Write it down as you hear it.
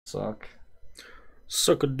Sock.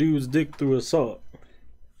 Suck a dude's dick through a sock.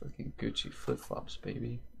 Fucking Gucci flip flops,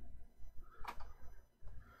 baby.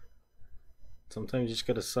 Sometimes you just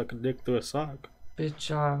gotta suck a dick through a sock.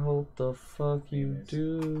 Bitch, I hope the fuck you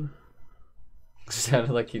do.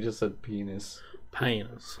 Sounded like he just said penis.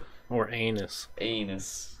 Penis. Or anus.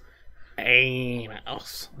 Anus.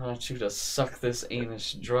 Anus. I want you to suck this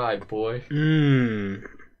anus dry, boy. Mmm.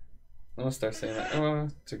 I'm gonna start saying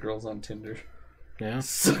that to girls on Tinder. Yeah.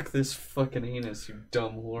 Suck this fucking anus, you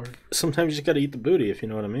dumb whore. Sometimes you just gotta eat the booty, if you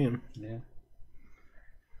know what I mean. Yeah.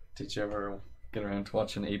 Did you ever get around to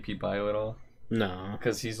watching AP Bio at all? No.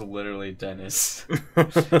 Because he's literally Dennis.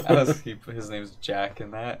 His name's Jack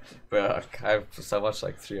in that. But I watched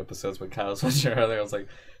like 3 episodes, but Kyle was watching earlier. I was like,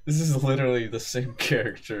 this is literally the same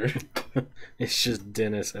character. It's just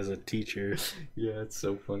Dennis as a teacher. Yeah, it's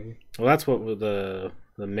so funny. Well, that's what the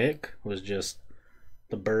Mick was, just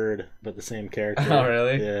the bird, but the same character. Oh,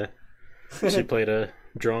 really? Yeah. She played a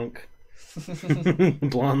drunk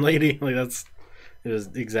blonde lady. It was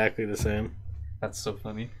exactly the same. That's so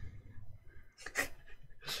funny.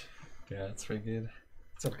 Yeah, that's pretty good.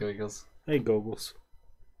 What's up, Googles? Hey, Goggles.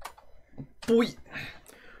 Boy!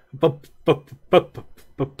 Boy.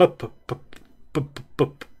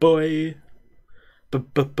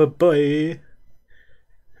 Boy.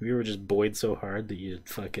 Have you ever just boyed so hard that you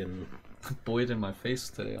fucking... Boyd in my face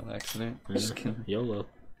today on accident. Just kidding. YOLO.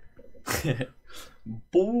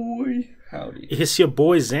 Boy! Howdy. It's your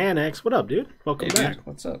boy Xanax. What up, dude? Welcome Hey, back. dude,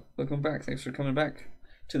 what's up? Welcome back. Thanks for coming back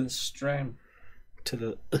to the stream. To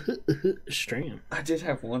the stream. I did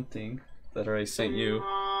have one thing that I sent you.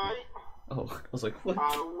 Oh, I was like, what?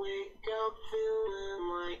 I wake up feeling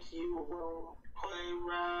like you won't play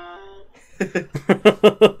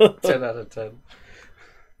right. 10 out of 10.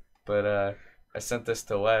 But I sent this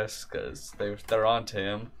to Wes because they're on to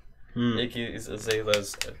him. Iggy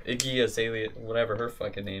Azalea, whatever her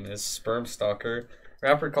fucking name is, sperm stalker.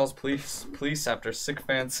 Rapper calls police after sick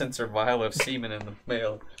fan sends her vial of semen in the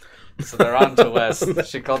mail. So they're on to Wes.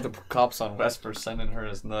 She called the cops on Wes for sending her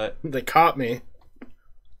his nut. They caught me.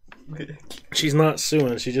 She's not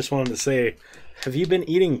suing. She just wanted to say, have you been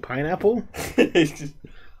eating pineapple?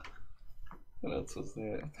 What else was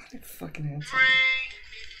there? I fucking had something.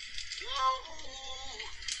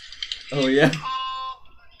 Oh yeah.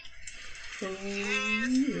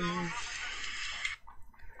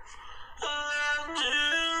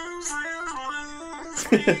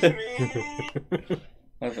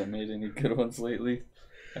 I haven't made any good ones lately.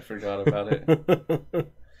 I forgot about it.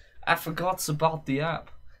 I forgot about the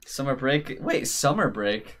app. Summer break. Wait, summer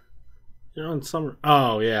break? You're on summer.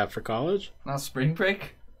 Oh, yeah, for college? Not spring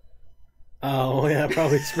break? Oh, yeah,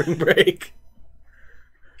 probably spring break.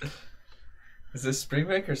 Is this spring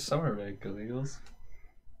break or summer break, illegals?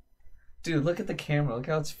 Dude, look at the camera. Look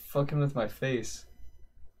how it's fucking with my face.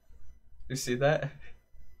 You see that?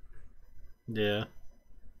 Yeah.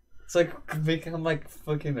 It's like making like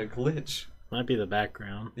fucking a glitch. Might be the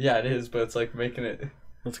background. Yeah, it is, but it's like making it.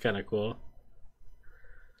 That's kind of cool.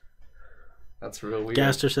 That's real weird.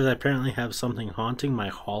 Gaster says I apparently have something haunting my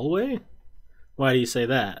hallway. Why do you say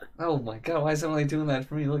that? Oh my god, why is it only doing that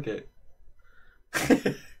for me? Look at.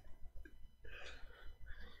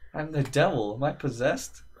 I'm the devil. Am I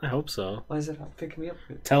possessed? I hope so. Why is it not picking me up?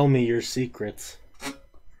 Tell me your secrets.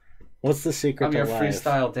 What's the secret I'm to your life?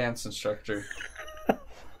 freestyle dance instructor.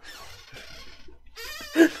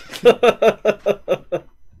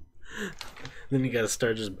 Then you gotta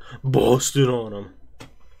start just busting on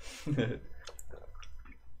them.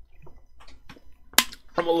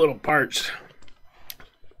 I'm a little parched.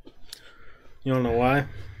 You don't know why?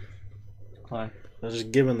 Why? I was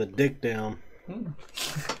just giving the dick down. I'm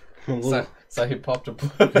a little... That's how he popped a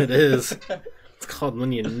It is. It's called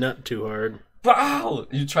when you nut too hard. Wow!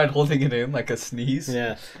 You tried holding it in like a sneeze?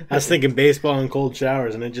 Yeah. I was thinking baseball and cold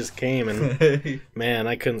showers, and it just came, and man,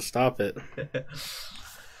 I couldn't stop it.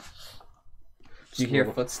 You hear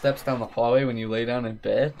footsteps down the hallway when you lay down in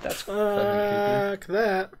bed? That's fucking Fuck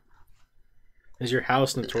that. Is your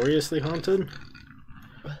house notoriously haunted?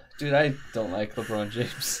 creepy. Dude, I don't like LeBron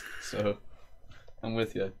James, so I'm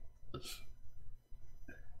with you.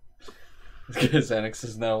 Xanax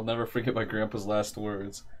says, now I'll never forget my grandpa's last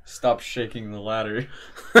words. Stop shaking the ladder.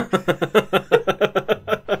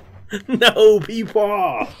 No,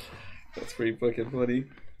 peepaw! That's pretty fucking funny.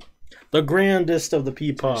 The grandest of the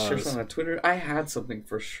Sure, peepaws. on Twitter, I had something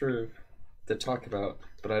for sure to talk about,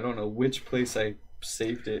 but I don't know which place I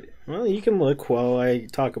saved it. Well, you can look while I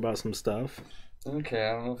talk about some stuff. Okay,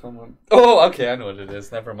 I don't know if I'm... Oh, okay, I know what it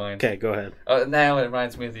is. Never mind. Okay, go ahead. Now it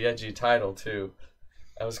reminds me of the edgy title, too.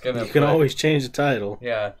 I was gonna. You can put- always change the title.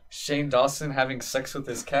 Yeah, Shane Dawson having sex with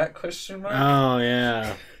his cat? Question mark. Oh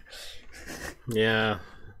yeah, yeah.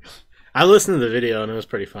 I listened to the video and it was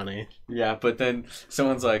pretty funny. Yeah, but then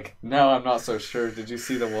someone's like, "No, I'm not so sure." Did you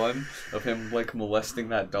see the one of him like molesting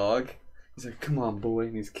that dog? He's like, "Come on, boy,"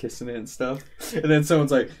 and he's kissing it and stuff. And then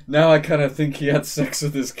someone's like, "Now I kind of think he had sex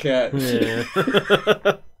with his cat."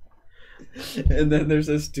 Yeah. And then there's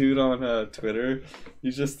this dude on Twitter.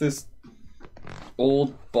 He's just this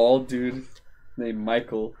old bald dude named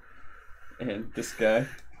Michael, and this guy.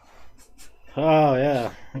 Oh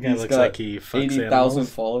yeah, that guy He's looks got like he fucks 80,000 animals.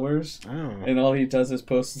 followers, Oh. and all he does is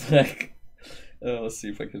post like. Let's see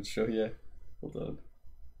if I can show you. Hold on.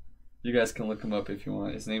 You guys can look him up if you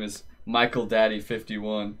want. His name is Michael Daddy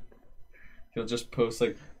 51. He'll just post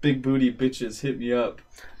like big booty bitches hit me up.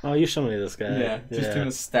 Oh, you showed me this guy. Yeah, just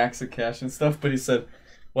doing stacks of cash and stuff. But he said,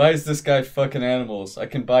 "Why is this guy fucking animals? I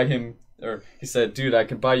can buy him." Or he said, "Dude, I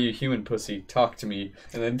can buy you human pussy. Talk to me."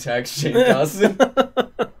 And then tag Shane Dawson.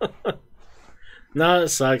 No, it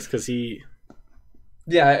sucks because he.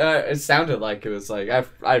 Yeah, it sounded like it was like I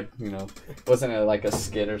wasn't it like a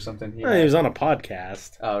skit or something? He was on a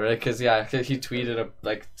podcast. Oh, really? Because, yeah, he tweeted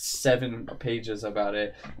like 7 pages about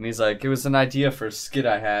it. And he's like, it was an idea for a skit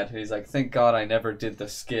I had. And he's like, thank God I never did the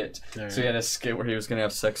skit. Right. So he had a skit where he was going to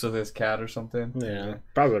have sex with his cat or something. Yeah,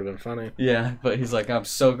 probably would have been funny. Yeah, but he's like, I'm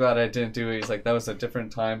so glad I didn't do it. He's like, that was a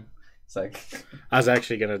different time. It's like... I was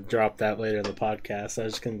actually going to drop that later in the podcast. I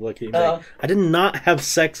was just going to look at you and be like, I did not have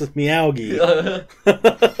sex with Meowgie.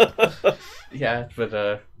 Yeah,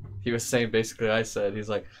 but he was saying basically I said, he's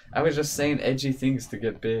like, I was just saying edgy things to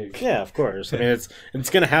get big. Yeah, of course. I mean, it's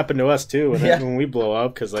going to happen to us too when we blow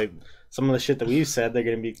up because like some of the shit that we've said, they're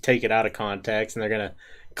going to be taken out of context and they're going to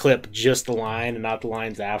clip just the line and not the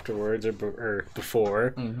lines afterwards or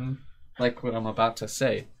before. Mm-hmm. Like what I'm about to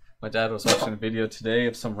say. My dad was watching a video today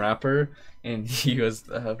of some rapper, and he was,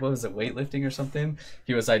 what was it, weightlifting or something?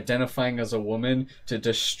 He was identifying as a woman to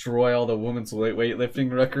destroy all the women's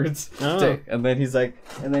weightlifting records. Oh. And then he's like,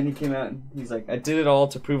 and then he came out and he's like, I did it all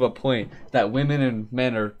to prove a point that women and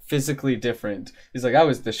men are physically different. He's like, I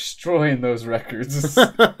was destroying those records.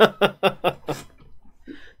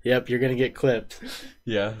 Yep, you're going to get clipped.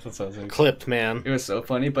 Yeah, that's what I was like. Clipped, man. It was so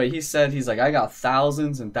funny, but he said, he's like, I got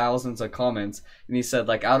thousands and thousands of comments, and he said,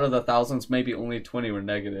 like, out of the thousands, maybe only 20 were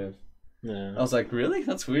negative. Yeah. I was like, really?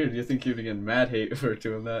 That's weird. You think you'd get mad hate for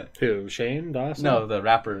doing that? Who, Shane Dawson? No, the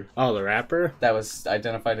rapper Oh, the rapper? that was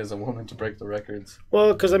identified as a woman to break the records.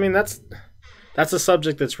 Well, because, I mean, that's a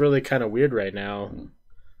subject that's really kind of weird right now.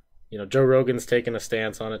 You know, Joe Rogan's taking a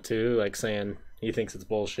stance on it, too, like saying he thinks it's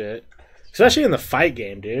bullshit. Especially in the fight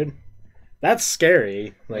game, dude. That's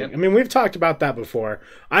scary. Like, Yep. I mean, we've talked about that before.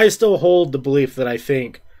 I still hold the belief that I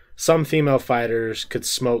think some female fighters could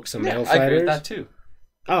smoke some male I fighters. agree with that too.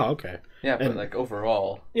 Oh, okay. Yeah, but And- like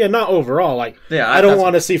overall. Yeah, not overall. Like, Yeah, I don't that's-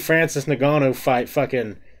 want to see Francis Ngannou fight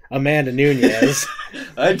fucking Amanda Nunes.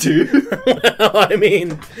 I do. Well, I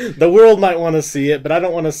mean, the world might want to see it, but I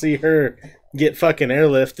don't want to see her get fucking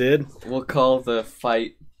airlifted. We'll call the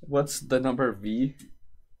fight, what's the number V?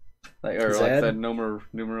 Like, or Z? like the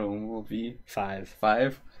numero V? 5.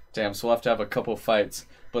 5? Damn, so we'll have to have a couple fights.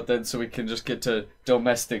 But then so we can just get to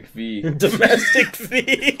domestic V. Domestic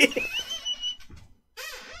V.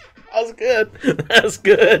 That's good. That's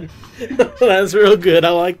good. That's real good. I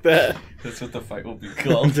like that. That's what the fight will be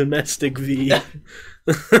called. Domestic V.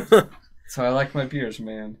 That's how I like my beers,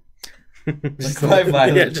 man. Just my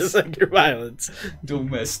violence. Yeah, just like your violence.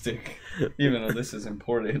 Domestic. Even though this is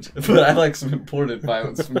imported. But I like some imported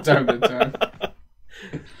violence from time to time.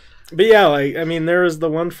 But yeah, like, I mean, there was the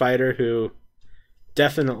one fighter who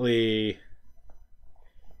definitely...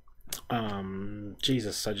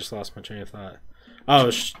 Jesus, I just lost my train of thought.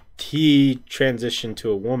 Oh, he transitioned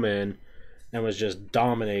to a woman and was just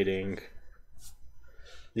dominating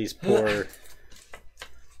these poor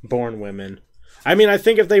born women. I mean, I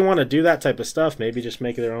think if they want to do that type of stuff, maybe just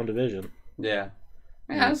make their own division. Yeah.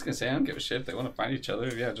 I was going to say, I don't give a shit if they want to fight each other.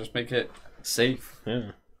 Yeah, just make it safe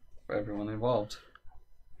Yeah. for everyone involved.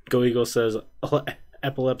 Go Eagle says,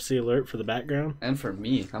 epilepsy alert for the background. And for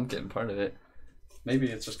me, I'm getting part of it. Maybe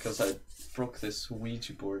it's just because I broke this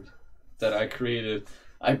Ouija board that I created.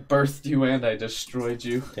 I birthed you and I destroyed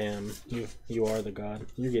you. Damn, you are the god.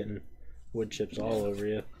 You're getting wood chips all over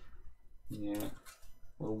you. Yeah.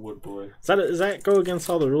 Little wood boy. Does that go against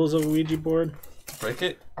all the rules of a Ouija board? Break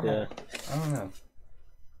it? Yeah. I don't know.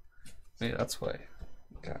 See, that's why.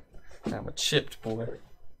 God, I'm a chipped boy.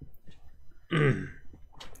 A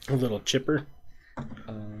little chipper.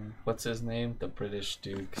 What's his name? The British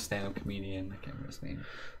dude, stand-up comedian. I can't remember his name.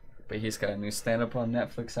 But he's got a new stand-up on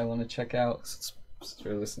Netflix I want to check out. It's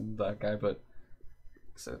started listening to that guy, but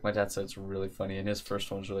so my dad said it's really funny, and his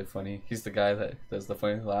first one's really funny. He's the guy that does the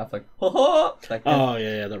funny laugh, like, ho ho! That guy. Oh,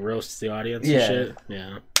 yeah, that roasts the audience Yeah. and shit.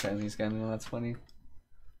 Yeah. Chinese guy, man, that's funny.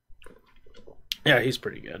 Yeah, he's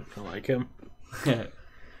pretty good. I like him.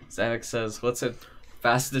 Xanax says, what's the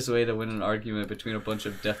fastest way to win an argument between a bunch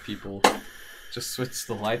of deaf people? Just switch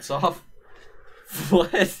the lights off?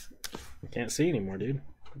 What? I can't see anymore, dude.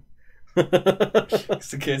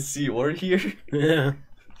 Because they can't see or hear? Yeah.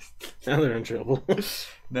 Now they're in trouble.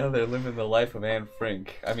 Now they're living the life of Anne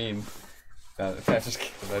Frank. I mean, I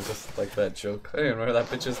just like that joke. I don't even remember that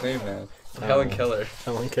bitch's name now. Helen Keller.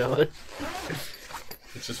 Helen Keller.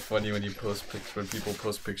 It's just funny when when people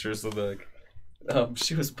post pictures of like,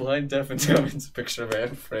 she was blind, deaf, and dumb. It's a picture of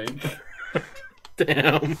Anne Frank.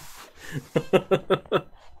 Damn.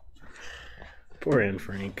 Poor Anne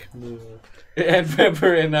Frank. And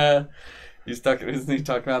remember isn't he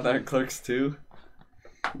talking about that in Clerks too?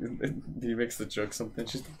 He makes the joke something.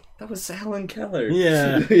 She's like, that was Helen Keller.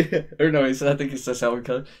 Yeah. Yeah. Or no, I think he says Helen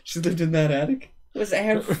Keller. She lived in that attic. It was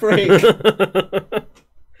Anne Frank.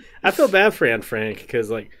 I feel bad for Anne Frank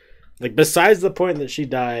because, like besides the point that she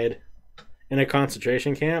died in a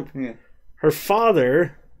concentration camp, Yeah. her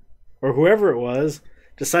father or whoever it was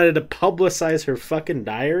decided to publicize her fucking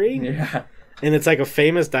diary, Yeah. and it's like a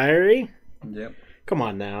famous diary. Yep. Come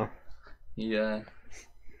on now. He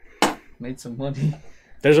made some money.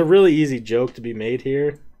 There's a really easy joke to be made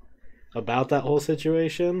here about that whole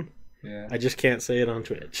situation. Yeah. I just can't say it on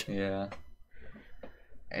Twitch. Yeah.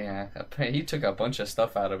 Yeah. He took a bunch of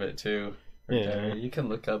stuff out of it too. Yeah. You can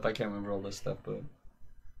look up. I can't remember all this stuff, but.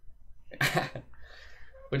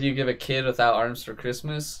 What do you give a kid without arms for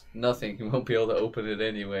Christmas? Nothing. He won't be able to open it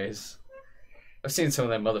anyways. I've seen some of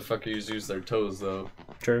them motherfuckers use their toes though.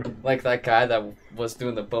 True. Like that guy that was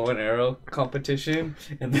doing the bow and arrow competition,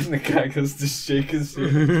 and then the guy goes to shake his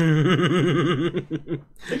shit.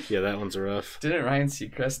 Yeah, that one's rough. Didn't Ryan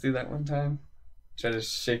Seacrest do that one time? Try to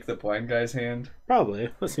shake the blind guy's hand? Probably.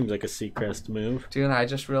 That seems like a Seacrest move. Dude, I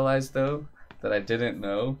just realized though that I didn't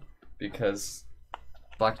know because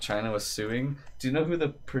Black China was suing. Do you know who the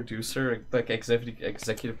producer, like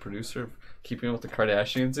executive producer of Keeping Up with the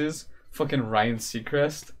Kardashians is? Fucking Ryan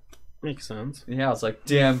Seacrest. Makes sense. Yeah, I was like,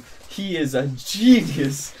 damn, he is a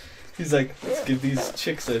genius. He's like, let's give these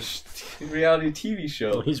chicks a reality TV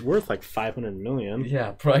show. Well, he's worth like $500 million.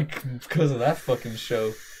 Yeah, probably because of that fucking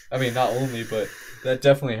show. I mean, not only, but that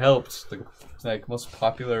definitely helped. The like most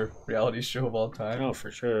popular reality show of all time. Oh,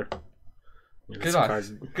 for sure.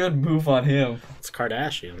 Good move on him. It's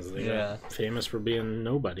Kardashians. They Yeah. got famous for being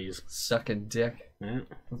nobodies. Sucking dick Yeah.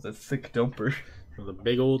 with a thick dumper. With a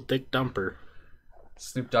big old thick dumper.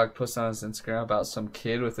 Snoop Dogg posted on his Instagram about some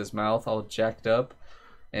kid with his mouth all jacked up,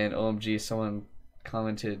 and OMG, someone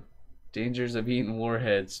commented, "Dangers of eating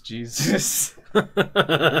warheads, Jesus." That's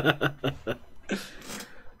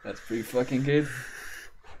pretty fucking good.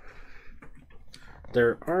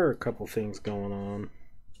 There are a couple things going on.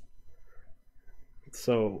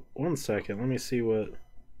 So, one second. Let me see what...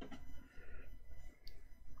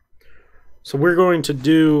 So, we're going to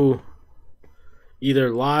do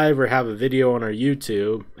either live or have a video on our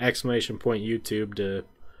YouTube, ! YouTube, to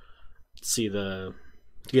see to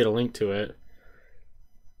get a link to it.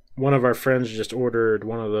 One of our friends just ordered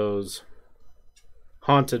one of those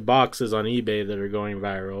haunted boxes on eBay that are going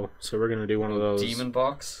viral. So we're going to do one of those. Demon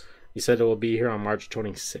box? He said it will be here on March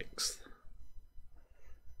 26th.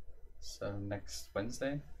 So next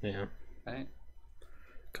Wednesday? Yeah. Right?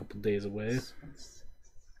 A couple days away.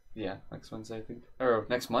 Yeah, next Wednesday, I think. Or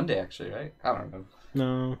next Monday, actually, right? I don't know.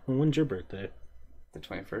 No, when's your birthday? The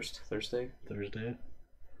 21st, Thursday? Thursday.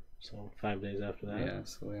 So 5 days after that. Yeah,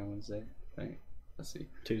 so on Wednesday, right? Let's see.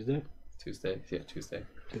 Tuesday? Tuesday. Yeah, Tuesday.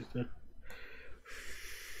 Tuesday.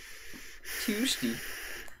 Tuesday.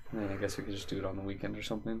 And then I guess we could just do it on the weekend or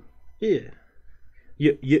something. Yeah.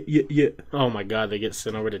 Yeah. Oh my god, they get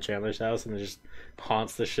sent over to Chandler's house and it just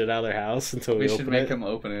haunts the shit out of their house until we We should open make it. him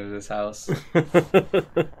open it at his house.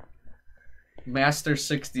 Master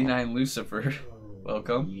 69 Lucifer.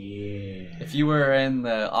 Welcome. Yeah. If you were in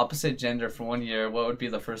the opposite gender for 1 year, what would be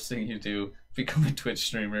the first thing you do? Become a Twitch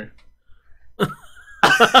streamer.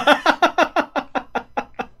 I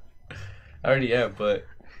already am, but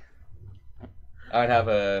I'd have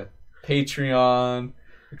a Patreon,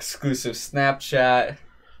 exclusive Snapchat.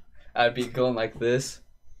 I'd be going like this.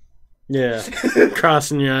 Yeah.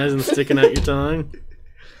 Crossing your eyes and sticking out your tongue.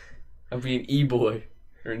 I'd be an e-boy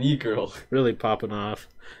or an e-girl. Really popping off.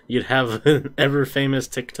 You'd have an ever famous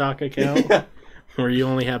TikTok account Yeah. where you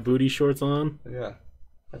only have booty shorts on. Yeah,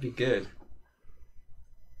 that'd be good.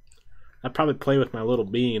 I'd probably play with my little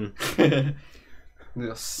bean.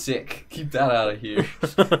 Sick. Keep that out of here.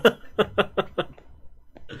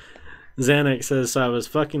 Xanax says, so I was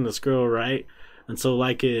fucking this girl, right? And so,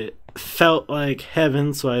 like, it felt like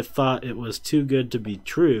heaven, so I thought it was too good to be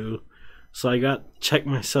true. So I checked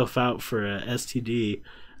myself out for a STD,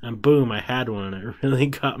 and boom, I had one. It really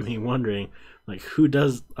got me wondering, like, who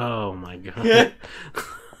does... Oh, my God.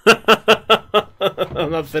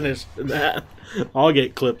 I'm not finished with that. I'll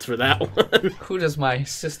get clipped for that one. Who does my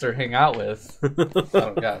sister hang out with? I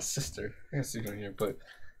don't got a sister. I guess you don't hear, but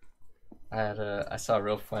I saw a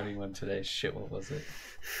real funny one today. Shit, what was it?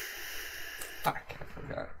 Fuck, I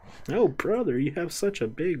forgot. Oh, brother, you have such a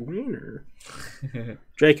big wiener.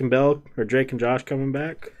 Drake and Bell, or Drake and Josh coming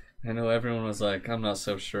back? I know everyone was like, I'm not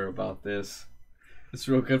so sure about this. It's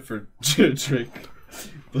real good for Drake,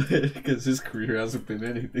 but because his career hasn't been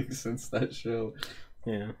anything since that show.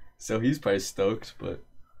 Yeah. So he's probably stoked, but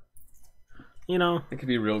you know, it could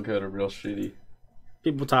be real good or real shitty.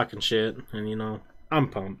 People talking shit, and you know, I'm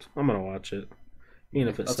pumped. I'm gonna watch it, even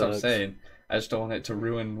if it That's sucks. what I'm saying. I just don't want it to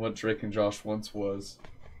ruin what Drake and Josh once was.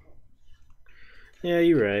 Yeah,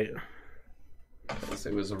 you're right.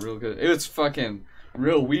 It was a real good. It was fucking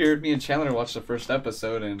real weird. Me and Chandler watched the first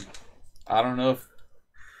episode, and I don't know if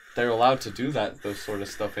they're allowed to do those sort of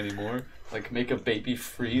stuff anymore. Like make a baby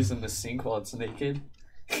freeze in the sink while it's naked.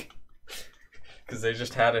 Because they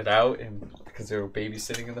just had it out, and because they were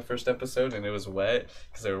babysitting in the first episode, and it was wet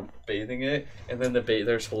because they were bathing it, and then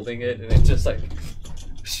they're holding it, and it just like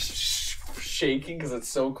shaking because it's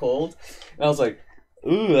so cold. And I was like,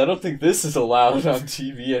 ooh, I don't think this is allowed on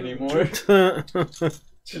TV anymore.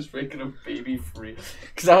 Just making a baby free.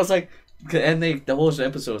 Because I was like, and the whole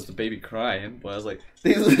episode was the baby crying, but I was like,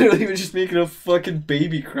 they literally were just making a fucking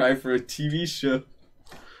baby cry for a TV show.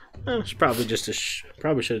 Well, it's probably just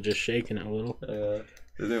probably should have just shaken it a little. And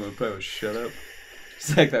then would probably shut up.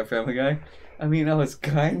 It's like that Family Guy. I mean, I was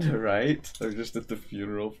kinda right. I was just at the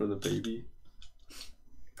funeral for the baby.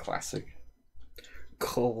 Classic.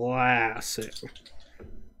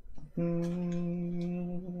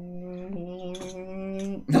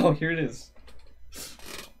 No, here it is.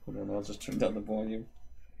 Hold on, I'll just turn down the volume.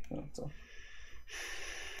 Oh, that's all.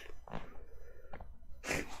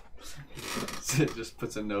 It just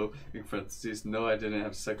puts a no in parentheses. No, I didn't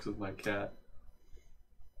have sex with my cat.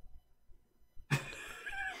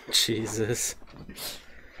 Jesus.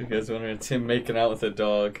 You guys wondering, it's him making out with a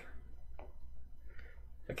dog.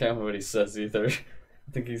 I can't remember what he says either.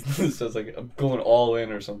 I think he says like, I'm going all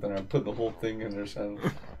in or something, or I'm putting the whole thing in or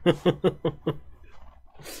something.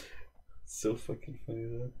 So fucking funny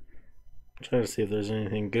though. I'm trying to see if there's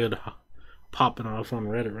anything good popping off on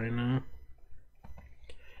Reddit right now.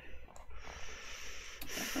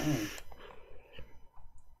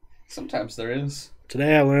 Sometimes there is.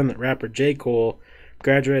 Today I learned that rapper J. Cole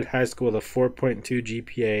graduated high school with a 4.2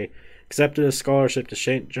 GPA, accepted a scholarship to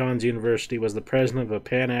St. John's University, was the president of a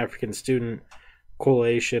Pan-African Student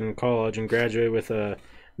Coalition College, and graduated with a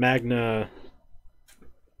magna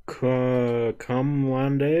cum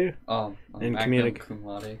laude in cum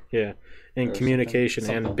laude. Yeah, in communication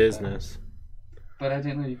something and like business. But I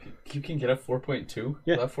didn't know you can get a 4.2.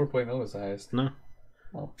 Yeah, that 4.0 was the highest. No,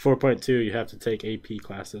 oh. 4.2. You have to take AP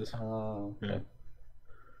classes. Oh, okay. Yeah.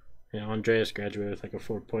 Yeah, Andreas graduated with like a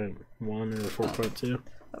 4.1 or a 4.2.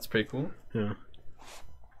 That's pretty cool. Yeah.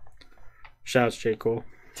 Shouts J. Cole.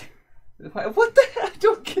 What the heck? I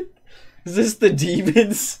don't get. Is this the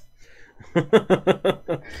demons?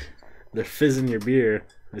 They're fizzing your beer.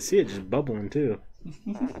 I see it just bubbling too.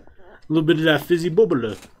 A little bit of that fizzy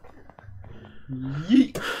bubbler.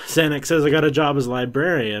 Yeet. Xanax says I got a job as a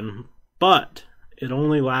librarian, but it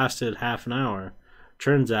only lasted half an hour.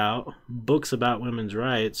 Turns out, books about women's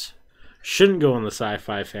rights shouldn't go in the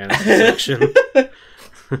sci-fi fantasy section.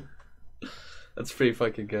 That's pretty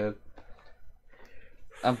fucking good.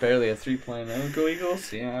 I'm barely a 3.0. Go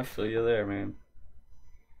Eagles? Yeah, I feel you there, man.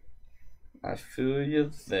 I feel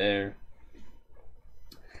you there.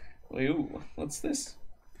 Ooh, what's this?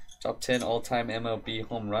 Top 10 all-time MLB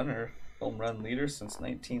home run leader since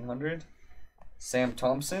 1900. Sam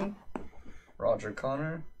Thompson, Roger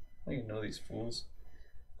Connor. I don't even know these fools.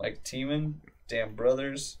 Mike Tiemann, Dan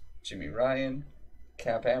Brothers, Jimmy Ryan,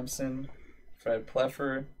 Cap Hampson, Fred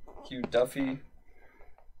Pleffer, Hugh Duffy,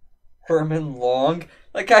 Herman Long.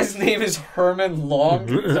 That guy's name is Herman Long.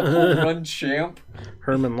 He's a home run champ.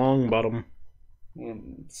 Herman Longbottom.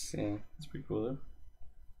 It's pretty cool though.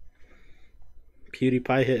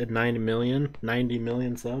 PewDiePie hit 90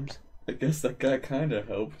 million subs. I guess that guy kind of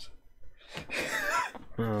helped.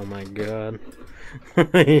 Oh my god.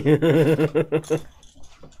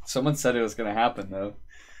 Someone said it was going to happen though.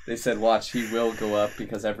 they said, watch, he will go up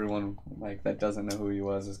because everyone like that doesn't know who he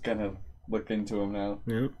was is gonna look into him now.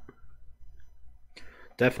 Yeah.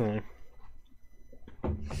 Definitely.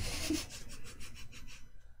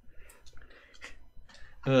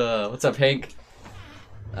 What's up, Hank?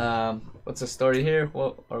 What's the story here?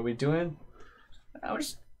 What are we doing? We're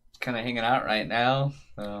just kind of hanging out right now.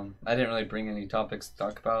 I didn't really bring any topics to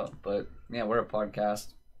talk about, but yeah, we're a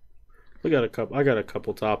podcast. I got a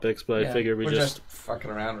couple topics, but I figured we're just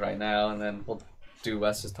fucking around right now, and then we'll do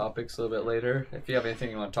Wes's topics a little bit later. If you have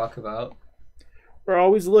anything you want to talk about. We're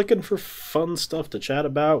always looking for fun stuff to chat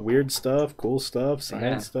about, weird stuff, cool stuff,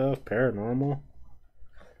 science stuff, paranormal.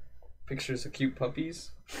 Pictures of cute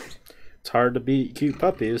puppies. It's hard to beat cute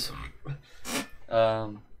puppies. Kim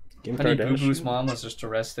Honey Boo Kardashian. Boo's mom was just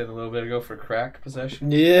arrested a little bit ago for crack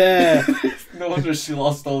possession. Yeah. No wonder she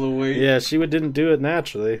lost all the weight. Yeah, she didn't do it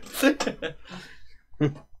naturally.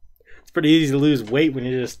 It's pretty easy to lose weight when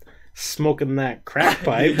you're just smoking that crack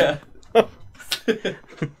pipe. Yeah.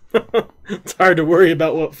 It's hard to worry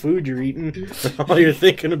about what food you're eating. All you're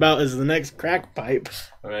thinking about is the next crack pipe.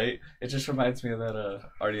 Right? It just reminds me of that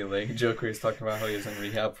Artie Lang joke where he's talking about how he was in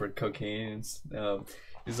rehab for cocaine. And,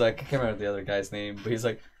 he's like, I can't remember the other guy's name, but he's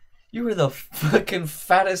like, you were the fucking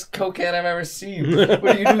fattest cokehead I've ever seen. What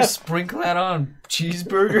do you do? Sprinkle that on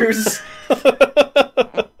cheeseburgers?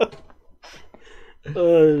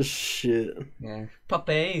 Oh, shit. Yeah.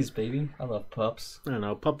 Puppies, baby. I love pups. I don't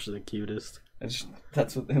know. Pups are the cutest.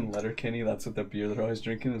 That's what in Letterkenny, that's what the beer they're always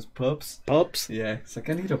drinking is pups. Pups? Yeah. It's like,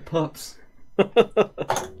 I need a pups.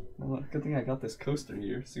 Well, good thing I got this coaster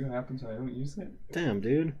here. See what happens when I don't use it? Damn,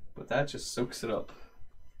 dude. But that just soaks it up.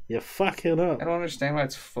 You fuck it up. I don't understand why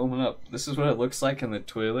it's foaming up. This is what it looks like in the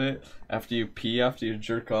toilet after you pee, after you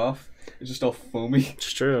jerk off. It's just all foamy.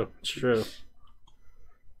 It's true. It's true.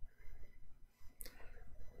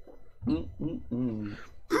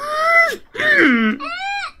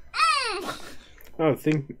 Oh,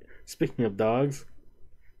 speaking of dogs,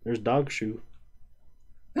 there's Dog Shoe.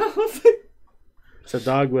 It's a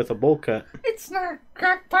dog with a bowl cut. It's not a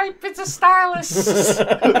crack pipe, it's a stylus.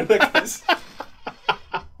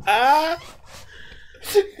 How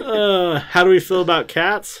do we feel about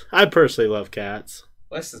cats? I personally love cats.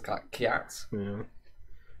 Wes has got cats. Yeah.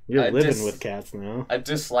 You're living with cats now. I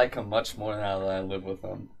dislike them much more now that I live with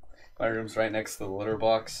them. My room's right next to the litter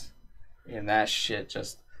box, and that shit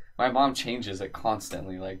just... My mom changes it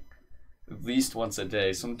constantly, like at least once a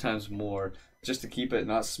day, sometimes more, just to keep it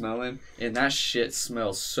not smelling. And that shit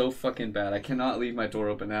smells so fucking bad. I cannot leave my door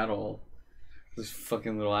open at all. Those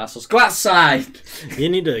fucking little assholes. Go outside! You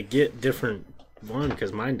need to get different one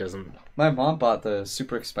because mine doesn't. My mom bought the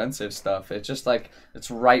super expensive stuff. It's just like,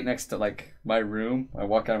 it's right next to like my room. I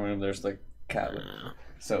walk out of my room, there's like cat litter.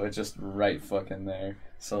 So it's just right fucking there.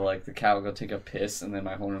 So like the cat will go take a piss and then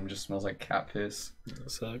my whole room just smells like cat piss.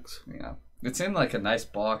 That sucks. Yeah. It's in like a nice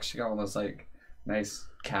box. She got one of those like nice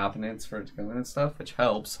cabinets for it to go in and stuff, which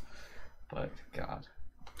helps. But God.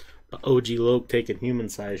 The OG Loke taking human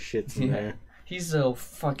sized shits in there. He's so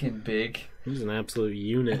fucking big. He's an absolute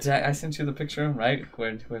unit. I sent you the picture of him, right?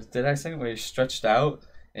 Where did I send it? Where he stretched out,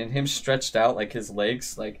 and him stretched out like his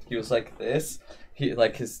legs, like he was like this. He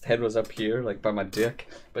like his head was up here, like by my dick,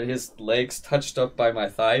 but his legs touched up by my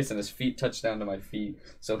thighs, and his feet touched down to my feet.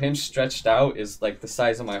 So him stretched out is like the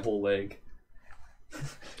size of my whole leg.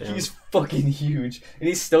 He's fucking huge, and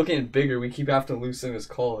he's still getting bigger. We keep having to loosen his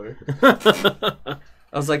collar. I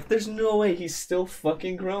was like, "There's no way he's still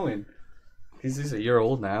fucking growing." He's a year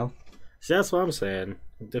old now. See, that's what I'm saying.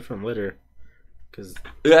 Different litter. Cause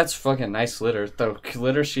that's fucking nice litter. The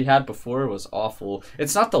litter she had before was awful.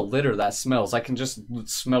 It's not the litter that smells. I can just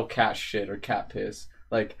smell cat shit or cat piss.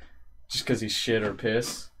 Like, just because he's shit or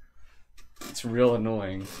piss. It's real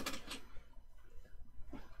annoying.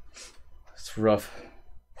 It's rough.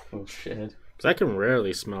 Oh, shit. Cause I can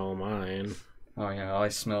rarely smell mine. Oh, yeah. All I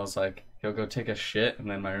smell is like, he'll go take a shit, and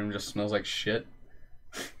then my room just smells like shit.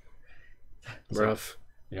 Rough.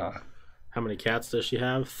 Yeah. How many cats does she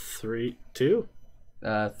have? 3? 2?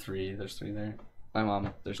 3. There's 3 there. My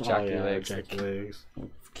mom. There's Jackie Legs. Jackie Legs.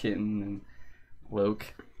 Kitten and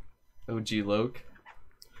Loke. OG Loke.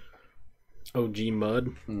 OG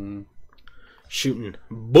Mud. Mm. Shooting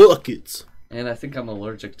buckets. And I think I'm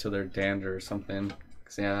allergic to their dander or something.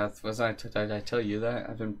 Cause yeah, did I tell you that?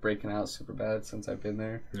 I've been breaking out super bad since I've been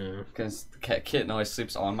there. Yeah. Because the kitten always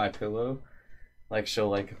sleeps on my pillow. Like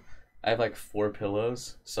I have like 4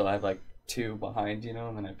 pillows, so I have like 2 behind, you know,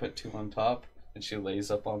 and then I put 2 on top, and she lays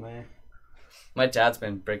up on there. My dad's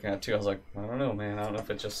been breaking out too. I was like, I don't know, man. I don't know if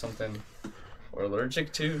it's just something we're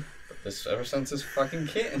allergic to. But ever since this fucking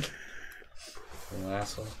kitten. An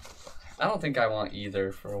asshole. I don't think I want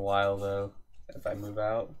either for a while though. If I move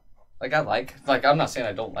out, like I'm not saying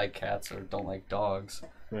I don't like cats or don't like dogs.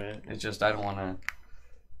 Right. It's just I don't want to.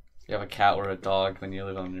 You have a cat or a dog, then you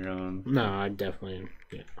live on your own. No, I definitely.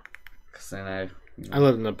 Yeah. Cause then I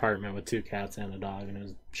lived in an apartment with 2 cats and a dog, and it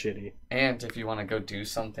was shitty. And if you want to go do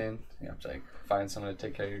something, you have to like find someone to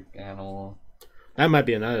take care of your animal. That might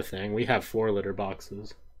be another thing. We have 4 litter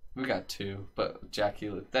boxes. We got 2, but Jackie,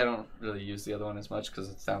 they don't really use the other one as much because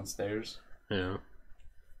it's downstairs. Yeah.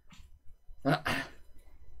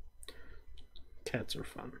 Cats are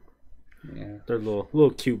fun. Yeah. They're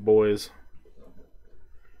little cute boys.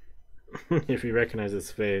 If you recognize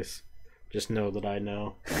his face, just know that I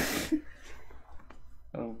know.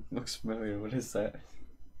 Oh, looks familiar. What is that?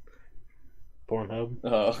 Pornhub.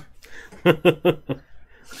 Oh.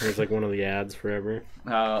 It was like one of the ads forever.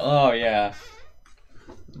 Oh yeah.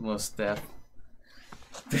 Most deaf.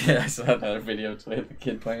 Yeah, I saw another video today. The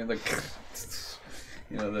kid playing the,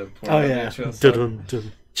 the porn intro stuff. Dun,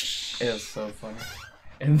 dun. It was so funny.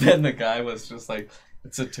 And then the guy was just like,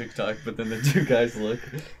 it's a TikTok, but then the 2 guys look,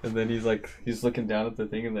 and then he's looking down at the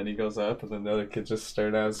thing, and then he goes up, and then the other kid just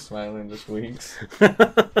stared at us, smiling, and just winks.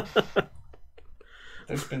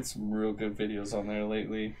 There's been some real good videos on there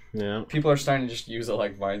lately. Yeah. People are starting to just use it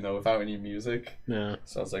like mine, though, without any music. Yeah.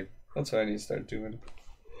 So I was like, that's what I need to start doing.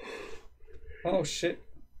 Oh, shit.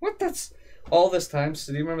 What? That's all this time?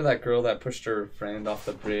 So do you remember that girl that pushed her friend off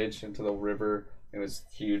the bridge into the river? It was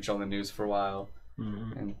huge on the news for a while.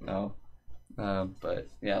 Mm-hmm. And no. But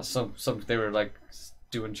yeah, some they were like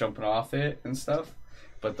jumping off it and stuff.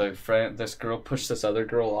 But this girl pushed this other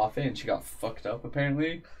girl off it, and she got fucked up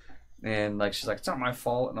apparently. And like she's like, it's not my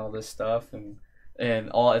fault and all this stuff, and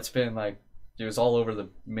all it's been like it was all over the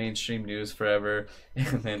mainstream news forever,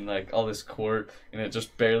 and then like all this court, and it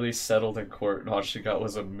just barely settled in court, and all she got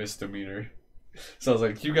was a misdemeanor. So I was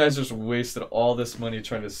like, you guys just wasted all this money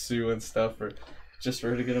trying to sue and stuff for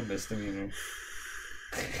her to get a misdemeanor.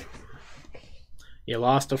 You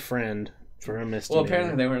lost a friend for a misdemeanor. Well,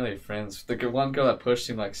 apparently they weren't really friends. The one girl that pushed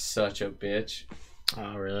seemed like such a bitch.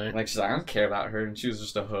 Oh, really? Like she's like, I don't care about her, and she was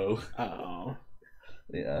just a hoe. Oh.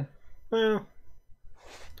 Yeah. Well.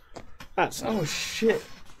 That's shit.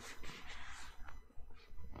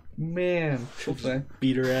 Man.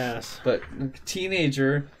 beat her ass. But a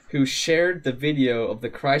teenager who shared the video of the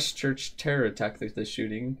Christchurch terror attack, the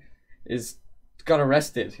shooting, got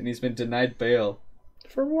arrested, and he's been denied bail.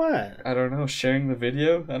 For what? I don't know. Sharing the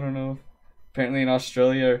video? I don't know. Apparently in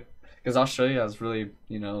Australia, because Australia has really,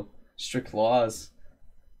 strict laws.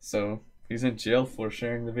 So he's in jail for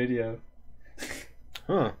sharing the video.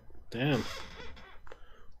 Huh. Damn.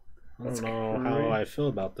 I That's don't know how I feel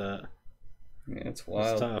about that. Yeah, it's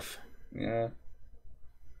wild. It's tough. Yeah.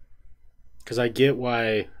 Because I get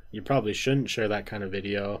why you probably shouldn't share that kind of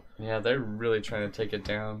video. Yeah, they're really trying to take it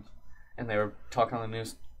down. And they were talking on the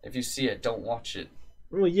news, if you see it, don't watch it.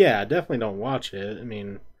 Well, yeah, definitely don't watch it. I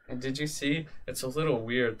mean... And did you see? It's a little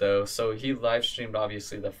weird, though. So he live streamed,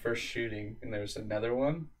 obviously, the first shooting, and there was another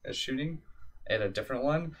one, a shooting, and a different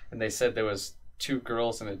one. And they said there was 2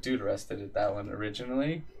 girls and a dude arrested at that one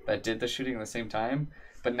originally that did the shooting at the same time.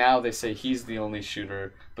 But now they say he's the only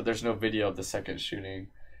shooter, but there's no video of the second shooting.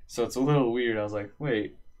 So it's a little weird. I was like,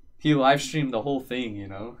 wait, he live streamed the whole thing,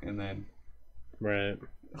 and then... Right.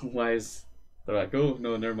 Why is... They're like, oh,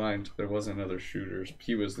 no, never mind. There wasn't other shooters.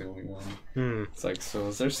 He was the only one. It's like, so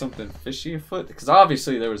is there something fishy afoot? Because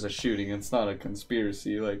obviously there was a shooting. It's not a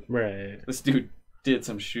conspiracy. Like, right. This dude did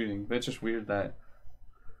some shooting. But it's just weird that...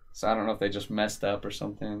 So I don't know if they just messed up or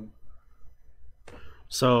something.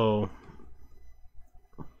 So...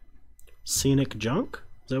 Scenic Junk?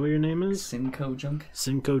 Is that what your name is? Cinco Junk?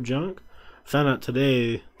 Cinco Junk? Found out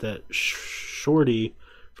today that Shorty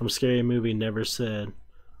from Scary Movie never said...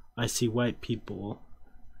 I see white people.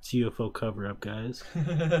 It's UFO cover-up, guys.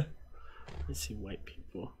 I see white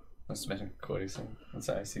people. Must have been a Cody song. That's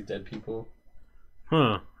how I see dead people.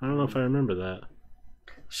 Huh. I don't know if I remember that.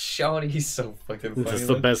 Shawty, he's so fucking funny. That's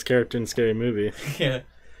the best character in Scary Movie. Yeah.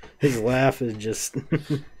 His laugh is just...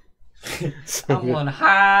 so I'm on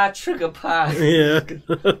high trigger pie. Yeah.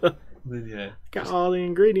 Yeah. Got all the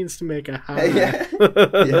ingredients to make a high. Yeah.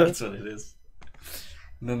 Yeah, that's what it is.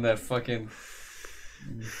 And then that fucking...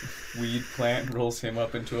 weed plant rolls him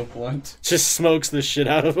up into a blunt. Just smokes the shit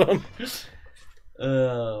out of him.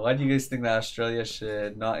 Why do you guys think that Australia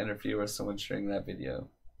should not interfere with someone sharing that video?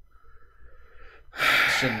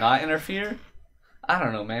 Should not interfere? I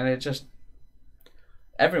don't know, man. It just...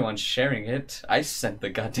 Everyone's sharing it. I sent the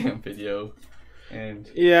goddamn video. And...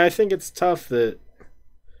 Yeah, I think it's tough that...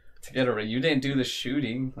 To get you didn't do the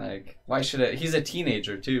shooting. Like, why should it... He's a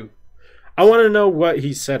teenager, too. I want to know what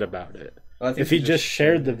he said about it. Well, I think If he just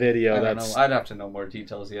shared the video, I don't that's. know. I'd have to know more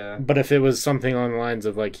details. Yeah. But if it was something along the lines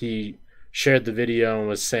of like he shared the video and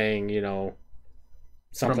was saying,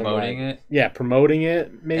 something Promoting like, it. yeah, promoting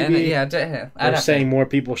it maybe, And, yeah. or saying more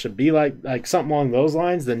people should be like something along those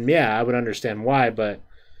lines, then yeah, I would understand why. But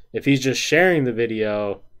if he's just sharing the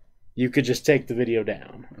video, you could just take the video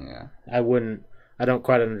down. Yeah. I don't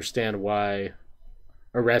quite understand why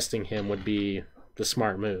arresting him would be the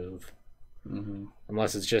smart move. Mm-hmm.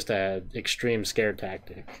 Unless it's just a extreme scare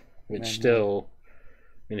tactic, which Mhm. still,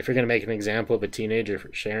 I mean, if you're going to make an example of a teenager for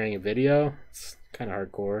sharing a video, it's kind of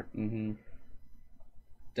hardcore. Mm-hmm.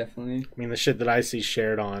 Definitely. I mean, the shit that I see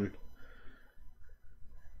shared on.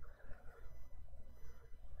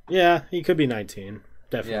 Yeah, he could be 19.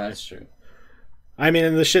 Definitely. Yeah, that's true. I mean,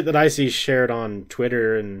 and the shit that I see shared on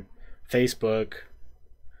Twitter and Facebook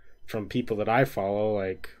from people that I follow,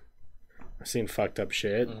 like, I've seen fucked up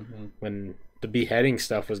shit. Mm-hmm. When the beheading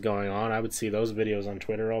stuff was going on, I would see those videos on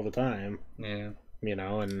Twitter all the time. Yeah.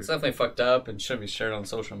 And It's definitely fucked up and shouldn't be shared on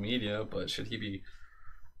social media, but should he be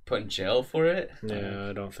put in jail for it? yeah,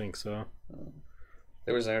 I don't think so.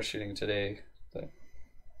 There was another shooting today.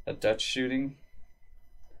 A Dutch shooting.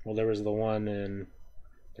 Well, there was the one in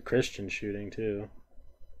the Christian shooting too.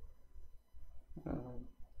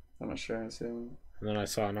 I'm not sure how to say that. And then I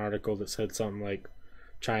saw an article that said something like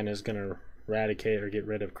China's gonna eradicate or get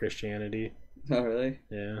rid of Christianity. Oh, really?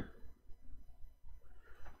 Yeah.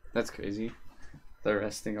 That's crazy. They're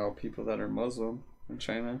arresting all people that are Muslim in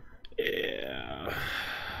China. Yeah.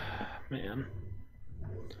 Man.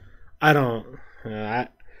 I don't.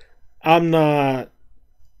 I'm not.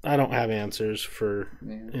 I don't have answers for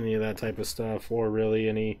Yeah. any of that type of stuff or really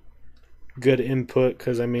any good input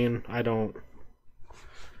because, I mean, I don't.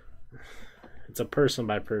 It's a person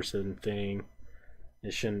by person thing.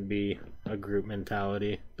 It shouldn't be a group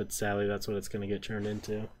mentality, but sadly, that's what it's going to get turned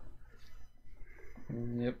into.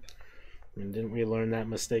 Yep. I mean, didn't we learn that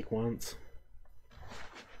mistake once?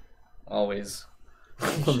 Always.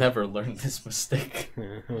 We'll never learn this mistake.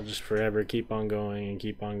 Yeah, we'll just forever keep on going and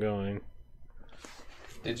keep on going.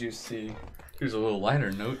 Did you see? Here's a little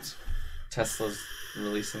liner note. Tesla's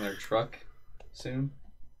releasing their truck soon,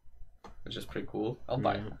 which is pretty cool. I'll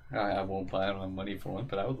buy it. I won't buy it. I don't have money for one,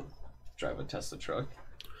 but I would drive a Tesla truck.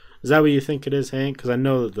 Is that what you think it is, Hank? Because I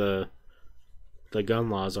know that the gun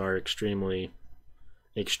laws are extremely,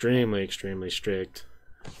 extremely, extremely strict.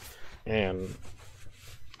 And,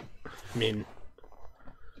 I mean,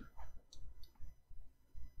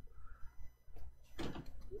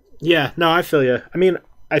 yeah, no, I feel you. I mean,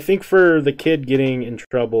 I think for the kid getting in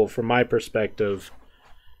trouble, from my perspective,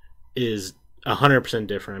 is 100%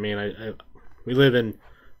 different. I mean, we live in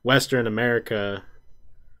Western America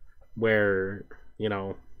where,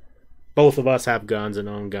 both of us have guns and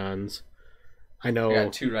own guns. I know. I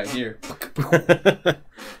got two right here.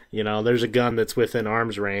 There's a gun that's within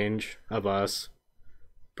arm's range of us,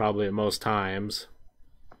 probably at most times.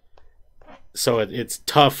 So it's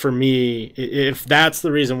tough for me. If that's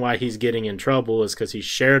the reason why he's getting in trouble is because he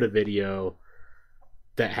shared a video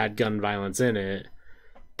that had gun violence in it,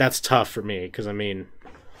 that's tough for me because, I mean,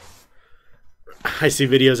 I see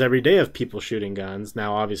videos every day of people shooting guns.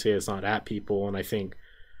 Now, obviously, it's not at people, and I think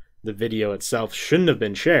the video itself shouldn't have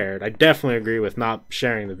been shared. I definitely agree with not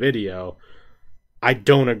sharing the video. I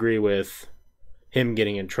don't agree with him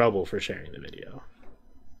getting in trouble for sharing the video.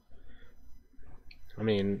 I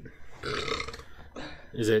mean,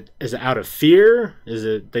 is it out of fear? Is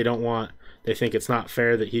it they think it's not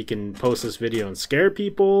fair that he can post this video and scare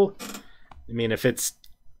people? I mean, if it's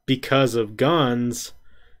because of guns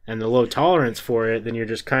and the low tolerance for it, then you're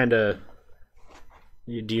just kind of,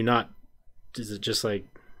 is it just like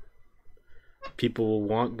people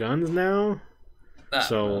want guns now?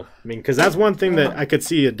 So, I mean, because that's one thing that I could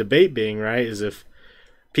see a debate being, right, is if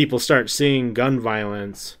people start seeing gun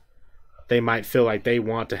violence, they might feel like they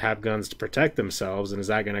want to have guns to protect themselves, and is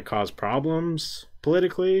that going to cause problems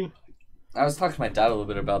politically? I was talking to my dad a little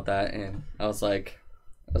bit about that, and I was like,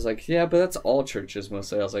 yeah, but that's all churches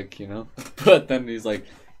mostly. I was like, but then he's like,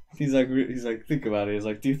 think about it. He's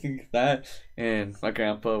like, do you think that? And my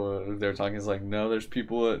grandpa, they were talking, he's like, no, there's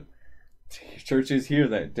people at churches here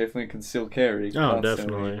that definitely conceal carry. Oh,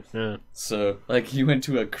 constantly. definitely, yeah. So, like, you went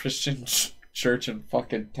to a Christian church in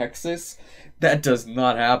fucking Texas, that does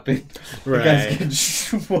not happen. Right. The guy's getting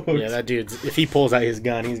smoked. Yeah, that dude's, if he pulls out his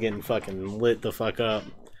gun, he's getting fucking lit the fuck up.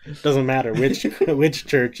 Doesn't matter which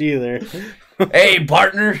church either. Hey,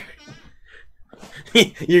 partner.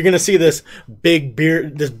 You're gonna see this big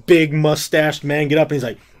mustached man get up and he's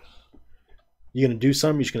like, "You gonna do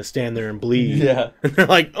something? You're just gonna stand there and bleed." Yeah. And they're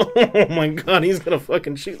like, "Oh my god, he's gonna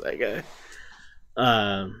fucking shoot that guy."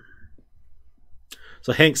 Um,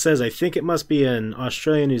 so Hank says, I think it must be an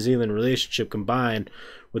Australia-New Zealand relationship combined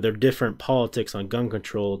with their different politics on gun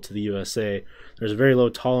control to the USA. There's very low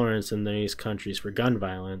tolerance in these countries for gun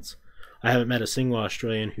violence. I haven't met a single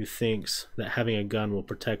Australian who thinks that having a gun will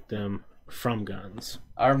protect them from guns.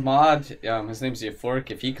 Our mod, his name's Euphoric.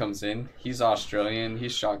 If he comes in, he's Australian.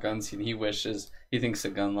 He's shotguns. He thinks the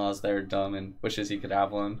gun laws there are dumb and wishes he could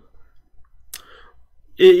have one.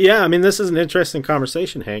 Yeah, I mean, this is an interesting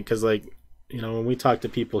conversation, Hank, because, like, you know, when we talk to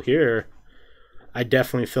people here, I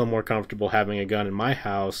definitely feel more comfortable having a gun in my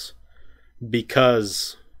house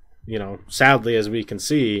because, you know, sadly, as we can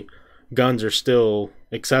see, guns are still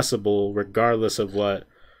accessible regardless of what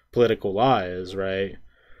political law is, right?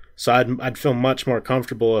 So I'd feel much more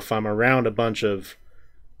comfortable if I'm around a bunch of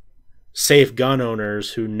safe gun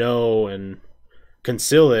owners who know and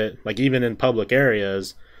conceal it, like even in public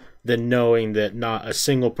areas, than knowing that not a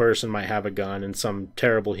single person might have a gun and some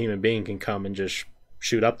terrible human being can come and just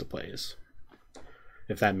shoot up the place.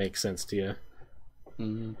 If that makes sense to you.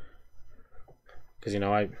 Because, you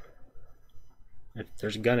know, if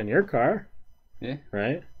there's a gun in your car, Yeah.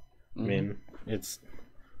 right? I mean,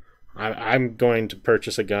 I'm going to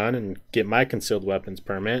purchase a gun and get my concealed weapons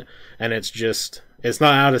permit, and it's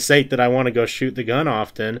not out of sight that I want to go shoot the gun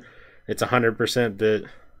often. It's 100% that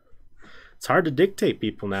it's hard to dictate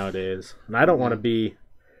people nowadays, and I don't want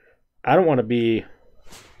to be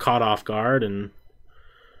caught off guard and,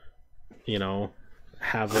 you know,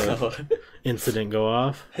 have a incident go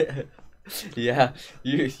off. Yeah,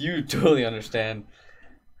 you totally understand.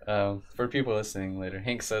 For people listening later,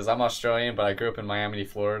 Hank says, I'm Australian, but I grew up in Miami,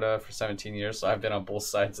 Florida for 17 years, so I've been on both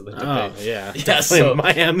sides of the debate. Oh, yeah. Yeah, Definitely so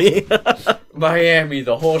Miami. Miami,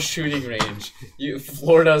 the whole shooting range.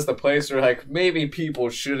 Florida's the place where, like, maybe people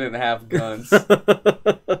shouldn't have guns.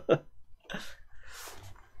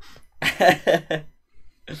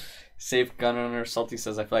 Safe gun owner. Salty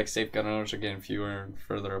says, I feel like safe gun owners are getting fewer and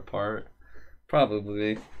further apart.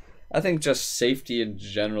 Probably. I think just safety in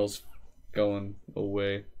general's going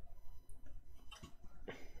away.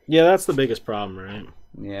 Yeah, that's the biggest problem, right?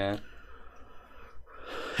 Yeah.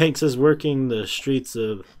 Hank says walking the streets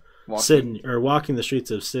of Sydney,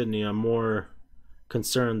 I'm more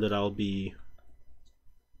concerned that I'll be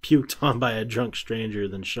puked on by a drunk stranger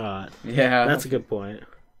than shot. Yeah. That's a good point.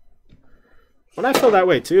 When I feel that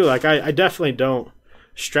way too, like I definitely don't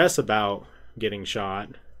stress about getting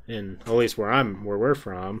shot, at least where we're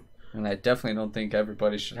from. And I definitely don't think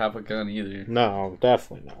everybody should have a gun either. No,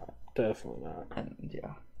 definitely not. Definitely not. And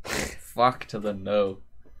yeah. Fuck to the no.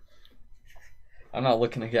 I'm not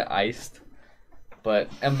looking to get iced. But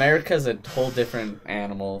America's a whole different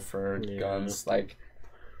animal for guns. Like,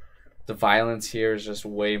 the violence here is just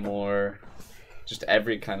way more, just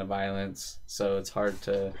every kind of violence. So it's hard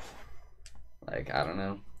to, like, I don't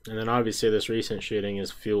know. And then obviously this recent shooting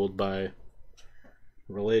is fueled by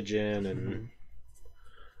religion, and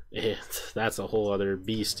that's a whole other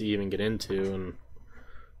beast to even get into. And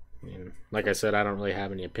I mean, like I said, I don't really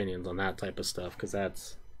have any opinions on that type of stuff because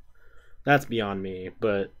that's beyond me.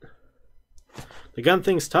 But the gun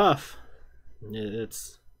thing's tough.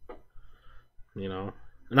 It's, you know,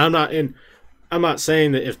 and I'm not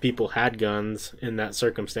saying that if people had guns in that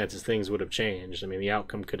circumstances things would have changed. I mean, the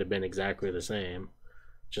outcome could have been exactly the same.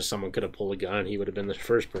 Just someone could have pulled a gun and he would have been the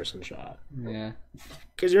first person shot. Yeah.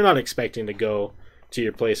 Because you're not expecting to go to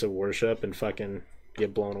your place of worship and fucking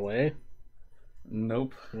get blown away.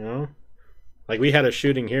 Nope. You know? Like, we had a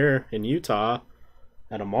shooting here in Utah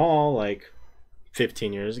at a mall, like,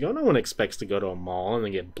 15 years ago. No one expects to go to a mall and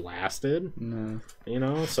then get blasted. No. You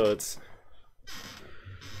know? So it's...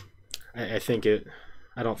 I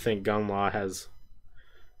don't think gun law has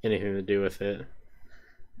anything to do with it.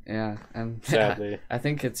 Yeah, and Sadly. I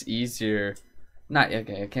think it's easier. Not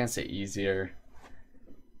okay. I can't say easier.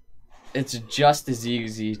 It's just as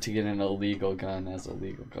easy to get an illegal gun as a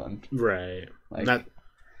legal gun. Right. Like,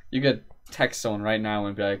 you could text someone right now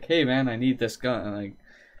and be like, "Hey, man, I need this gun." And, like,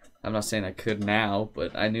 I'm not saying I could now,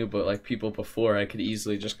 but like people before, I could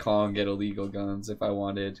easily just call and get illegal guns if I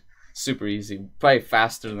wanted. Super easy, probably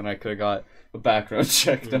faster than I could have got a background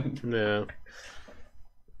check done. Yeah.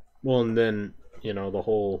 Well, and then, you know, the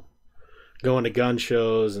whole going to gun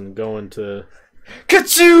shows and going to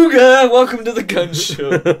Kachuga! Welcome to the gun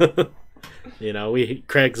show. You know,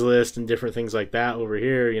 Craigslist and different things like that over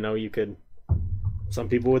here, you know, some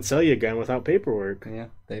people would sell you a gun without paperwork. Yeah,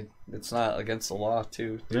 it's not against the law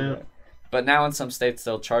to do Yeah. that. But now in some states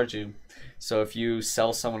they'll charge you. So if you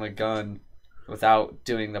sell someone a gun without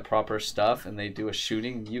doing the proper stuff and they do a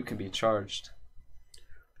shooting, you can be charged.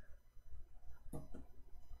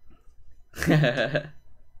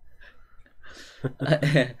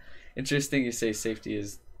 Interesting you say safety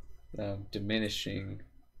is diminishing.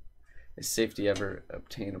 Is safety ever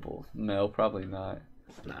obtainable? No, probably not.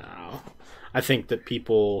 No. I think that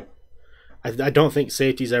people... I don't think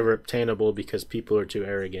safety's ever obtainable because people are too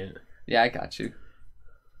arrogant. Yeah, I got you.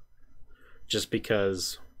 Just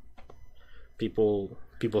because people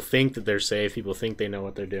think that they're safe, people think they know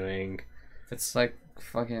what they're doing. It's like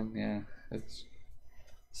fucking, yeah. It's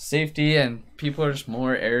safety, and people are just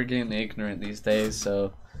more arrogant and ignorant these days,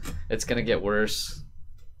 so it's gonna get worse.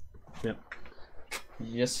 Yep.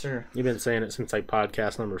 Yes, sir. You've been saying it since like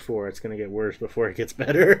podcast number 4. It's gonna get worse before it gets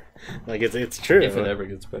better. Like it's true. If it ever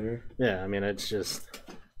gets better. Yeah, I mean it's just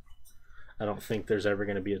I don't think there's ever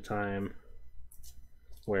gonna be a time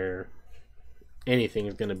where anything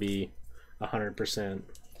is gonna be 100%.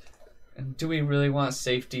 And do we really want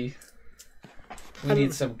safety? We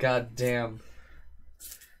need some goddamn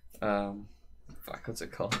fuck, what's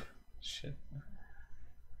it called? Shit.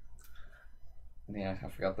 Yeah, I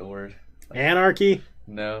forgot the word. Anarchy?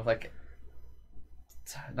 No, like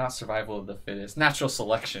not survival of the fittest. Natural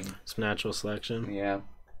selection. It's natural selection. Yeah.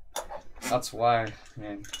 That's why,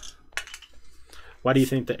 man. Why do you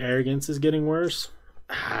think the arrogance is getting worse?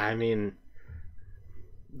 I mean,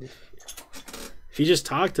 if you just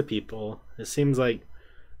talk to people, it seems like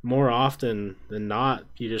more often than not,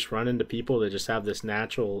 you just run into people that just have this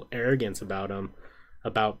natural arrogance about them,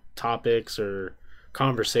 about topics or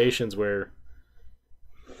conversations where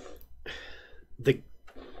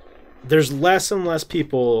there's less and less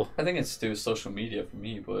people. I think it's through social media for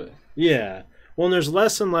me, but Yeah. Well, and there's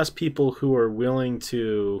less and less people who are willing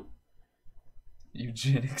to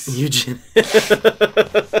eugenics.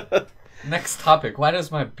 Next topic. Why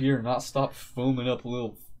does my beer not stop foaming up a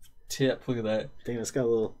little tip? Look at that. Dang, it's got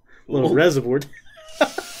a little reservoir.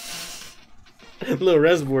 Little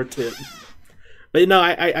reservoir tip. But no,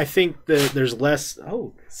 I think that there's less.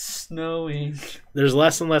 Oh, snowing. There's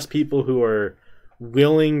less and less people who are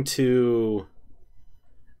willing to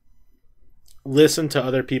listen to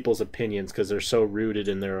other people's opinions because they're so rooted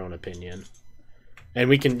in their own opinion.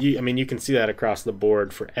 And you can see that across the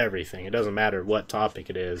board for everything. It doesn't matter what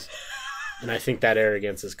topic it is. And I think that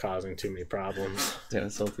arrogance is causing too many problems. Damn,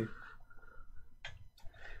 it's salty.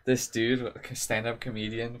 This dude, stand-up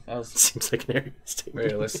comedian, Seems like an arrogance. we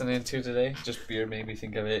were listening to today. Just beer made me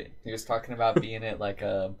think of it. He was talking about being at like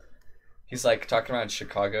he's like talking about in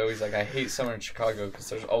Chicago. He's like, I hate summer in Chicago because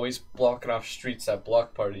there's always blocking off streets at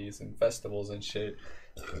block parties and festivals and shit.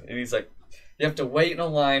 And he's like, you have to wait in a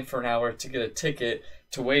line for an hour to get a ticket,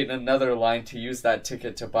 to wait in another line to use that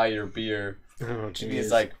ticket to buy your beer. Oh, and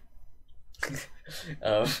he's like,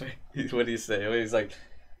 what do you say? He's like,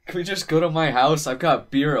 can we just go to my house? I've got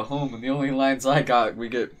beer at home, and the only lines I got, we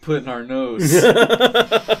get put in our nose.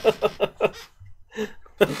 I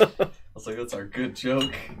was like, that's our good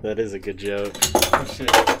joke. That is a good joke. Oh,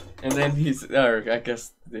 shit. And then I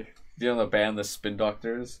guess, you know the band, the Spin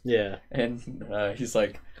Doctors? Yeah. And he's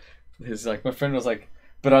like, my friend was like,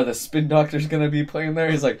 but are the Spin Doctors going to be playing there?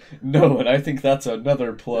 He's like, no, and I think that's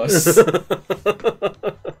another plus.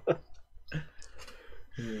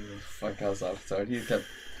 Fuck, I was off. Sorry. He kept,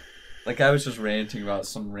 I was just ranting about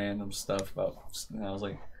some random stuff about, and I was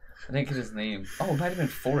like, I didn't get his name. Oh, it might have been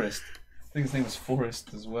Forrest. I think his name was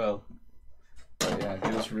Forrest as well. But yeah,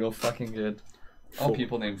 he was real fucking good. All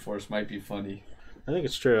people named Forrest might be funny. I think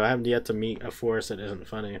it's true. I haven't yet to meet a Forrest that isn't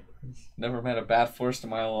funny. Never met a bad Forrest in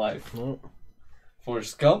my life. Well.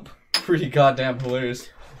 Forrest Gump, pretty goddamn hilarious.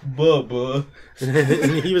 Bubba.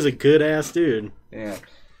 He was a good ass dude. Yeah,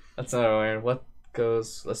 that's not right. What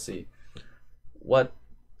goes? Let's see.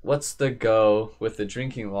 What's the go with the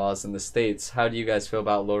drinking laws in the States? How do you guys feel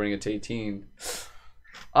about lowering it to 18?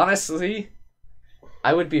 Honestly,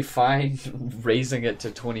 I would be fine raising it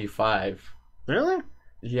to 25. Really?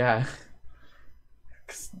 Yeah.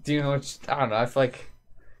 'Cause, do you know? I don't know. I feel like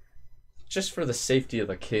just for the safety of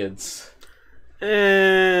the kids.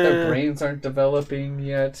 Their brains aren't developing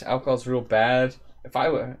yet. Alcohol's real bad. I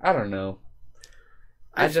don't know.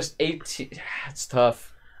 I just 18. It's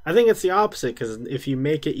tough. I think it's the opposite because if you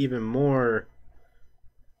make it even more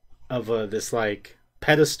of this like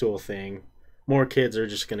pedestal thing, more kids are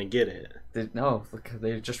just gonna get it.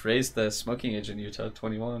 They just raised the smoking age in Utah to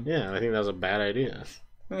 21. Yeah, I think that was a bad idea.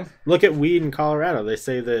 Look at weed in Colorado. They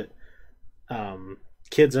say that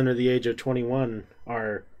kids under the age of 21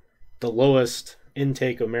 are the lowest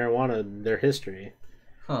intake of marijuana in their history.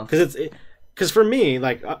 Huh. Because for me,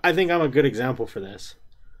 like, I think I'm a good example for this.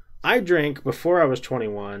 I drank before I was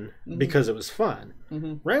 21 because it was fun.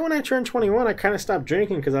 Mm-hmm. Right when I turned 21, I kind of stopped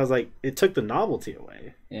drinking because I was like, it took the novelty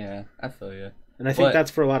away. Yeah, I feel you. And I think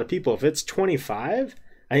that's for a lot of people. If it's 25,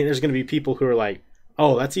 I think there's going to be people who are like,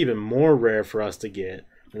 oh, that's even more rare for us to get,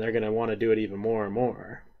 and they're going to want to do it even more and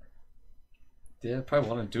more. Yeah, I probably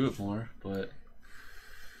want to do it more, but...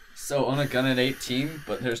 So, own a gun at 18,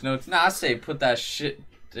 but there's no... Nah, I say put that shit...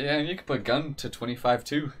 Yeah, you can put gun to 25,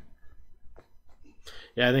 too.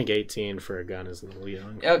 Yeah, I think 18 for a gun is a little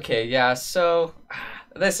young. Okay, yeah, so...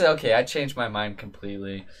 Okay, I changed my mind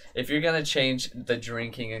completely. If you're gonna change the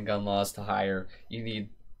drinking and gun laws to higher, you need...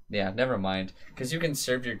 Yeah, never mind. Because you can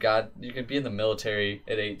serve your god... You can be in the military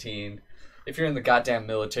at 18. If you're in the goddamn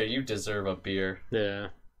military, you deserve a beer. Yeah.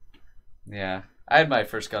 Yeah. I had my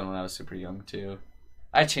first gun when I was super young, too.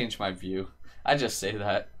 I changed my view. I just say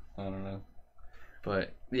that. I don't know.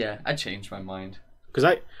 But, yeah, I changed my mind. Because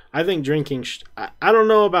I think drinking... I don't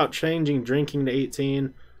know about changing drinking to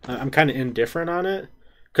 18. I'm kind of indifferent on it.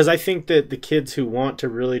 Because I think that the kids who want to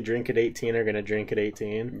really drink at 18 are going to drink at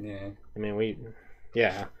 18. Yeah. I mean,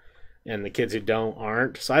 yeah. And the kids who don't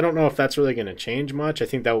aren't. So I don't know if that's really going to change much. I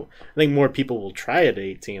think more people will try it at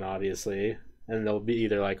 18, obviously. And they'll be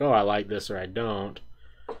either like, oh, I like this or I don't.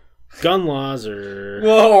 Gun laws are...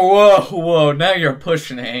 Whoa. Now you're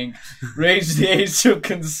pushing, Hank. Raise the age of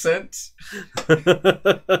consent.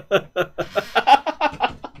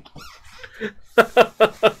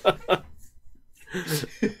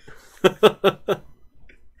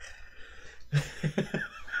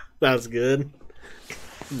 That's good.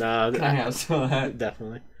 Nah, I have some of that.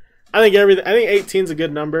 definitely. I think 18 is a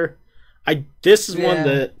good number. This is one Yeah.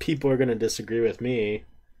 that people are going to disagree with me.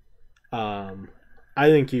 I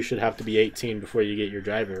think you should have to be 18 before you get your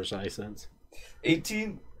driver's license.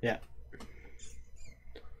 18? Yeah.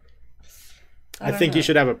 I I think you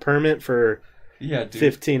should have a permit for Yeah, dude.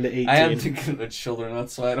 15 to 18. I am thinking of children,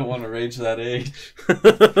 that's why I don't want to reach that age.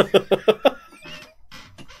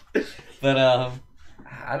 But,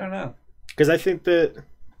 I don't know. Because I think that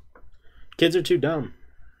kids are too dumb.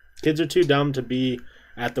 Kids are too dumb to be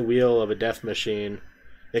at the wheel of a death machine,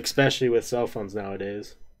 especially with cell phones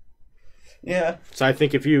nowadays. Yeah. So I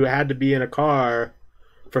think if you had to be in a car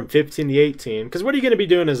from 15 to 18, because what are you going to be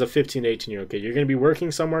doing as a 15 to 18-year-old kid? You're going to be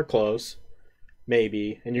working somewhere close,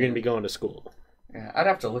 maybe, and you're going to be going to school. Yeah, I'd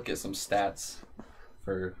have to look at some stats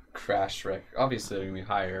for crash wreck. Obviously, they're going to be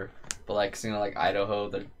higher. But, like Idaho,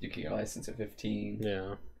 you can get your license at 15.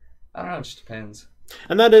 Yeah. I don't know, it just depends.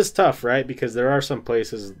 And that is tough, right? Because there are some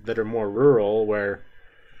places that are more rural where,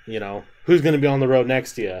 who's going to be on the road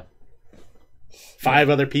next to you? 5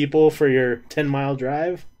 other people for your 10-mile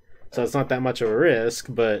drive? So it's not that much of a risk,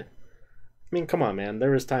 but, I mean, come on, man.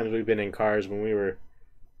 There was times we've been in cars when we were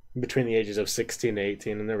between the ages of 16 to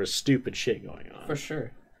 18, and there was stupid shit going on. For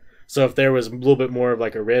sure. So if there was a little bit more of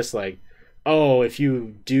like a risk, like, oh, if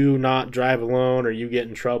you do not drive alone or you get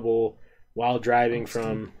in trouble while driving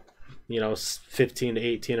from, 15 to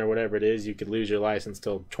 18 or whatever it is, you could lose your license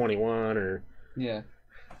till 21 or Yeah.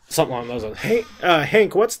 something along those lines. Hey,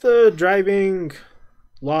 Hank, what's the driving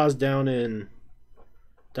laws down in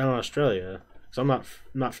Australia? Because I'm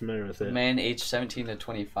not familiar with it. Men aged 17 to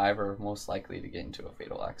 25 are most likely to get into a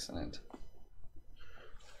fatal accident.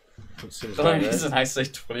 It seems The only about right. reason I say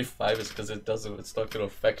 25 is because it's not going to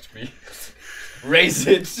affect me. Raise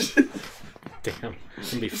it. Damn.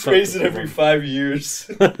 Just raise it every 5 years.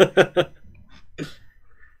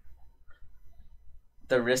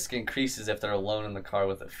 The risk increases if they're alone in the car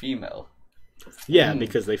with a female. Yeah,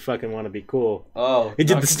 because they fucking want to be cool. Oh. He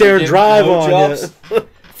did not the 'cause stare they and give drive on blowjobs? you.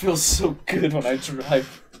 Feels so good when I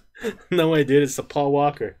drive. No way, dude. It's the Paul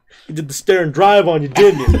Walker. He did the stare and drive on you,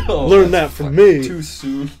 didn't you? Oh, Learn that that's from fucking me. Too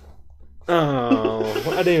soon. Oh,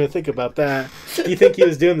 I didn't even think about that. Do you think he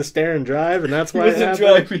was doing the stare and drive, and that's He why it wasn't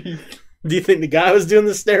happened? driving. Do you think the guy was doing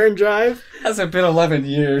the stare and drive? Hasn't been 11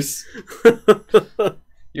 years.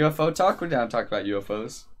 UFO talk? We're down to talk about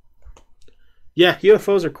UFOs. Yeah,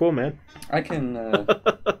 UFOs are cool, man. I can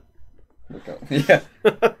look up. Yeah.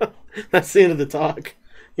 That's the end of the talk.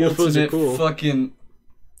 UFOs are Ultimate cool. Fucking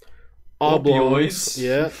Oblongs.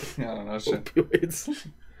 opioids. Yeah, I don't know. Shit. opioids.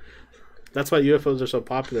 That's why UFOs are so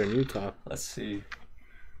popular in Utah. Let's see.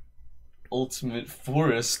 Ultimate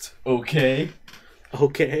Forest. Okay.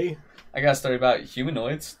 Okay, I got a story about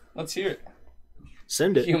humanoids. Let's hear it.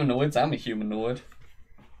 send it. Humanoids. I'm a humanoid.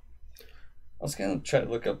 I was gonna try to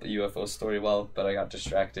look up the UFO story but I got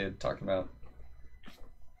distracted talking about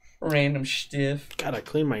random stuff. God, I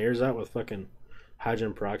cleaned my ears out with fucking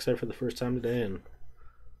hydrogen peroxide for the first time today, and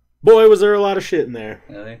boy, was there a lot of shit in there.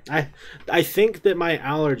 Really? I think that my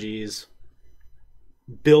allergies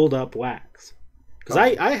build up wax. Because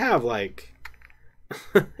I have, like,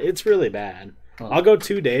 it's really bad. Huh. I'll go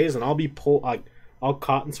 2 days, and I'll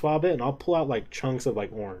cotton swab it, and I'll pull out, like, chunks of,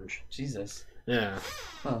 like, orange. Jesus. Yeah.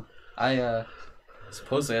 Huh. I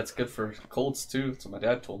Supposedly that's good for colds too. That's what my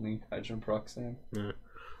dad told me. Hydrogen peroxide. Yeah.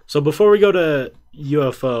 So before we go to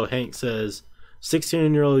UFO, Hank says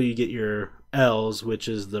 16-year-old you get your L's, which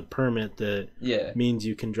is the permit that Yeah. means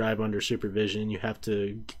you can drive under supervision. You have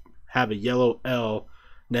to have a yellow L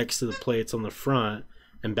next to the plates on the front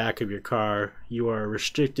and back of your car. You are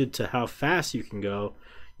restricted to how fast you can go.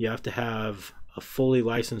 You have to have a fully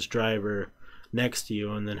licensed driver next to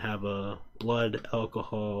you and then have a blood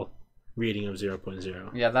alcohol reading of 0.0.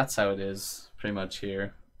 Yeah, that's how it is pretty much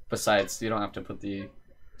here. Besides, you don't have to put the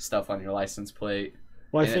stuff on your license plate.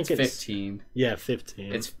 Well, I And think it's it's 15. Yeah,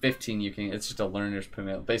 15. It's 15. You can. It's just a learner's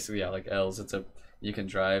permit. Basically, yeah, like L's. You can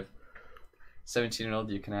drive. 17-year-old,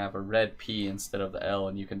 you can have a red P instead of the L,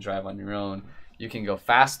 and you can drive on your own. You can go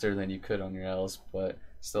faster than you could on your L's, but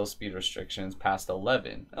still speed restrictions past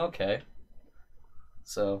 11. Okay.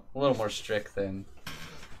 So a little more strict than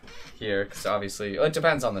here, because obviously it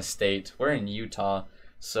depends on the state. We're in Utah,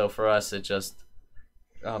 so for us it just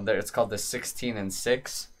it's called the 16 and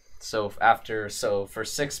 6. So for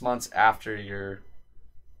 6 months after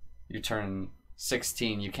you turn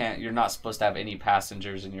 16, you're not supposed to have any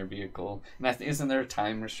passengers in your vehicle. And isn't there a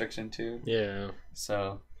time restriction too? Yeah.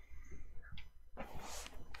 So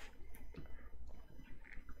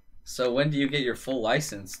when do you get your full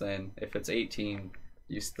license then? If it's 18,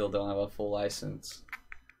 you still don't have a full license.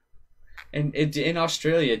 And in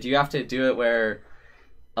Australia, do you have to do it where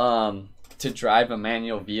to drive a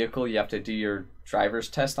manual vehicle, you have to do your driver's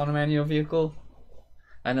test on a manual vehicle?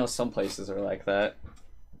 I know some places are like that.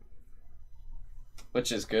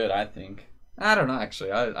 Which is good, I think. I don't know,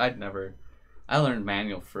 actually. I learned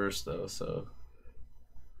manual first, though, so.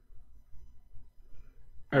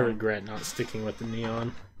 I regret not sticking with the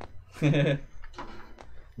neon. Yeah.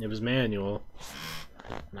 It was manual,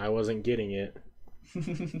 and I wasn't getting it.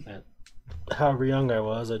 However young I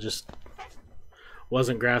was, I just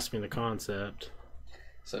wasn't grasping the concept.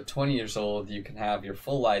 So 20 years old, you can have your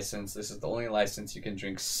full license. This is the only license you can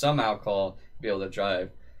drink some alcohol to be able to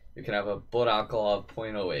drive. You can have a blood alcohol of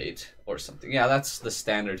 0.08 or something. Yeah, that's the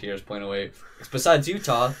standard here is 0.08. Besides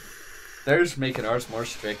Utah, they're making ours more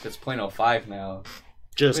strict. It's 0.05 now.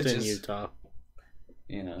 Just in Utah.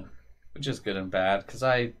 You know, which is good and bad, because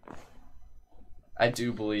I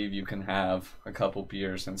do believe you can have a couple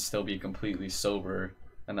beers and still be completely sober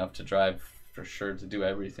enough to drive for sure, to do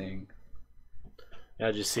everything. Yeah,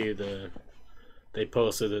 I just see they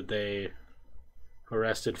posted that they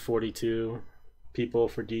arrested 42 people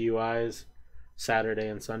for DUIs Saturday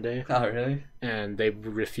and Sunday. Oh, really? And they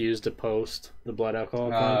refused to post the blood alcohol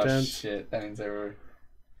Oh, content. shit. That means they were...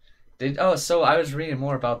 So I was reading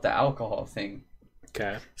more about the alcohol thing.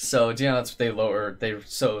 Okay. So, do you know that's what they lowered? They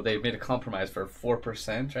made a compromise for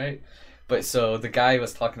 4%, right? But so the guy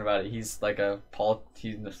was talking about it. He's like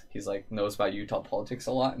he's like knows about Utah politics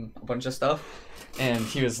a lot and a bunch of stuff. And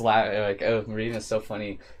he was like, "Oh, I'm reading is so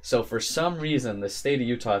funny." So for some reason, the state of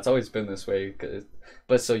Utah, it's always been this way.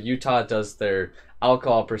 But so Utah does their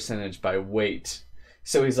alcohol percentage by weight.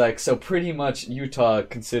 So he's like, so pretty much Utah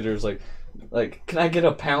considers like, can I get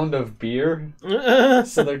a pound of beer?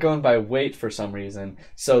 So they're going by weight for some reason.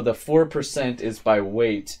 So the 4% is by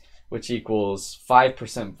weight, which equals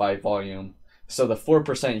 5% by volume. So the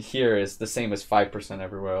 4% here is the same as 5%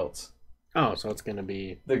 everywhere else. Oh, so it's gonna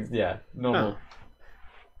be normal.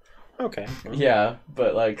 Oh. Okay. Yeah,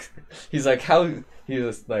 but like he's like, how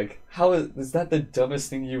is that the dumbest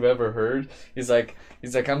thing you've ever heard? He's like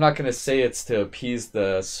I'm not gonna say it's to appease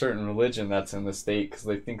the certain religion that's in the state because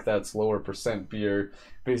they think that's lower percent beer.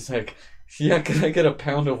 But he's like, yeah, can I get a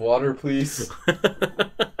pound of water, please?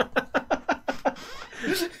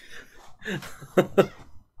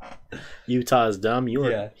 Utah is dumb. You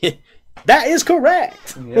are. Yeah. That is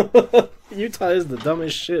correct. Yep. Utah is the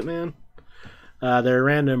dumbest shit, man. There are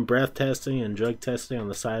random breath testing and drug testing on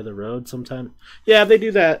the side of the road sometimes. Yeah, they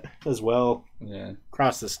do that as well. Yeah.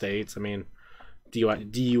 Across the states. I mean,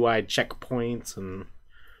 DUI checkpoints and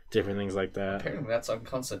different things like that. Apparently that's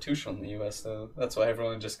unconstitutional in the U.S. though. That's why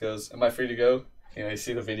everyone just goes, "Am I free to go?" You know, you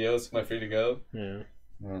see the videos, "Am I free to go?" Yeah.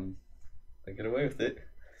 They get away with it.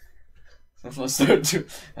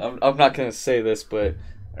 I'm not gonna say this, but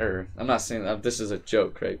I'm not saying this is a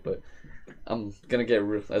joke, right? But I'm gonna get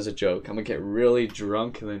as a joke. I'm gonna get really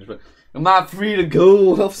drunk and then just, "Am I free to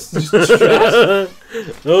go?" Officer,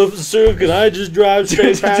 can I just drive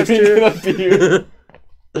straight past you?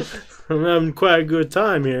 I'm having quite a good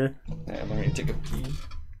time here. Yeah, I'm gonna take a pee.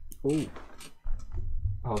 Ooh.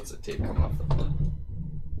 Oh, it's a tape coming off the front.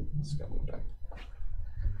 Let's go move back.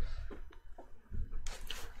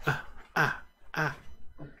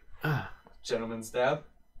 Gentleman's dab.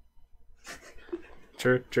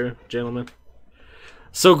 True, gentlemen.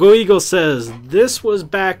 So Go Eagle says, this was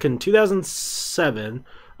back in 2007.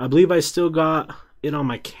 I believe I still got it on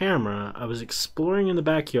my camera. I was exploring in the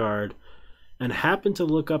backyard and happened to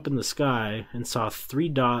look up in the sky and saw 3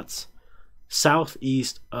 dots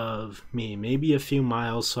southeast of me, maybe a few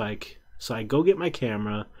miles. So I go get my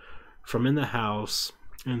camera from in the house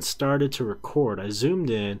and started to record. I zoomed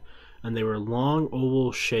in and they were long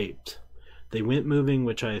oval shaped. They weren't moving,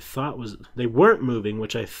 which I thought was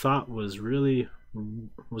really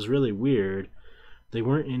weird. They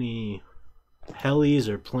weren't any helis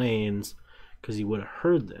or planes, because he would have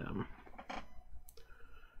heard them.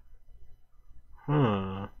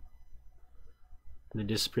 Huh. They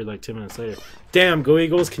disappeared like 10 minutes later. Damn, Go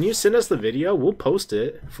Eagles, can you send us the video? We'll post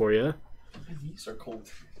it for you. These are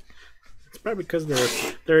cold. It's probably because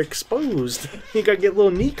they're exposed. You gotta get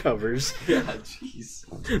little knee covers. Yeah, jeez.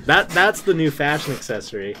 That's the new fashion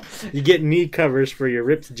accessory. You get knee covers for your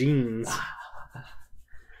ripped jeans.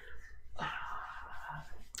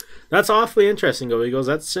 That's awfully interesting, Go Eagles.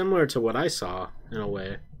 That's similar to what I saw, in a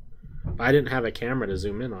way. I didn't have a camera to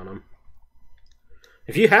zoom in on them.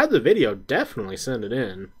 If you have the video, definitely send it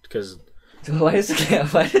in, because... Why does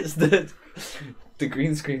the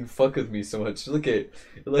green screen fuck with me so much? Look at it.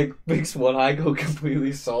 It like makes one eye go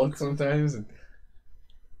completely solid sometimes. And...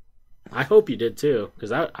 I hope you did too,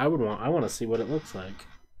 because I want to see what it looks like.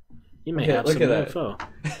 You may have some info.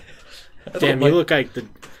 Damn, you look like the...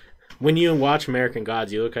 When you watch American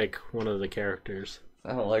Gods, you look like one of the characters.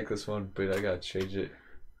 I don't like this one, but I gotta change it.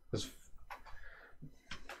 Just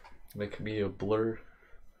make me a blur.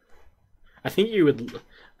 I think you would,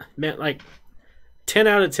 man, like 10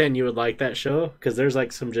 out of 10 you would like that show, because there's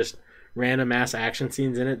like some just random ass action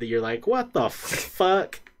scenes in it that you're like, what the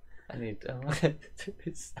fuck? I need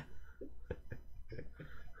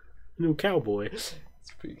New cowboy. It's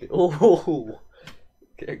pretty good. Oh,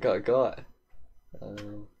 okay, got.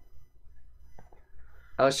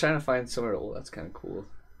 I was trying to find somewhere. Oh, that's kind of cool.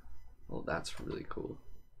 Oh, that's really cool.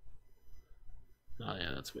 Oh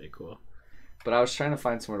yeah, that's way cool. But I was trying to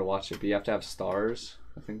find somewhere to watch it, but you have to have Stars,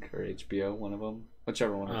 I think, or HBO, one of them,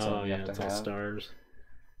 whichever one it's on. You have to have Stars.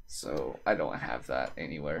 So I don't have that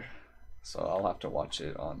anywhere. So I'll have to watch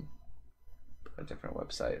it on a different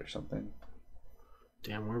website or something.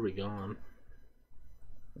 Damn, where are we going?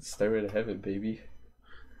 Stairway to Heaven, baby.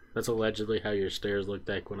 That's allegedly how your stairs looked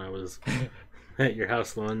like when I was at your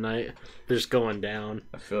house one night. They're just going down.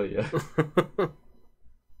 I feel you.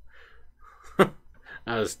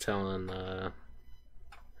 I was telling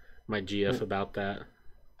my GF about that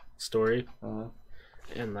story.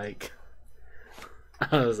 And like,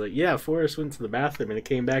 I was like, yeah, Forrest went to the bathroom and it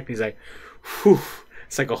came back and he's like, whew,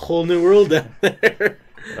 it's like a whole new world down there.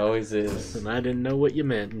 It always is. And I didn't know what you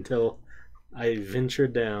meant until I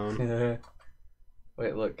ventured down.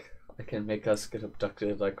 Wait, look. I can make us get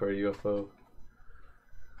abducted like we're a UFO.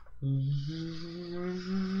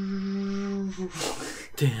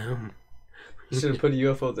 Damn. You should have put a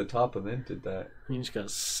UFO at the top and then did that. You just got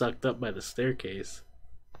sucked up by the staircase.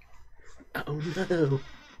 Oh no.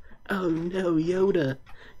 Oh no, Yoda.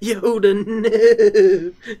 Yoda, no.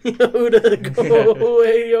 Yoda, go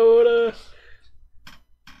away, Yoda.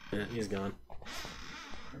 Yeah, he's gone.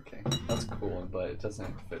 Okay, that's a cool one, but it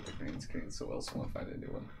doesn't fit the green screen so well, so I'm gonna find a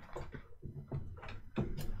new one.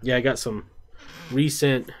 Yeah, I got some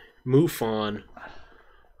recent MUFON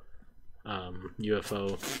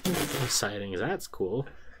UFO sightings. That's cool.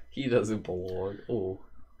 He doesn't belong. Oh.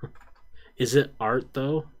 Is it art,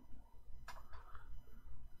 though?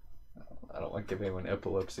 I don't want to give anyone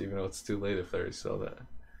epilepsy, even though it's too late if they already saw that.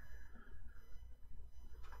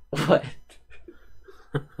 What?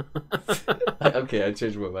 Okay, I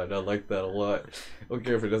changed my mind. I like that a lot. I don't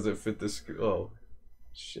care if it doesn't fit the screen. Oh,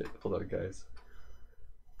 shit. Hold on, guys.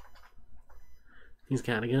 He's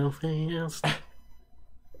gotta go fast.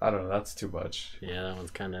 I don't know. That's too much. Yeah, that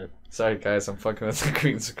one's kind of... Sorry, guys. I'm fucking with the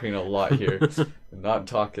green screen a lot here. I'm not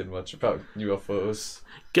talking much about UFOs.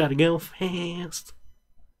 Gotta go fast.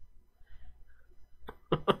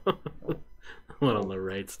 One on the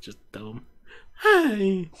right's just dumb.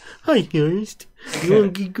 Hi, Ernst. You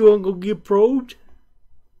wanna go get probed?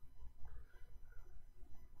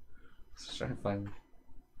 Let's try to find.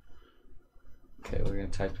 Okay, we're gonna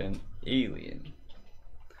type in alien.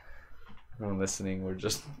 Everyone listening, we're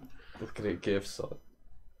just looking at GIFs on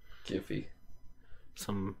Giphy.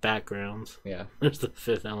 Some backgrounds. Yeah. There's the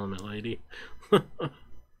Fifth Element lady.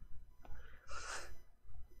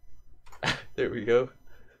 There we go.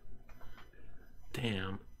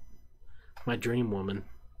 Damn. My dream woman.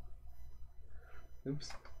 Oops.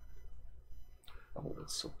 Oh,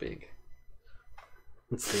 it's so big.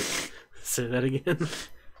 Let's see. Say that again.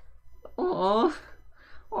 Aww.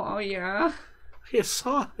 Oh yeah. It's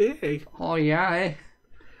so big. Oh yeah.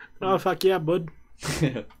 Oh, fuck yeah, bud.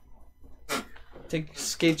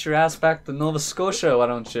 Skate your ass back to Nova Scotia, why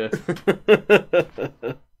don't you?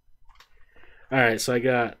 Alright, so I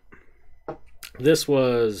got... This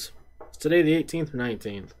was... Today the 18th or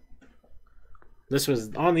 19th? This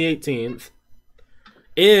was on the 18th.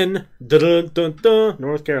 In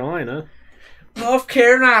North Carolina. North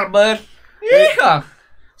Carolina, bud. Yeah.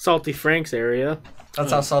 Salty Frank's area.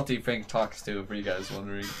 That's how Salty Frank talks too, for you guys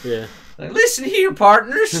wondering. Yeah. Like, listen here,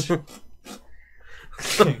 partners.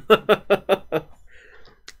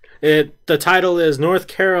 The title is North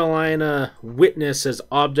Carolina Witnesses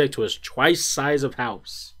Object Was Twice Size of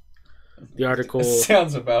House. The article...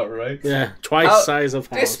 Sounds about right. Yeah, twice size of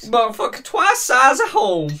house. This motherfucker twice size of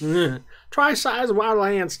home. Twice size of our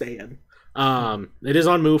land stand. It is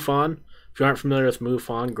on MUFON. If you aren't familiar with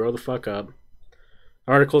MUFON, grow the fuck up.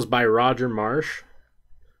 Articles by Roger Marsh.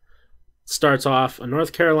 Starts off, a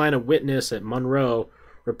North Carolina witness at Monroe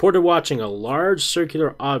reported watching a large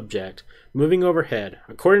circular object moving overhead.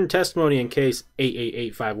 According to testimony in case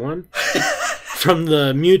 88851 from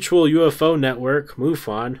the Mutual UFO Network,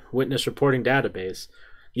 MUFON, Witness Reporting Database.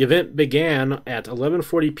 The event began at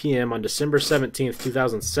 11:40 p.m. on December 17th,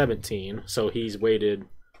 2017, so he's waited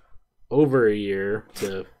over a year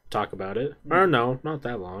to talk about it. Or no, not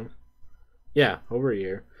that long. Yeah, over a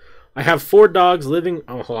year. I have 4 dogs living...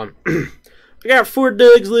 Oh, hold on. I got 4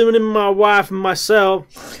 dogs living in my wife and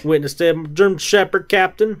myself. Witness to German Shepherd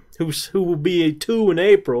Captain, who will be a 2 in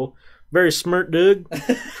April. Very smart dog.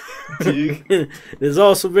 Is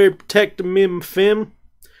also very protective of me and my fam.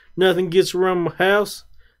 Nothing gets around my house.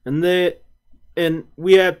 And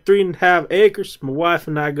we have 3.5 acres. My wife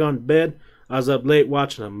and I gone to bed. I was up late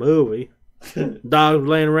watching a movie. Dog was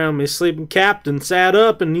laying around me sleeping. Captain sat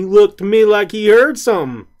up and he looked to me like he heard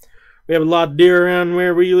something. We have a lot of deer around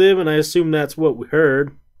where we live, and I assume that's what we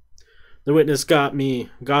heard. The witness got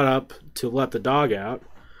up to let the dog out.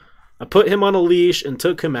 I put him on a leash and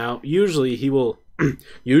took him out. Usually he will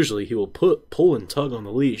pull and tug on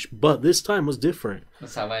the leash, but this time was different.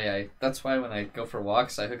 That's how that's why when I go for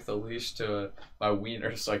walks, I hook the leash to my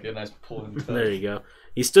wiener so I get a nice pull and tug. There you go.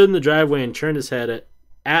 He stood in the driveway and turned his head at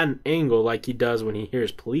an angle like he does when he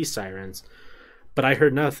hears police sirens. But I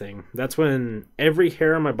heard nothing. That's when every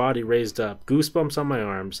hair on my body raised up, goosebumps on my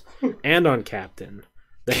arms, and on Captain.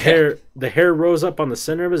 The hair rose up on the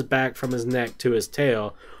center of his back from his neck to his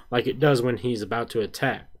tail, like it does when he's about to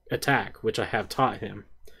attack, which I have taught him.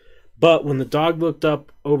 But when the dog looked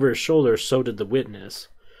up over his shoulder, so did the witness.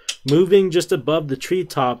 Moving just above the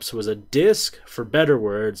treetops was a disc, for better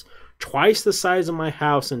words, twice the size of my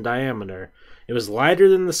house in diameter. It was lighter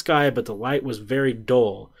than the sky, but the light was very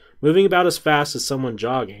dull, moving about as fast as someone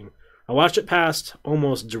jogging. I watched it pass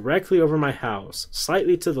almost directly over my house,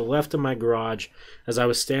 slightly to the left of my garage as I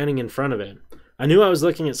was standing in front of it. I knew I was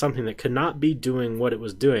looking at something that could not be doing what it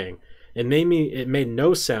was doing. It made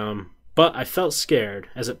no sound, but I felt scared.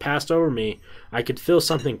 As it passed over me, I could feel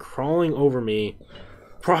something crawling over me.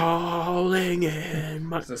 Crawling in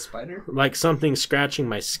my... Is it a spider? Like something scratching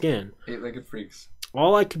my skin. 8-legged freaks.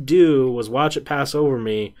 All I could do was watch it pass over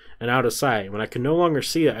me and out of sight. When I could no longer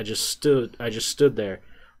see it, I just stood there.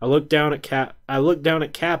 I looked down at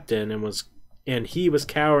Captain and he was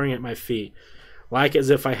cowering at my feet, like as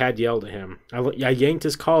if I had yelled at him. I yanked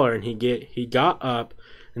his collar and he got up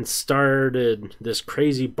and started this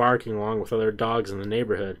crazy barking along with other dogs in the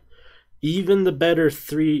neighborhood. Even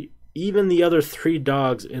the other 3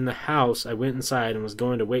 dogs in the house. I went inside and was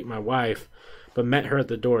going to wake my wife, but met her at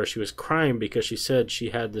the door. She was crying because she said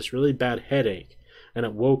she had this really bad headache, and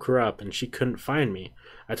it woke her up, and she couldn't find me.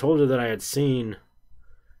 I told her that I had seen...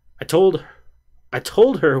 I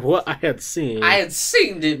told her what I had seen. I had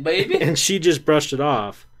seen it, baby! And she just brushed it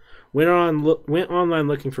off. Went online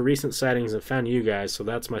looking for recent sightings and found you guys, so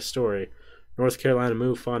that's my story. North Carolina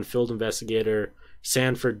MUFON field investigator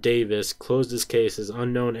Sanford Davis closed his case as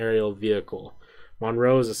unknown aerial vehicle.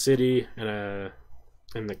 Monroe is a city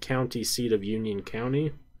and the county seat of Union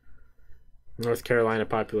County. North Carolina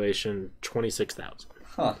population 26,000.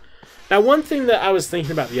 Huh. Now, one thing that I was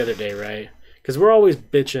thinking about the other day, right? Because we're always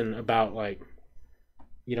bitching about, like,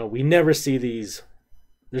 you know, we never see these.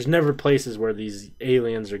 There's never places where these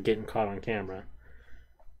aliens are getting caught on camera.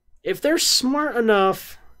 If they're smart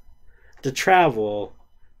enough to travel,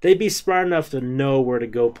 they'd be smart enough to know where to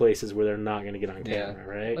go places where they're not going to get on camera,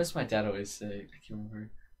 right? What's my dad always say? I can't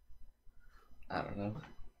remember. I don't know.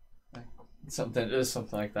 It was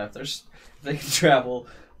something like that. They can travel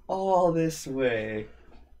all this way.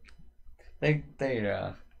 They're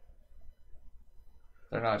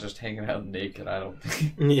not just hanging out naked, I don't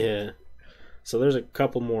think. Yeah. So there's a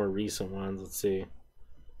couple more recent ones. Let's see.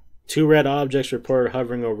 2 red objects reported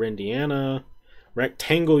hovering over Indiana.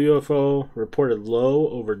 Rectangle UFO reported low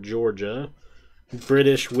over Georgia.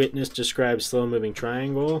 British witness describes slow-moving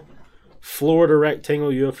triangle. Florida rectangle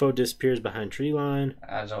UFO disappears behind tree line.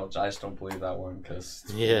 I just don't believe that one because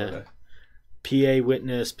Yeah. PA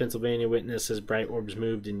witness, Pennsylvania witness says bright orbs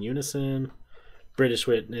moved in unison. British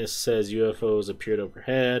witness says UFOs appeared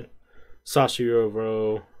overhead. Saucer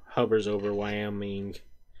UFO hovers over Wyoming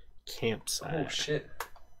campsite. Oh shit!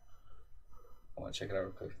 I want to check it out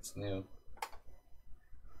real quick. It's new.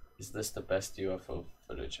 Is this the best UFO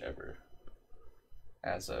footage ever?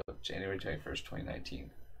 As of January 21st,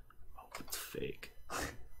 2019. Oh, it's fake.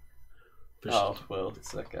 Oh, well,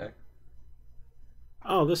 it's that guy.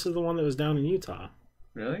 Oh, this is the one that was down in Utah.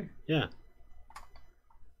 Really? Yeah.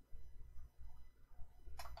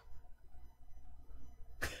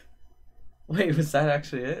 Wait, was that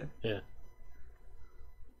actually it? Yeah.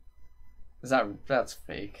 That's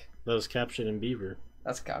fake. That was captured in Beaver.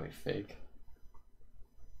 That's gotta be fake.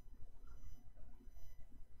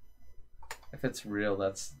 If it's real,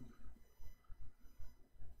 that's...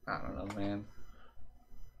 I don't know, man.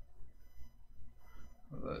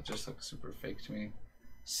 That just looks super fake to me.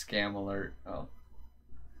 Scam alert. Oh.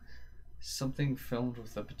 Something filmed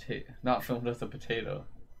with a potato. Not filmed with a potato.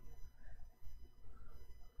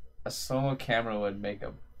 A slow-mo camera would make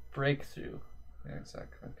a breakthrough. Yeah,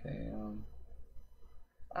 exactly. Okay,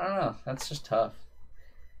 I don't know. That's just tough.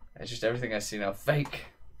 It's just everything I see now. Fake!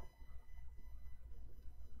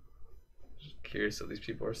 Just curious what these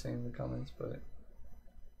people are saying in the comments, but...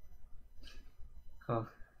 Huh.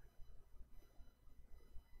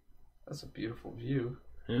 That's a beautiful view.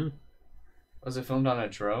 Yeah. Was it filmed on a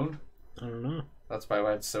drone? I don't know. That's probably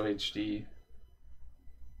why it's so HD.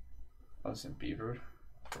 I was in Beaver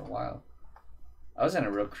for a while. I was in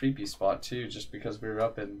a real creepy spot too, just because we were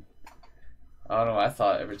up in... I don't know, I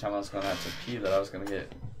thought every time I was going out to pee that I was going to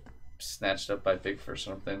get snatched up by Bigfoot or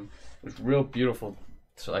something. It's a real beautiful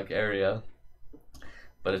like area,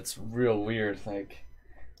 but it's real weird. Like,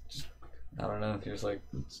 just, I don't know, there's like,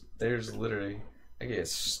 there's literally, I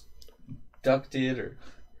get abducted or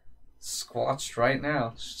squatched right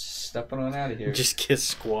now, just stepping on out of here. Just get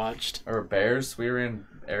squatched. Or bears. We were in an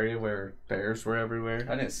area where bears were everywhere.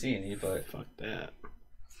 I didn't see any, but Fuck that.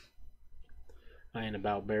 I ain't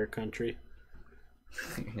about bear country.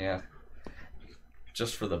 yeah.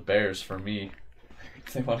 Just for the bears, for me.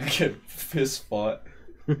 They want to get fist fought.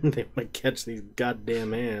 They might catch these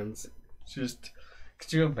goddamn hands. Just,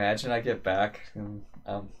 could you imagine I get back and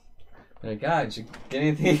like, God, did you get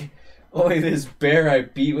anything? Only this bear I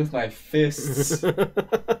beat with my fists.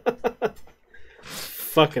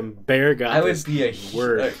 Fucking bear got I would this be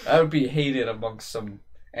word. I would be hated amongst some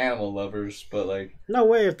animal lovers, but like, No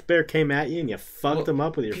way if the bear came at you and you fucked well, him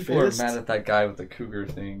up with your people fist. are mad at that guy with the cougar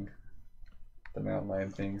thing, the mountain lion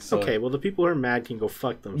thing. So, Okay, well the people who are mad can go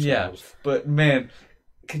fuck themselves. yeah, but man,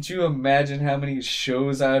 could you imagine how many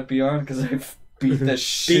shows I'd be on because I beat the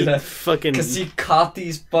shit out? Fucking. Because he caught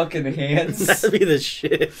these fucking hands. That'd be the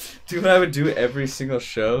shit. Dude, I would do every single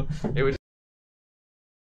show. It would.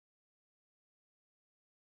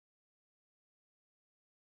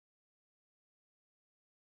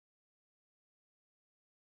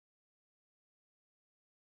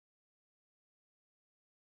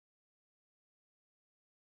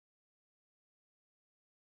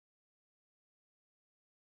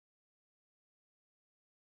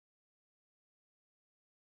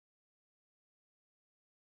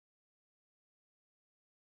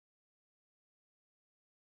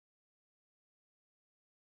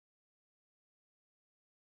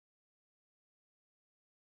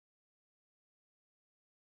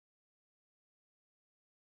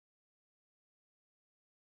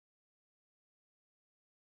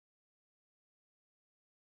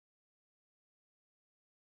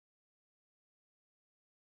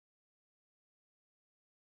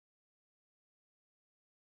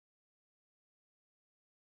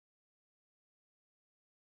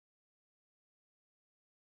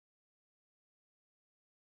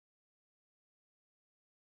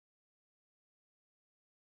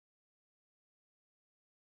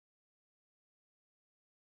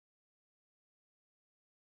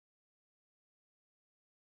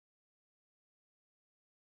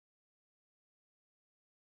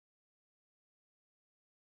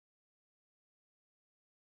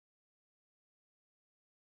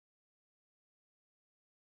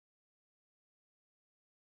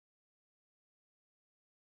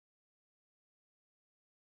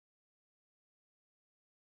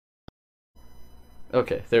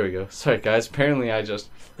 Okay, there we go. Sorry, guys. Apparently,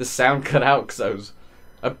 the sound cut out because I was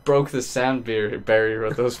I broke the sound barrier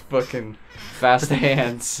with those fucking fast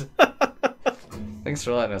hands. Thanks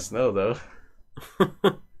for letting us know, though.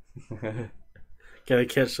 Gotta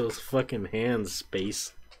catch those fucking hands,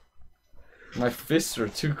 Space. My fists are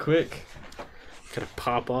too quick. Gotta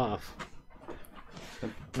pop off.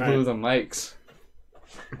 Blew the mics.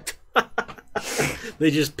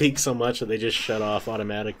 They just peak so much that they just shut off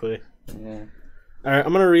automatically. Yeah. Alright,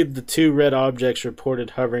 I'm going to read the 2 red objects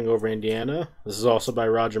reported hovering over Indiana. This is also by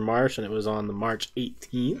Roger Marsh, and it was on the March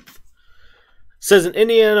 18th. It says an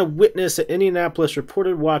Indiana witness at Indianapolis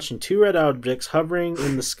reported watching 2 red objects hovering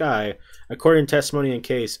in the sky, according to testimony in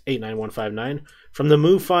case 89159, from the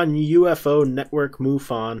MUFON UFO Network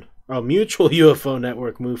Mutual UFO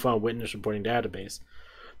Network MUFON Witness Reporting Database.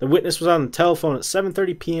 The witness was on the telephone at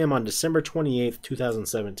 7:30 p.m. on December 28th,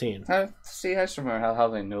 2017. I just remember how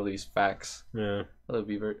they know these facts. Yeah. Hello,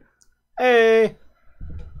 Beaver. Hey!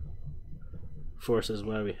 Force is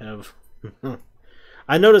why we have...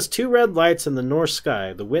 I noticed 2 red lights in the north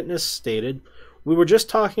sky. The witness stated, "We were just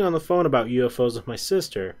talking on the phone about UFOs with my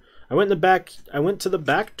sister. I went to the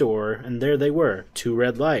back door, and there they were, 2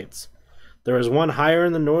 red lights. There was one higher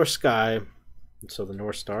in the north sky," so the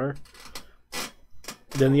North Star,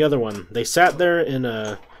 "than the other one. They sat there in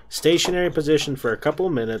a stationary position for a couple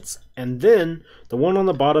of minutes, and then the one on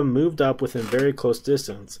the bottom moved up within very close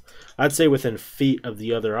distance. I'd say within feet of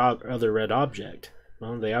the other red object."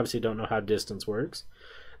 Well, they obviously don't know how distance works.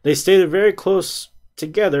 "They stayed very close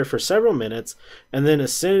together for several minutes, and then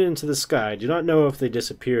ascended into the sky. Do not know if they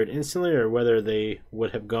disappeared instantly or whether they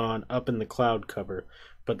would have gone up in the cloud cover,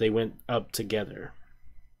 but they went up together."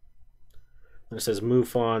 And it says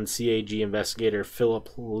MUFON CAG investigator Philip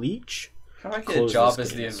Leach. How do I get a job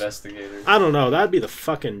as the investigator? I don't know. That'd be the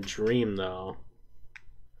fucking dream, though.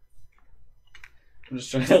 I'm just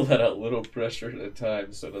trying to let out little pressure at a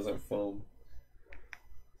time so it doesn't foam.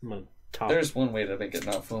 I'm gonna top. There's one way to make it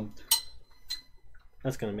not foam.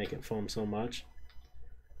 That's gonna make it foam so much.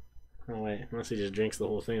 Oh wait, unless he just drinks the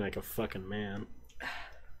whole thing like a fucking man.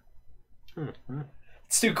 Huh.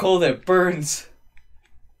 It's too cold, it burns.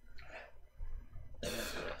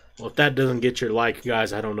 Well, if that doesn't get your like,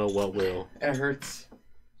 guys, I don't know what will. It hurts.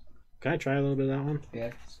 Can I try a little bit of that one?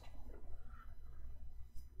 Yeah.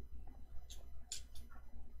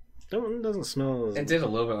 It doesn't smell as... It did a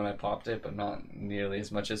little bit when I popped it, but not nearly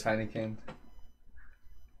as much as Heineken.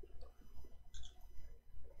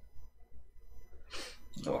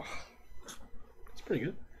 Oh. It's pretty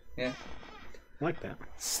good. Yeah. I like that.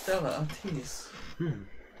 Stella Artois.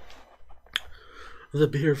 The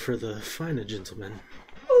beer for the finer gentleman.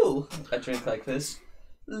 Ooh, I drink like this.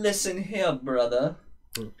 Listen here, brother.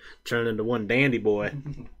 Turn into one dandy boy.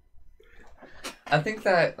 I think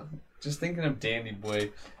that just thinking of Dandy Boy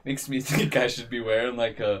makes me think I should be wearing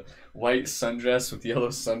like a white sundress with yellow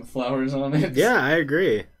sunflowers on it. Yeah, I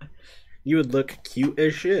agree. You would look cute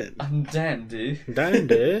as shit. I'm dandy.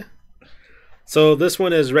 Dandy. So this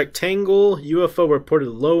one is rectangle UFO reported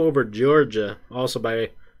low over Georgia, also by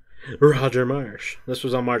Roger Marsh. This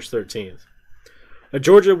was on March 13th. A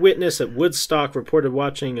Georgia witness at Woodstock reported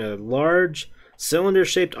watching a large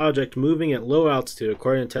cylinder-shaped object moving at low altitude,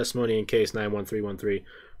 according to testimony in case 91313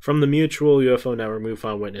 from the Mutual UFO Network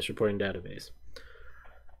MUFON Witness Reporting Database.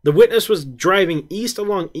 The witness was driving east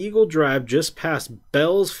along Eagle Drive just past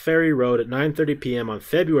Bell's Ferry Road at 9:30 p.m. on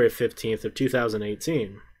February 15th of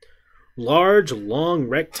 2018. Large, long,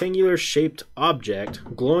 rectangular-shaped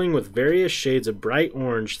object, glowing with various shades of bright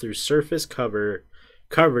orange through surface covered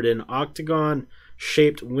in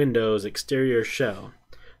octagon-shaped windows exterior shell,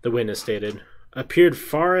 the witness stated, appeared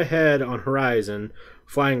far ahead on horizon,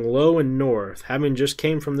 flying low and north, having just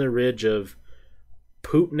came from the ridge of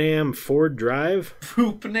Putnam Ford Drive.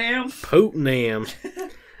 Putnam.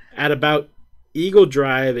 At about Eagle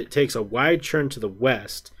Drive, it takes a wide turn to the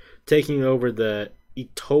west, taking over the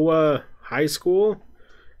Etowah High School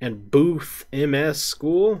and Booth MS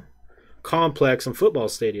School complex and football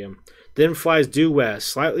stadium. Then flies due west,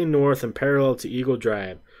 slightly north and parallel to Eagle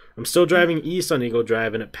Drive. I'm still driving east on Eagle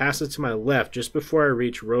Drive, and it passes to my left just before I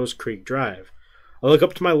reach Rose Creek Drive. I look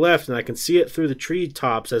up to my left, and I can see it through the tree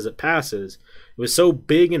tops as it passes. It was so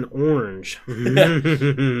big and orange.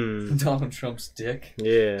 Donald Trump's dick.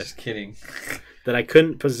 Yeah. Just kidding. That I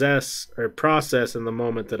couldn't possess or process in the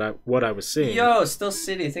moment that what I was seeing. Yo, Still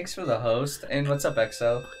City, thanks for the host. And what's up,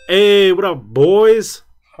 XO? Hey, what up, boys?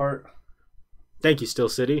 Heart. Thank you, Still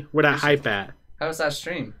City. Where that hype at? How was that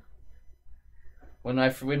stream?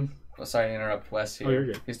 Sorry to interrupt Wes here. Oh, you're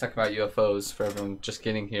good. He's talking about UFOs for everyone just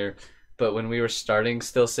getting here. but when we were starting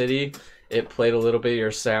Still City, it played a little bit of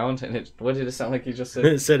your sound, and what did it sound like you just said?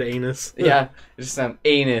 It said anus. Yeah, it just sounded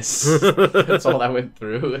anus. That's all that went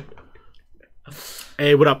through.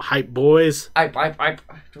 Hey, what up, hype boys? I.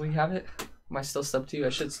 Do we have it? Am I still sub to you? I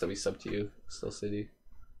should still be sub to you. Still City.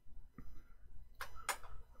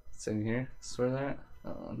 It's in here. Swear that.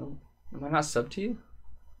 Oh no. Am I not sub to you?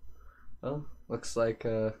 Well, looks like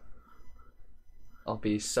I'll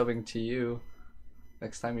be subbing to you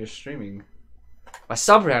next time you're streaming. My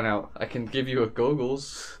sub ran out. I can give you a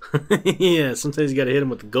goggles. Yeah, sometimes you gotta hit him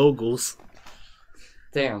with the goggles.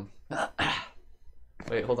 Damn.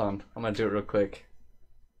 Wait, hold on. I'm gonna do it real quick.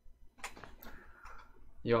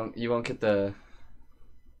 You won't get the.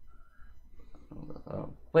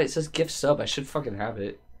 Wait, it says gift sub. I should fucking have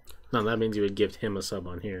it. No, that means you would gift him a sub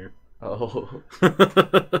on here. Oh.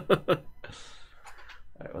 Alright,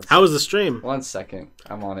 How was the stream? 1 second.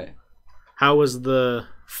 I'm on it. How was the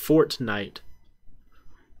Fortnite?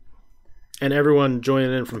 And everyone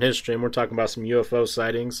joining in from his stream, we're talking about some UFO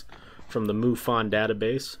sightings from the MUFON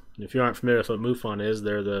database. And if you aren't familiar with what MUFON is,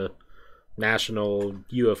 they're the National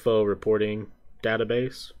UFO Reporting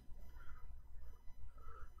Database.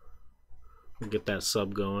 We'll get that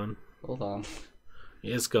sub going. Hold on.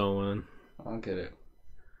 It's going. I'll get it.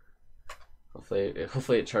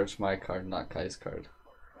 Hopefully it charged my card, not Kai's card.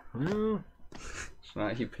 Well, It's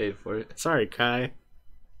not. He paid for it. sorry, Kai.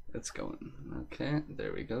 It's going. Okay,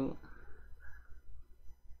 there we go.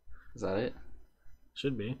 Is that it?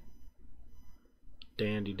 Should be.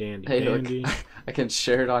 Dandy, dandy, Hey, dandy. look. I can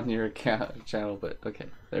share it on your account channel, but okay.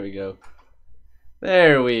 There we go.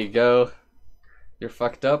 There we go. You're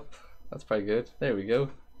fucked up. That's probably good. There we go.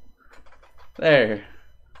 There.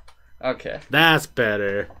 Okay. That's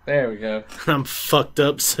better. There we go. I'm fucked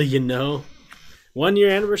up, so you know. 1 year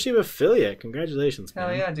anniversary of affiliate. Congratulations, man.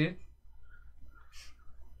 Hell yeah, dude.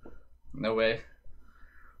 No way.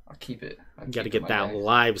 I'll keep it. You gotta get that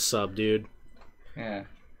live sub, dude. Yeah.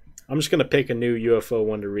 I'm just gonna pick a new UFO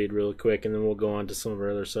one to read real quick, and then we'll go on to some of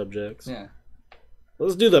our other subjects. Yeah.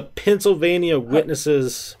 Let's do the Pennsylvania witness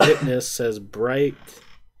says bright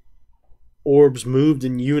orbs moved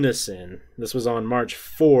in unison. This was on March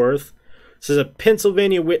 4th. It says a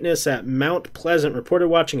Pennsylvania witness at Mount Pleasant reported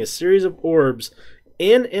watching a series of orbs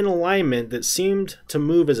in an alignment that seemed to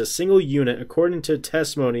move as a single unit, according to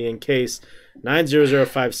testimony in case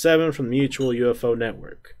 90057 from the Mutual UFO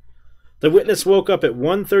Network. The witness woke up at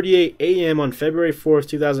 1:38 a.m. on February 4th,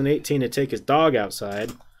 2018 to take his dog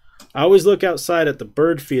outside. I always look outside at the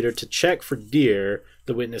bird feeder to check for deer,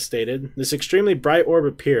 the witness stated. This extremely bright orb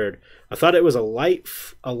appeared. I thought it was a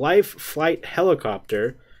life flight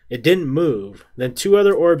helicopter. It didn't move. Then 2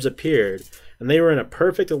 other orbs appeared, and they were in a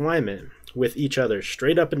perfect alignment with each other,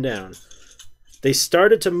 straight up and down. They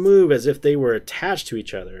started to move as if they were attached to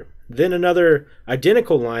each other. Then another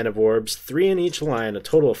identical line of orbs, 3 in each line, a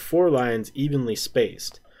total of 4 lines evenly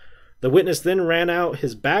spaced. The witness then ran out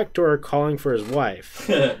his back door calling for his wife.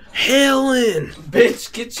 Helen!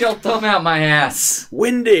 Bitch, get your thumb out my ass!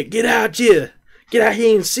 Wendy, get out here! Get out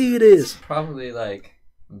here and see this! Probably like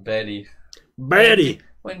Betty. Betty!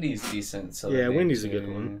 Wendy's decent. So Yeah, Wendy's a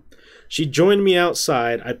good one. She joined me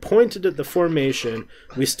outside. I pointed at the formation.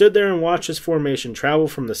 We stood there and watched this formation travel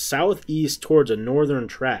from the southeast towards a northern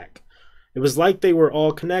track. It was like they were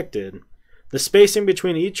all connected. The spacing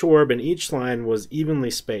between each orb and each line was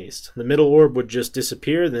evenly spaced. The middle orb would just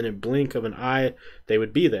disappear, then in a blink of an eye, they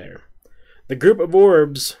would be there. The group of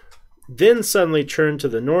orbs then suddenly turned to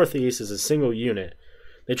the northeast as a single unit.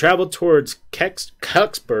 They traveled towards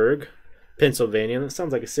Cucksburg, Pennsylvania. That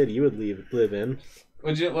sounds like a city you would live in.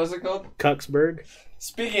 What's it called? Cucksburg.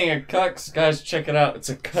 Speaking of cucks, guys, check it out. It's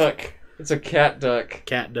a cuck. It's a cat duck.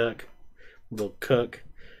 Cat duck. Little cook.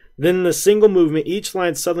 Then in the single movement, each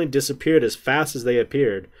line suddenly disappeared as fast as they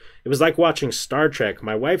appeared. It was like watching Star Trek.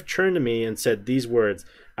 My wife turned to me and said these words,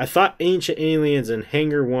 "I thought Ancient Aliens and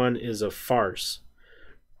Hangar 1 is a farce."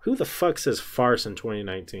 Who the fuck says farce in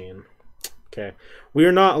 2019? Okay. We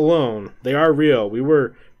are not alone. They are real. We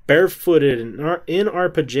were barefooted in our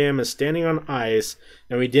pajamas standing on ice,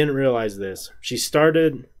 and we didn't realize this. She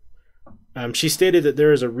stated that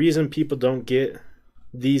there is a reason people don't get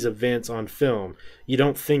these events on film. You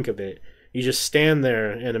don't think of it. You just stand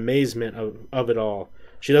there in amazement of it all.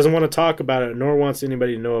 She doesn't want to talk about it, nor wants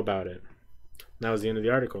anybody to know about it. That was the end of the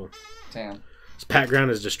article. Damn. This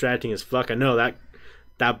background is distracting as fuck. I know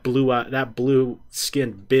that blue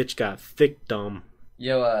skinned bitch got thick dumb.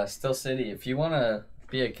 Yo, Still City, if you want to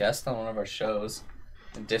be a guest on one of our shows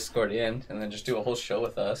and Discord in, and then just do a whole show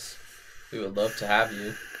with us, we would love to have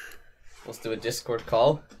you. Let's do a Discord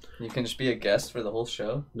call. You can just be a guest for the whole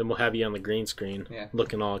show. Then we'll have you on the green screen, Yeah.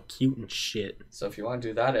 looking all cute and shit. So if you want to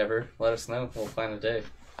do that ever, let us know. We'll find a day.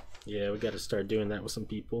 Yeah, we got to start doing that with some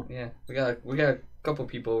people. Yeah, we got a couple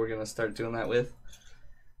people we're gonna start doing that with.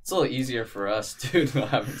 It's a little easier for us too, not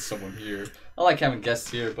having someone here. I like having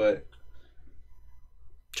guests here, but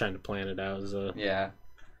Trying to plan it out is a yeah,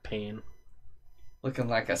 pain. looking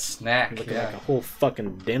like a snack. Looking Yeah, like a whole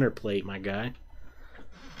fucking dinner plate, my guy.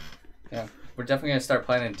 yeah. We're definitely gonna start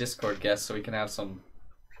planning Discord guests so we can have some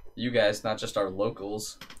you guys, not just our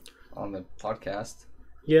locals, on the podcast.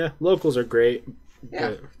 Yeah, locals are great.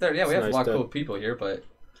 Yeah, but we have nice a lot of to- cool people here, but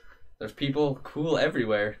there's people cool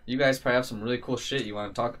everywhere. You guys probably have some really cool shit you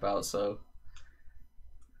want to talk about, so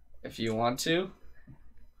if you want to,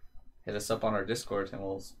 hit us up on our Discord and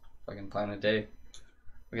we'll fucking plan a day.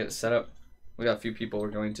 We get it set up. We got a few people we're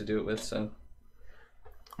going to do it with, so.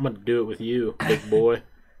 I'm gonna do it with you, big boy.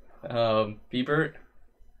 Beebert,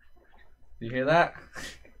 you hear that?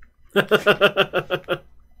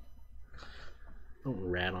 Don't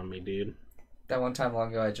rat on me, dude. That one time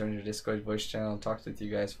long ago I joined your Discord voice channel and talked with you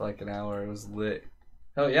guys for like an hour. It was lit.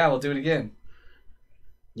 Oh yeah, we'll do it again.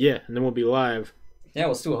 Yeah, and then we'll be live. Yeah,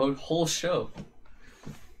 let's do a whole show.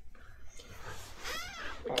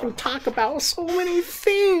 We can talk about so many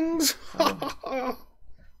things.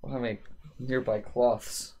 We'll make nearby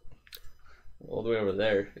cloths. All the way over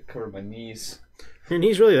there. It covered my knees. Your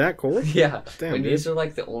knees really that cold? Yeah. Damn, my dude. knees are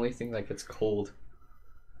like the only thing that gets cold.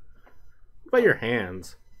 What about your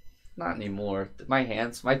hands? Not anymore. My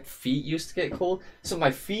hands, my feet used to get cold. So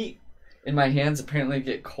my feet and my hands apparently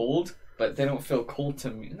get cold, but they don't feel cold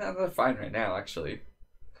to me. No, they're fine right now, actually.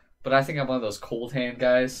 But I think I'm one of those cold hand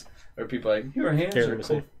guys where people are like, your hands Here, let are me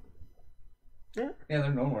cold. see. Yeah, they're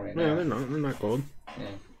normal right No, now. they're not cold. Yeah.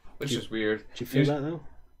 Which is weird. Did you feel that though?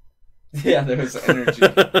 Yeah, there was energy.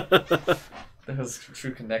 There was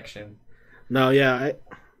true connection. No, yeah,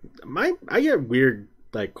 I get weird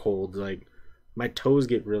like colds. Like my toes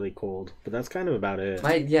get really cold, but that's kind of about it.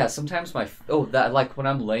 Sometimes that like when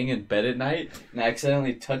I'm laying in bed at night and I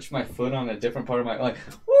accidentally touch my foot on a different part of my like,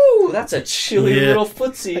 woo, that's a chilly Yeah. little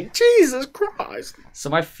footsie. Jesus Christ! So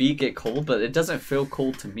my feet get cold, but it doesn't feel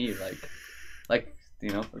cold to me. Like you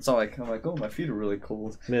know, it's not like I'm like, oh, my feet are really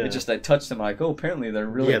cold. Yeah. It's just I touch them, like, oh, apparently they're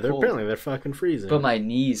really cold. They're fucking freezing. But my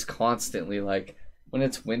knees constantly, like, when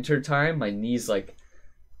it's winter time, my knees like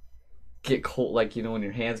get cold. Like, you know, when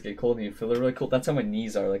your hands get cold and you feel they're really cold. That's how my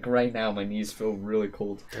knees are. Like right now, my knees feel really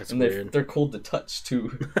cold. That's and weird. They're cold to touch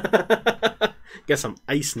too. Got some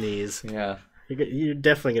ice knees. Yeah. You're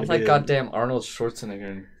definitely I'm gonna like be goddamn Arnold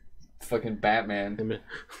Schwarzenegger and fucking Batman.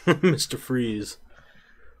 Mr. Freeze.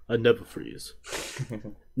 I never freeze.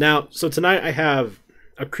 Now, so tonight I have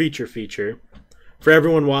a creature feature. For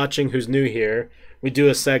everyone watching who's new here, we do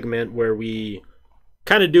a segment where we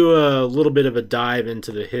kind of do a little bit of a dive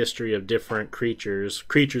into the history of different creatures.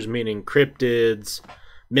 Creatures meaning cryptids,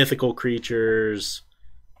 mythical creatures,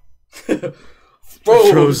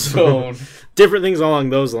 Frozone. different things along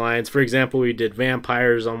those lines. For example, we did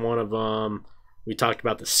vampires on one of them. We talked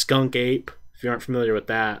about the skunk ape. If you aren't familiar with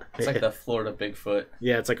that, It's like the Florida Bigfoot.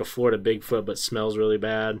 yeah, it's like a Florida Bigfoot, but smells really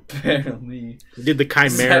bad. Apparently. We did the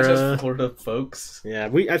Is that just chimera. Florida folks? Yeah,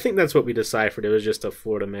 I think that's what we deciphered. It was just a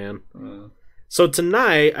Florida man. Uh, So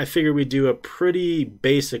tonight, I figure we do a pretty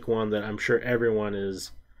basic one that I'm sure everyone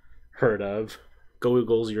has heard of.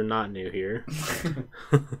 Googles, you're not new here.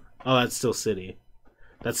 Oh, that's still City.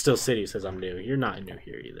 That's still City says I'm new. You're not new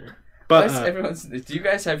here either. But do you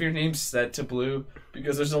guys have your names set to blue?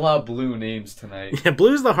 Because there's a lot of blue names tonight. yeah,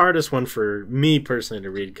 blue's the hardest one for me personally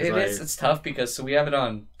to read. It's tough because we have it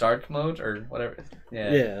on dark mode or whatever.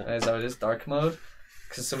 Yeah. Yeah. Is that what it is? Dark mode?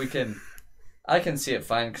 I can see it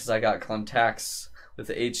fine because I got contacts with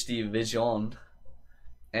the HD Vision.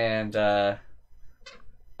 And,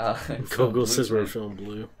 Google says we're film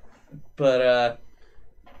blue. But,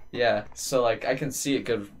 yeah, so, like, I can see it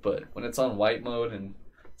good, but when it's on white mode and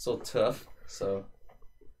it's a little tough, so.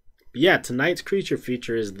 But yeah, tonight's creature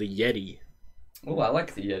feature is the Yeti. Oh, I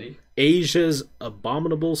like the Yeti. Asia's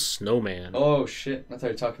abominable snowman. Oh, shit. I thought you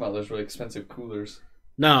were talking about those really expensive coolers.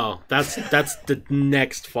 No, that's the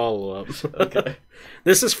next follow-up. Okay.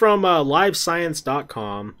 This is from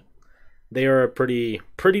livescience.com. They are a pretty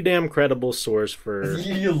damn credible source for...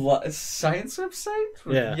 Science website?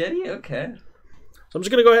 For Yeah. Yeti? Okay. So I'm just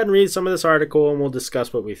going to go ahead and read some of this article and we'll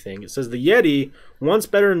discuss what we think. It says, the Yeti, once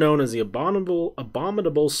better known as the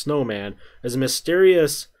abominable snowman, is a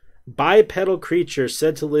mysterious bipedal creature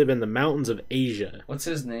said to live in the mountains of Asia. What's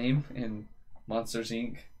his name in Monsters,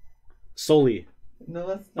 Inc.? Sully. No,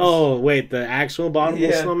 that's Oh, wait, the actual abominable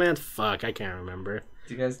Yeah. snowman? Fuck, I can't remember.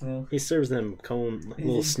 Do you guys know? He serves them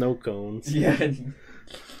little snow cones. Yeah.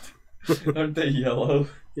 Aren't they yellow?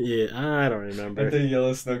 Yeah, I don't Aren't remember. they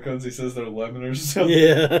yellow snow cones? He says they're lemon or something.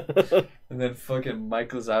 Yeah. And then fucking Mike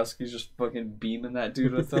Wazowski's just fucking beaming that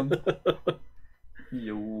dude with them.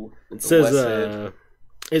 Yo. It The says, West End.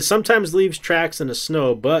 it sometimes leaves tracks in the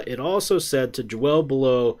snow, but it also said to dwell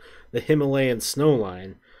below the Himalayan snow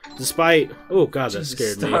line. Despite... Oh, God, that Jesus,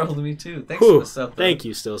 scared me. startled me too. Thanks Whew, for the stuff. thank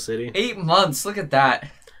you, Still City. 8 months. Look at that.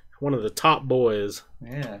 One of the top boys.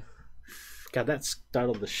 Yeah. God, that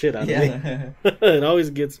startled the shit out of me. Yeah. It always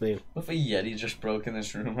gets me. What if a Yeti just broke in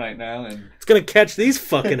this room right now and It's gonna catch these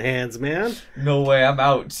fucking hands, man. no way, I'm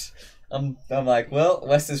out. I'm like, well,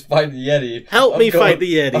 Wes is fighting the Yeti. Help I'm me going- fight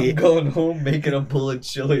the Yeti. I'm going home, making a bowl of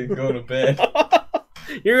chili, and going to bed.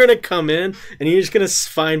 You're gonna come in and you're just gonna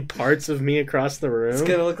find parts of me across the room. It's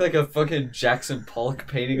gonna look like a fucking Jackson Pollock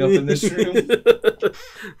painting up in this room.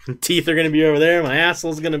 Teeth are gonna be over there. My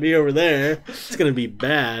asshole's gonna be over there. It's gonna be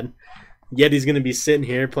bad. Yeti's gonna be sitting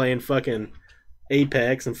here playing fucking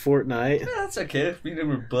Apex and Fortnite. Yeah, that's okay. Me and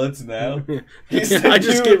him are buds now. I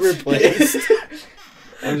just get replaced.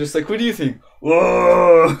 I'm just like, what do you think?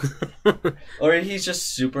 Whoa! Or he's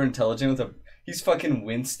just super intelligent with a. He's fucking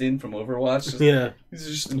Winston from Overwatch. Just, Yeah, He's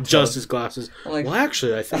just just intelligent. his glasses. I'm like, Well,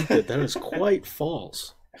 actually, I think that is quite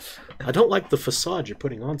false. I don't like the facade you're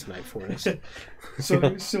putting on tonight for us.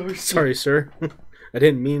 Sorry, sir. I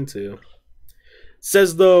didn't mean to.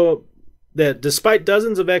 Says, though, that despite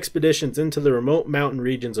dozens of expeditions into the remote mountain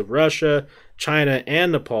regions of Russia, China,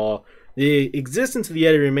 and Nepal, the existence of the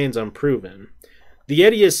Yeti remains unproven. The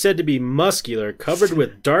Yeti is said to be muscular, covered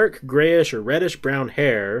with dark grayish or reddish brown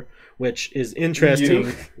hair, which is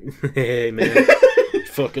interesting. Hey, man.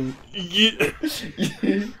 Fucking.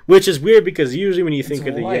 Which is weird because usually when you think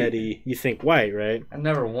of the white. Yeti, you think white, right? I've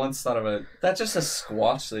never once thought of it. That's just a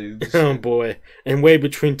Squatch dude. Oh boy. And weigh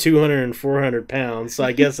between 200 and 400 pounds, so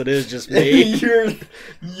I guess it is just me.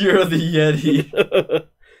 you're the Yeti.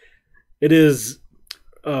 It is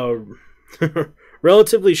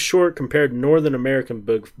relatively short compared to Northern American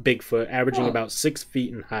Bigfoot, averaging Huh. about 6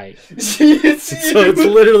 feet in height. it's So it's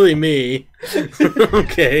literally me.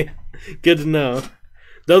 Okay, good to know.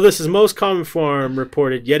 Though this is most common form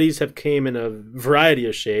reported, Yetis have came in a variety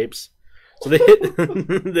of shapes. So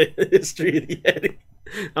the history of the Yeti.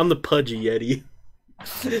 I'm the pudgy Yeti.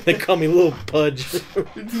 They call me Little Pudge.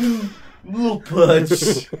 Little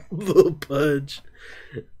Pudge. Little Pudge.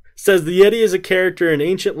 Says the Yeti is a character in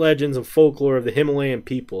ancient legends and folklore of the Himalayan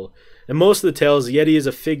people. In most of the tales, the Yeti is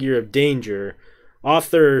a figure of danger.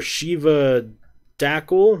 Author Shiva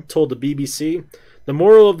Dakul told the BBC, the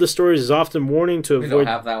moral of the stories is often warning to We avoid don't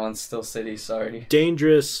have that one. Still City. Sorry.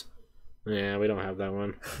 dangerous... Yeah, we don't have that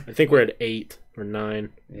one. I think we're at 8 or 9.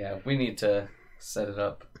 Yeah, we need to set it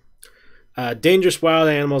up. Dangerous wild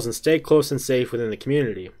animals and stay close and safe within the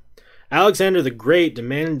community. Alexander the Great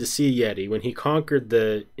demanded to see Yeti when he conquered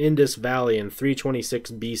the Indus Valley in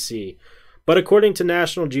 326 BC. But according to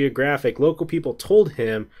National Geographic, local people told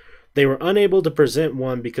him they were unable to present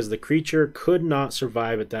one because the creature could not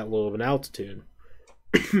survive at that low of an altitude.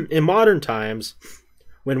 In modern times,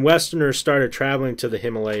 when Westerners started traveling to the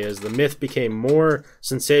Himalayas, the myth became more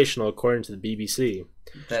sensational according to the BBC.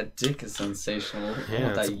 That dick is sensational. I Yeah,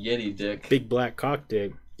 want that it's Yeti dick. Big black cock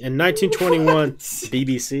dick. In 1921,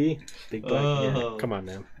 BBC? Big black. Yeah, Oh. come on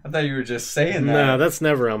now. I thought you were just saying that. No, that's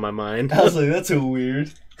never on my mind. I was like, that's a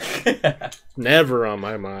weird. Never on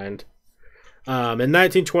my mind. In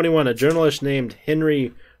 1921, a journalist named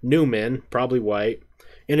Henry Newman, probably white,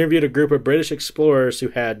 interviewed a group of British explorers who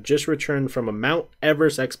had just returned from a Mount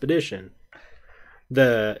Everest expedition.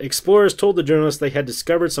 The explorers told the journalist they had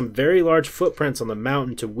discovered some very large footprints on the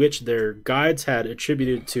mountain to which their guides had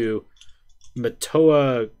attributed to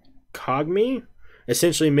Matoa Cogmi,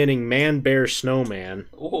 essentially meaning man, bear, snowman.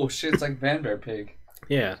 Oh shit! It's like Van Bear Pig.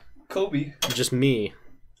 Yeah, Kobe. just me.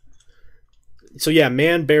 So yeah,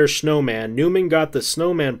 man, bear, snowman. Newman got the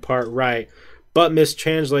snowman part right, but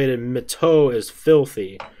mistranslated Mito as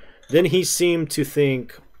filthy. Then he seemed to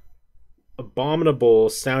think abominable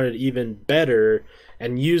sounded even better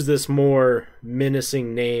and used this more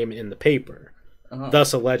menacing name in the paper. Uh-huh.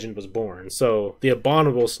 Thus, a legend was born. So the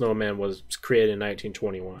abominable snowman was created in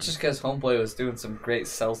 1921. Just because Homeboy was doing some great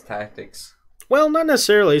sales tactics. Well, not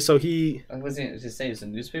necessarily. So he Was he just say he's a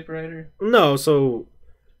newspaper writer? no. So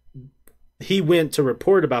he went to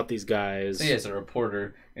report about these guys. So he is a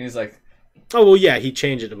reporter, and he's like, Oh well, yeah, he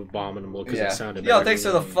changed it to abominable because yeah. it sounded. Yo, better thanks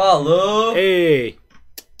for than the me. follow. Hey,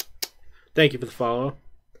 thank you for the follow.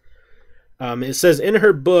 It says in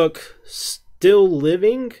her book, Still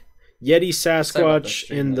Living, Yeti Sorry about the Sasquatch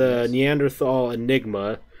stream in the noise. Neanderthal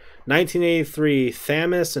Enigma. 1983,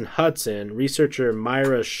 Thamis and Hudson, researcher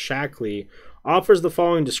Myra Shackley, offers the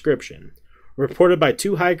following description. Reported by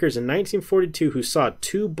two hikers in 1942 who saw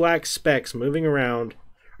two black specks moving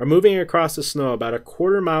across the snow about a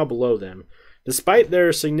quarter-mile below them. Despite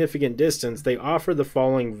their significant distance, they offer the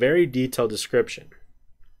following very detailed description.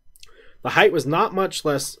 The height was not much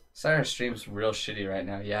less... Sorry, our stream's real shitty right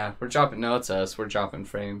now. Yeah, we're dropping... No, it's us. We're dropping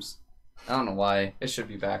frames. I don't know why. It should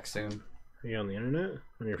be back soon. Are you on the internet?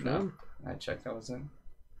 On your phone? No, I checked that was in.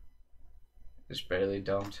 Just barely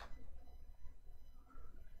don't.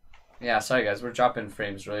 Yeah, sorry guys, we're dropping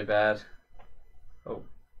frames really bad. Oh,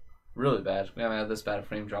 really bad. We haven't had this bad of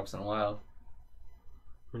frame drops in a while.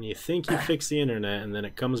 When you think you fix the internet and then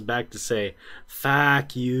it comes back to say,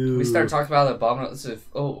 fuck you. We start talking about the abominable...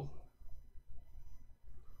 Oh.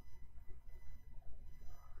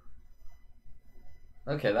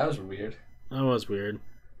 Okay, that was weird. That was weird.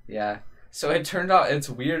 Yeah. So it turned out it's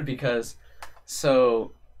weird because...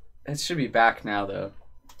 So, it should be back now though.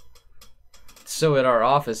 So at our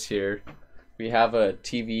office here, we have a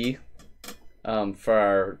TV for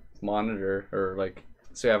our monitor, or like,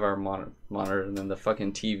 so we have our monitor, and then the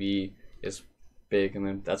fucking TV is big, and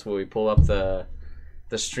then that's what we pull up the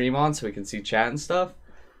stream on so we can see chat and stuff.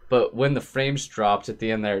 But when the frames dropped at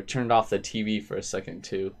the end there, it turned off the TV for a second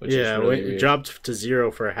too, which is really weird. It dropped to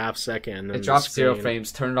 0 for a half second. And then it dropped 0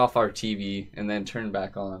 frames, turned off our TV, and then turned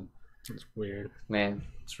back on. It's weird. Man,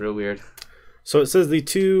 it's real weird. So it says these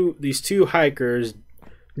two hikers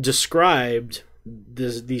described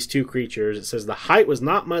these two creatures. It says the height was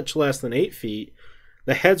not much less than 8 feet.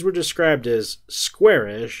 The heads were described as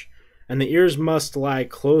squarish, and the ears must lie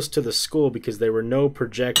close to the skull because there were no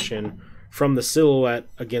projection from the silhouette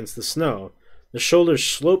against the snow. The shoulders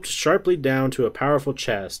sloped sharply down to a powerful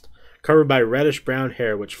chest, covered by reddish-brown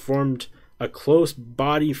hair, which formed a close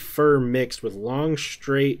body fur mixed with long,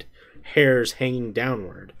 straight hairs hanging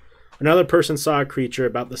downward. Another person saw a creature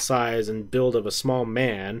about the size and build of a small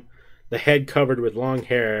man, the head covered with long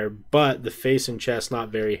hair, but the face and chest not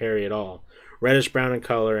very hairy at all, reddish-brown in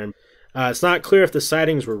color, and it's not clear if the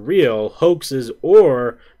sightings were real, hoaxes,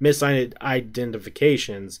 or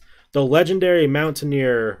misidentifications. The legendary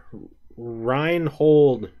mountaineer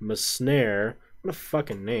Reinhold Messner, what a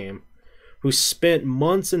fucking name, who spent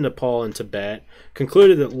months in Nepal and Tibet,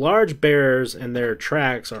 concluded that large bears and their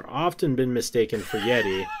tracks are often been mistaken for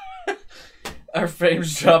Yeti. Our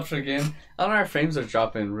frames dropped again. I don't know, our frames are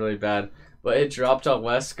dropping really bad, but it dropped on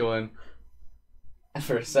West going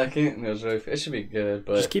for a second, and it should be good,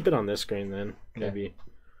 but... Just keep it on this screen then, maybe.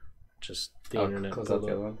 Just the internet. Close out the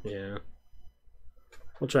other one. Yeah.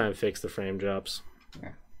 We'll try and fix the frame drops.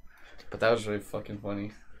 Yeah. But that was really fucking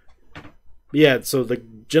funny. Yeah, so the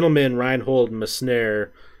gentleman, Reinhold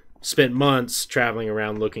Messner, spent months traveling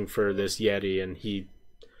around looking for this Yeti, and he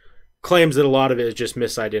claims that a lot of it is just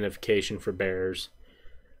misidentification for bears.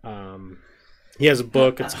 He has a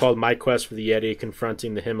book, it's called My Quest for the Yeti,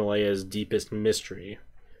 Confronting the Himalayas' Deepest Mystery.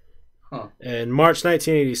 Huh. In March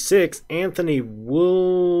 1986, Anthony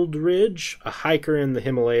Wooldridge, a hiker in the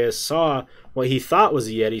Himalayas, saw what he thought was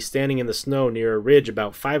a Yeti standing in the snow near a ridge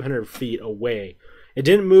about 500 feet away. It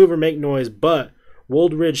didn't move or make noise, but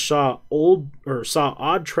Wooldridge saw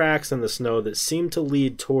odd tracks in the snow that seemed to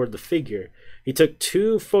lead toward the figure. He took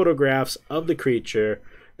 2 photographs of the creature.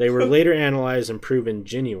 They were later analyzed and proven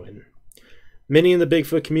genuine. Many in the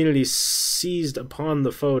Bigfoot community seized upon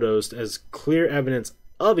the photos as clear evidence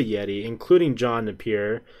of a Yeti, including John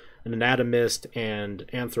Napier, an anatomist and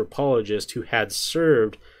anthropologist who had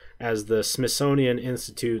served as the Smithsonian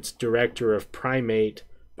Institute's director of primate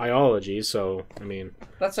biology. So, I mean...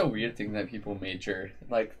 That's a weird thing that people major.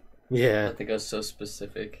 Like, yeah. that they go so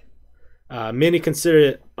specific. Many consider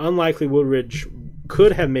it unlikely Woodridge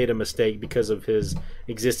could have made a mistake because of his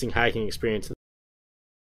existing hiking experience.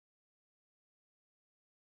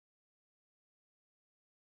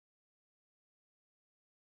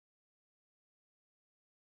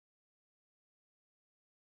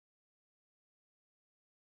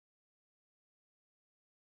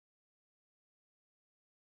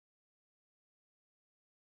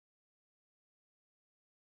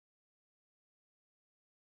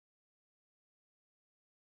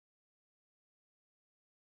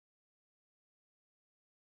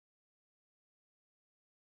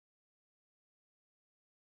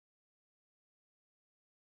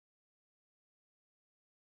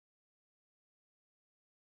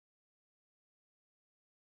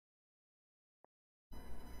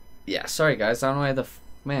 Yeah, sorry guys, I don't know why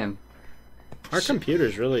man. Our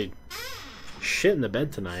computer's really shit in the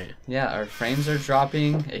bed tonight. Yeah, our frames are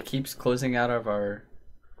dropping. It keeps closing out of our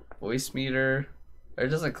voice meter. Or it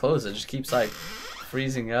doesn't close. It just keeps like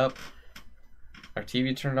freezing up. Our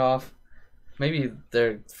TV turned off. Maybe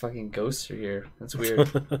their fucking ghosts are here. That's weird.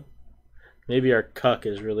 Maybe our cuck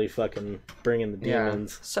is really fucking bringing the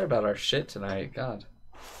demons. Sorry about our shit tonight. God.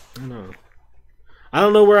 No. I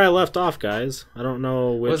don't know where I left off, guys. I don't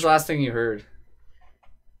know which. What was the last thing you heard?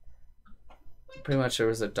 Pretty much there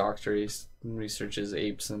was a doctor, he researches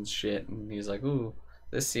apes and shit, and he's like, ooh,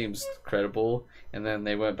 this seems credible. And then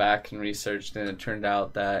they went back and researched, and it turned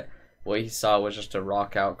out that what he saw was just a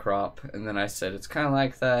rock outcrop. And then I said, it's kind of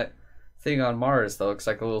like that thing on Mars that looks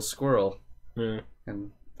like a little squirrel. Yeah.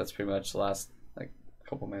 And that's pretty much the last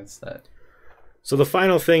couple minutes that. So the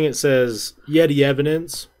final thing, it says Yeti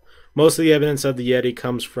evidence. Most of the evidence of the Yeti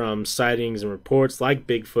comes from sightings and reports like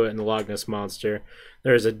Bigfoot and the Loch Ness Monster.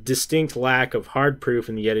 There is a distinct lack of hard proof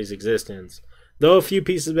in the Yeti's existence. Though a few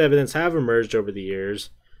pieces of evidence have emerged over the years.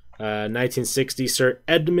 1960, Sir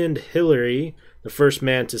Edmund Hillary, the first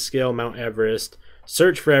man to scale Mount Everest,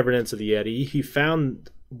 searched for evidence of the Yeti. He found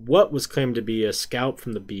what was claimed to be a scalp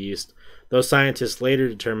from the beast, though scientists later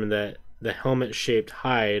determined that the helmet-shaped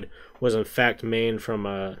hide was in fact made from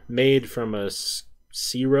a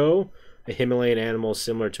Siro, a Himalayan animal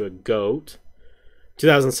similar to a goat.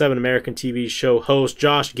 2007 American TV show host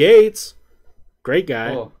Josh Gates, great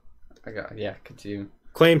guy, continue.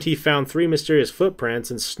 Claimed he found 3 mysterious footprints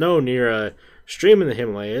in snow near a stream in the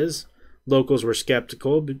Himalayas. Locals were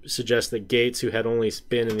skeptical, suggest that Gates, who had only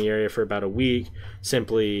been in the area for about a week,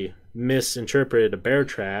 simply misinterpreted a bear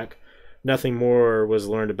track. Nothing more was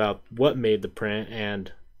learned about what made the print,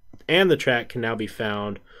 and the track can now be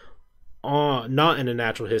found not in a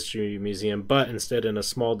natural history museum, but instead in a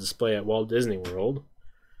small display at Walt Disney World.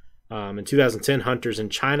 In 2010, hunters in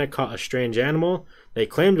China caught a strange animal they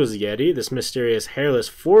claimed was a Yeti. This mysterious hairless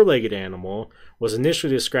 4-legged animal was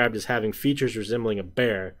initially described as having features resembling a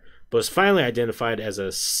bear, but was finally identified as a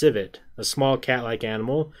civet, a small cat-like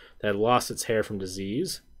animal that had lost its hair from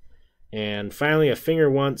disease. And finally, a finger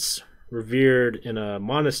once revered in a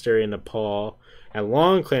monastery in Nepal and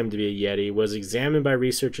long claimed to be a Yeti was examined by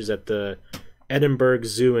researchers at the Edinburgh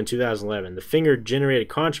Zoo in 2011. The finger generated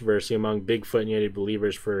controversy among Bigfoot and Yeti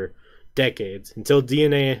believers for decades, until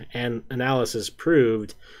DNA and analysis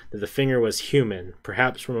proved that the finger was human,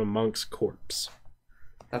 perhaps from a monk's corpse.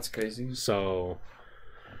 That's crazy. So,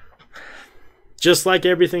 just like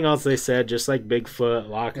everything else they said, just like Bigfoot,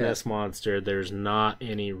 Loch Ness Monster, there's not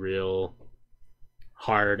any real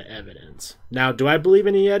hard evidence. Now, do I believe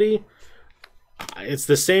in a Yeti? It's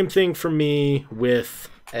the same thing for me with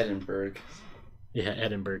Edinburgh. Yeah,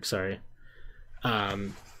 Edinburgh, sorry.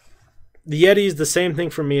 The Yeti is the same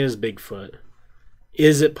thing for me as Bigfoot.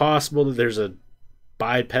 Is it possible that there's a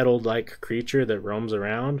bipedal-like creature that roams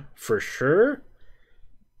around? For sure.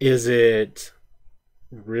 Is it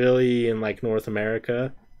really in like North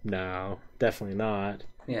America? No, definitely not.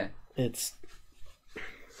 Yeah.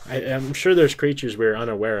 I'm sure there's creatures we're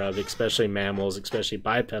unaware of, especially mammals, especially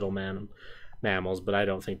bipedal mammals, but I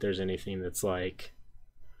don't think there's anything that's like...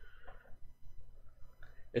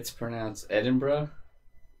 It's pronounced Edinburgh?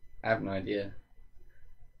 I have no idea.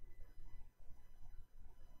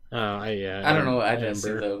 I don't know. I didn't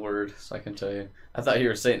see the word, so I can tell you. I thought you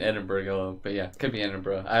were saying Edinburgh, but yeah, it could be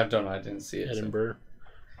Edinburgh. I don't know. I didn't see it. Edinburgh. So.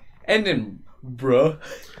 Edinburgh.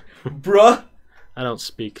 Bruh. I don't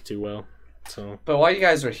speak too well, so. But while you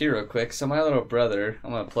guys are here real quick, so my little brother,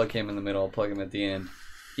 I'm going to plug him in the middle, I'll plug him at the end.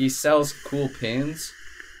 He sells cool pins.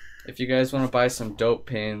 If you guys want to buy some dope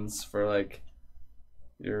pins for like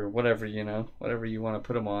your whatever, whatever you want to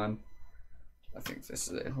put them on. I think this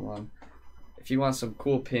is it. Hold on. If you want some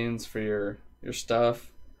cool pins for your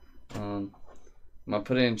stuff, I'm going to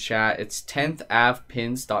put it in chat. It's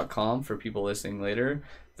 10thAvPins.com for people listening later.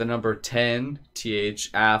 The number 10,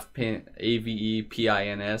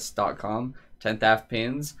 AVEPINS.com.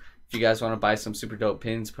 10thAvPins. If you guys want to buy some super dope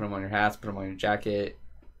pins, put them on your hats, put them on your jacket.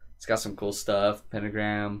 It's got some cool stuff.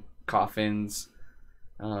 Pentagram, coffins.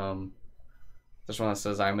 There's one that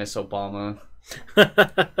says I miss Obama.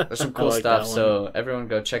 There's some cool stuff, so everyone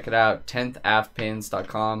go check it out.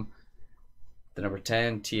 10thAvPins.com. The number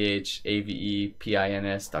 10,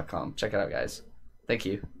 THAVEPINS.com. Check it out, guys. Thank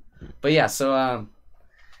you. But yeah, so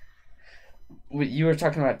you were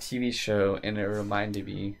talking about TV show, and it reminded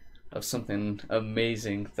me of something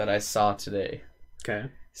amazing that I saw today. Okay.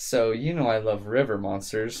 So, I love river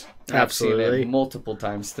monsters. Absolutely. I've seen it multiple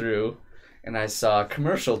times through, and I saw a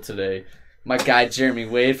commercial today. My guy Jeremy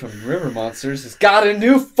Wade from River Monsters has got a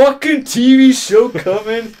new fucking TV show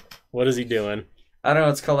coming. What is he doing? I don't know,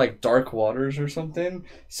 it's called like Dark Waters or something.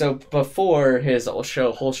 So before his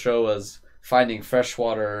whole show was finding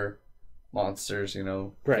freshwater monsters, you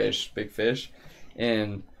know, Right. fish, big fish.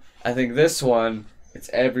 And I think this one, it's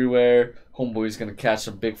everywhere. Homeboy's gonna catch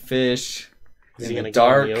a big fish. Is in he the gonna go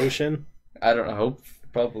in dark. the ocean? I don't know, hope,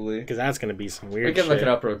 probably. Because that's gonna be some weird We can shit. look it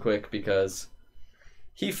up real quick because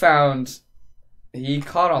he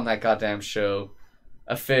caught on that goddamn show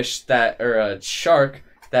a shark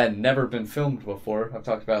that had never been filmed before. I've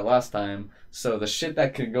talked about it last time. So the shit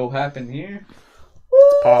that could go happen here.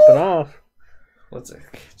 It's popping off. What's it?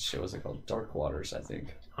 Shit, was it called? Dark Waters, I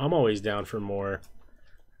think. I'm always down for more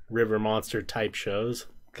river monster type shows.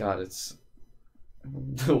 God, it's.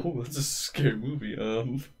 Oh, that's a scary movie.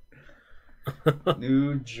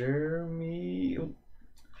 New Jeremy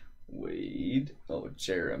Wade. Oh,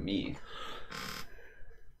 Jeremy.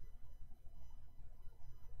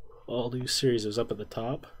 All new series is up at the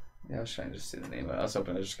top. Yeah, I was trying to see the name. I was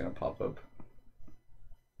hoping it was just gonna pop up.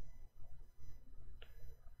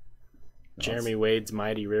 No, Jeremy Wade's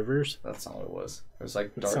Mighty Rivers. That's not what it was. It was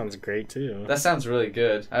like That dark. sounds great too. That sounds really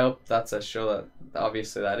good. I hope that's a show that.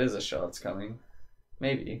 Obviously, that is a show that's coming.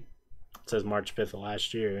 Maybe. It says March 5th of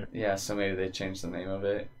last year. Yeah, so maybe they changed the name of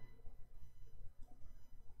it.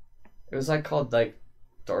 It was like called like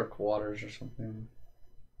Dark Waters or something.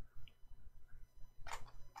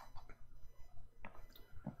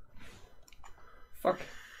 Fuck.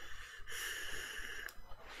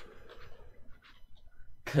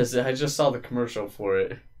 Cause I just saw the commercial for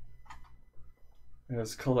it. It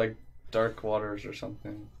was called like Dark Waters or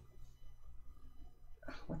something.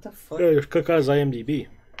 What the fuck? Yeah, click on his IMDb.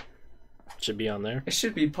 Should be on there. It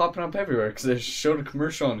should be popping up everywhere because they showed a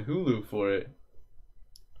commercial on Hulu for it.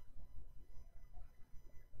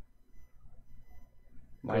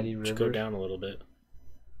 Mighty Should go River. down a little bit.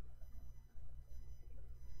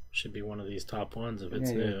 Should be one of these top ones if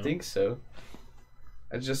it's Yeah, new. I think so.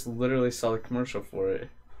 I just literally saw the commercial for it.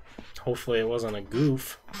 Hopefully it wasn't a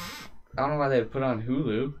goof. I don't know why they put it on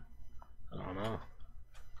Hulu. I don't know.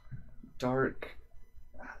 Dark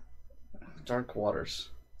Waters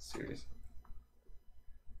series.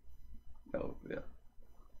 Oh, yeah.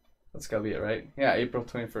 That's gotta be it, right? Yeah, April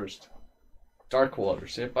 21st. Dark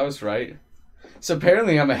Waters. Yep, I was right. So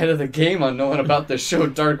apparently I'm ahead of the game on knowing about the show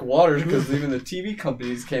Dark Waters because even the TV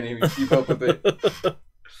companies can't even keep up with it.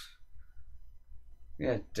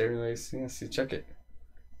 Yeah, Dairyways. Yeah, see, check it.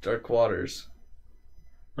 Dark Waters.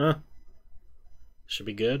 Huh? Should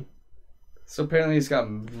be good. So apparently he's got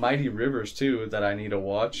Mighty Rivers too that I need to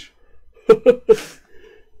watch.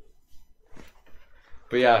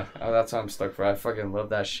 But yeah, that's what I'm stuck for. I fucking love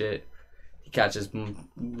that shit. He catches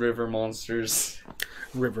river monsters.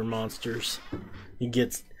 River monsters. He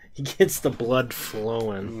gets the blood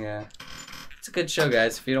flowing. Yeah. It's a good show,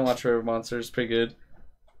 guys. If you don't watch River Monsters, it's pretty good.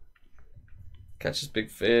 Catches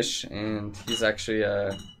big fish, and he's actually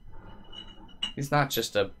he's not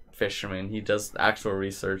just a fisherman. He does actual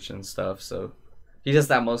research and stuff, so he does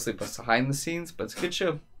that mostly behind the scenes, but it's a good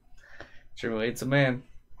show. Jeremy Wade's a man.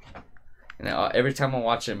 And every time I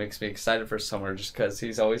watch it, it makes me excited for summer just because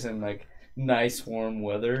he's always in like nice warm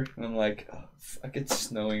weather. And I'm like, oh, fuck, it's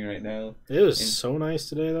snowing right now. It was so nice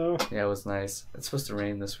today though. Yeah, it was nice. It's supposed to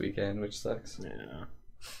rain this weekend, which sucks. Yeah.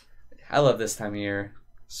 I love this time of year.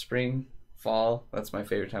 Spring, fall, that's my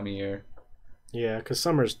favorite time of year. Yeah, because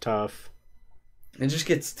summer's tough. It just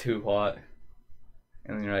gets too hot.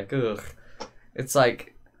 And then you're like, ugh. It's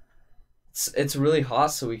like, it's really hot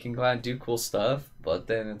so we can go out and do cool stuff, but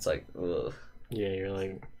then it's like, ugh. Yeah, you're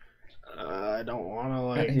like, I don't want to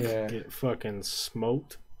like Yeah. get fucking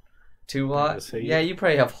smoked. Too hot? Yeah, you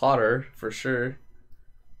probably have hotter, for sure.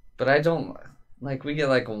 But I don't, like, we get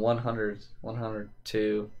like 100,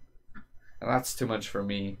 102. And that's too much for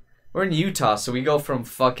me. We're in Utah, so we go from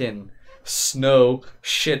fucking snow,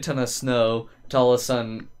 shit ton of snow, to all of a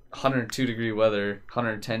sudden 102 degree weather,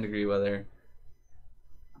 110 degree weather.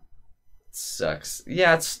 It sucks.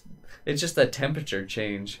 Yeah, it's just a temperature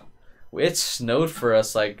change. It snowed for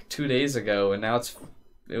us like 2 days ago, and now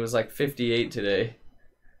it was like 58 today.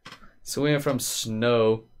 So we went from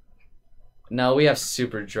snow. Now we have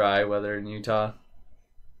super dry weather in Utah,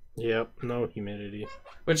 Yep, no humidity.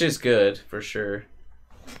 which is good for sure.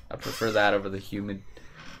 I prefer that over the humid.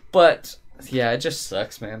 But yeah, it just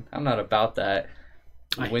sucks, man. I'm not about that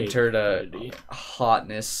I hate winter to humidity.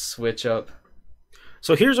 hotness switch up.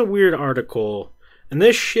 So here's a weird article, and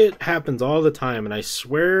this shit happens all the time, and I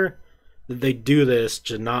swear that they do this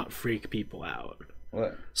to not freak people out.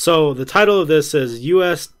 What? So the title of this says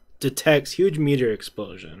U.S. detects huge meteor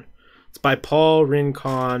explosion. It's by Paul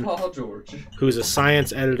Rincon, Paul George. who's a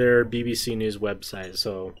science editor, BBC News website,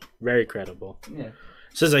 so very credible. Yeah.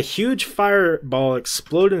 It says a huge fireball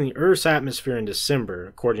exploded in the Earth's atmosphere in December,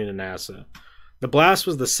 according to NASA. The blast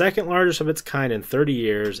was the second largest of its kind in 30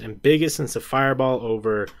 years and biggest since the fireball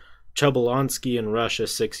over Chelyabinsk in Russia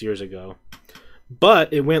 6 years ago.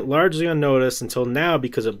 But it went largely unnoticed until now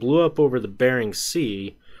because it blew up over the Bering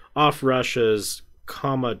Sea off Russia's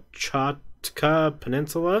Kamchatka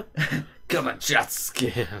Peninsula.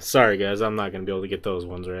 Kamchatka. Yeah, sorry guys, I'm not going to be able to get those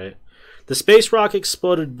ones right. The space rock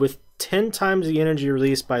exploded with 10 times the energy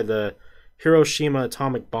released by the Hiroshima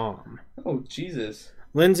atomic bomb. Oh, Jesus.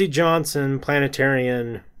 Lindsey Johnson,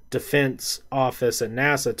 Planetarian Defense Office at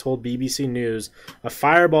NASA, told BBC News a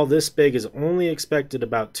fireball this big is only expected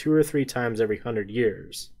about 2 or 3 times every 100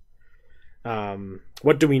 years.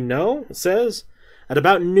 What do we know? It says, at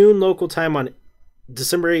about noon local time on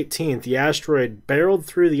December 18th, the asteroid barreled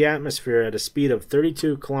through the atmosphere at a speed of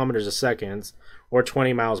 32 kilometers a second, or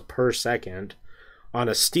 20 miles per second, on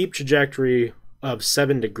a steep trajectory of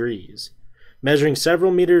 7 degrees. Measuring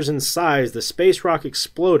several meters in size, the space rock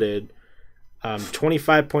exploded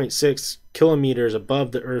 25.6 kilometers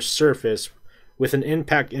above the Earth's surface with an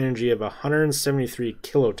impact energy of 173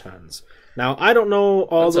 kilotons. Now, I don't know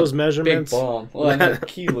all That's those a measurements. Big bomb. Well, I know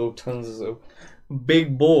kilotons is a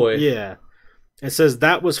big boy. Yeah. It says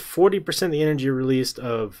that was 40% the energy released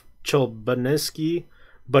of Chelyabinsk,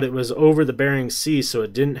 but it was over the Bering Sea, so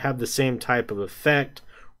it didn't have the same type of effect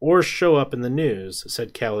or show up in the news,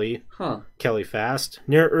 said Kelly Fast,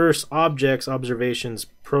 Near-Earth Objects Observations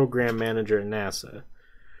Program Manager at NASA.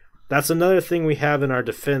 That's another thing we have in our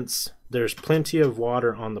defense. There's plenty of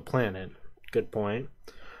water on the planet. Good point.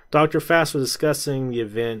 Dr. Fast was discussing the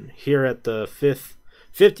event here at the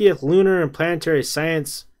 50th Lunar and Planetary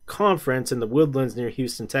Science Conference in the Woodlands near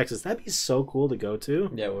Houston, Texas. That'd be so cool to go to.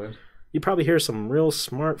 Yeah, it would. You'd probably hear some real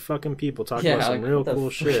smart fucking people talking about some real cool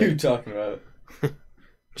shit. What are you talking about?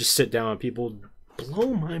 Just sit down and people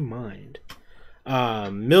blow my mind.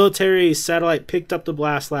 Military satellite picked up the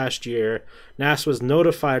blast last year. NASA was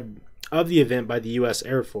notified of the event by the U.S.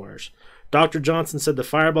 Air Force. Dr. Johnson said the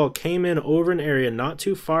fireball came in over an area not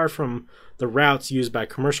too far from the routes used by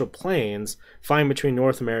commercial planes flying between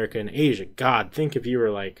North America and Asia. God, think if you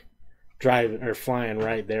were like driving or flying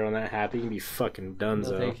right there when that happened, you'd be fucking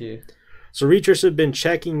donezo. No, thank you. So researchers have been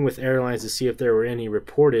checking with airlines to see if there were any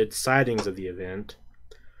reported sightings of the event.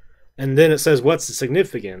 And then it says, what's the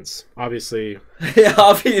significance? Obviously. Yeah,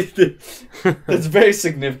 obviously. That's very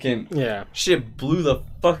significant. Yeah. Shit blew the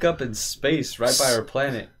fuck up in space right by our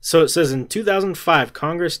planet. So it says in 2005,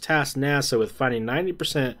 Congress tasked NASA with finding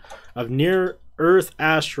 90% of near-Earth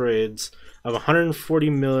asteroids of 140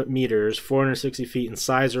 meters, 460 feet in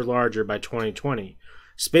size or larger by 2020.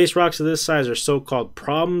 Space rocks of this size are so-called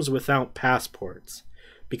problems without passports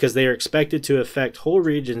because they are expected to affect whole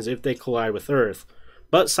regions if they collide with Earth.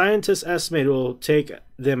 But scientists estimate it will take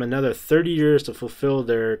them another 30 years to fulfill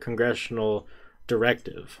their congressional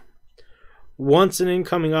directive. Once an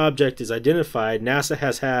incoming object is identified, NASA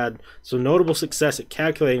has had some notable success at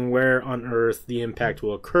calculating where on Earth the impact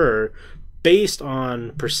will occur based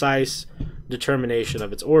on precise determination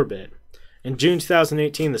of its orbit. In June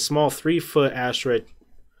 2018, the small 3-foot asteroid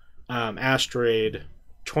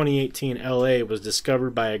 2018 LA was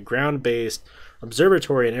discovered by a ground-based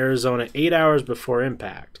observatory in Arizona 8 hours before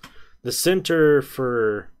impact. The Center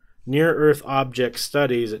for Near-Earth Object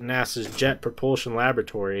Studies at NASA's Jet Propulsion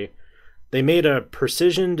Laboratory, they made a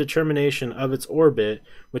precision determination of its orbit,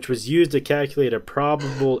 which was used to calculate a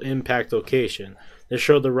probable impact location. This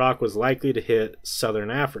showed the rock was likely to hit southern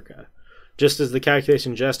Africa. Just as the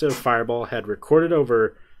calculation suggested, a fireball had recorded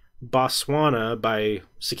over Botswana by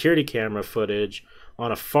security camera footage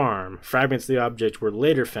on a farm. Fragments of the object were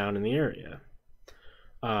later found in the area.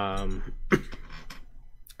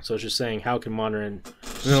 So it's just saying how can monitoring, and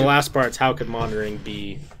then the last part's how could monitoring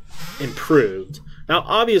be improved. Now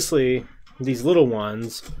obviously these little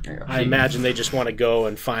ones, I imagine they just want to go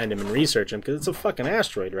and find them and research them because it's a fucking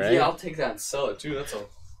asteroid, right? Yeah, I'll take that and sell it too. That's a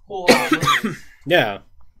whole lot of money. Yeah,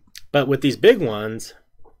 but with these big ones,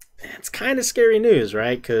 it's kind of scary news,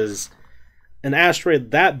 right? Because an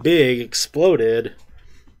asteroid that big exploded,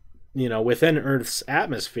 within Earth's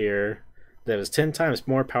atmosphere that was 10 times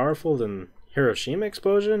more powerful than Hiroshima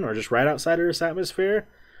explosion, or just right outside Earth's atmosphere.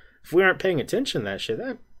 If we aren't paying attention to that shit,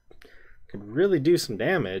 that could really do some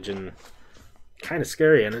damage and kind of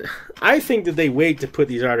scary. And I think that they wait to put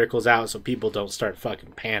these articles out so people don't start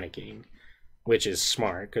fucking panicking, which is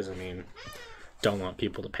smart because, don't want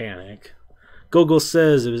people to panic. Google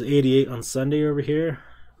says it was 88 on Sunday over here.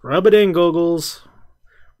 Rub it in, Googles.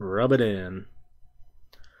 Rub it in.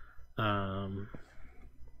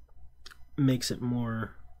 Makes it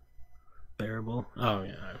more bearable. Oh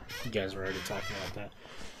yeah, you guys were already talking about that.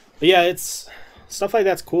 But yeah, it's stuff like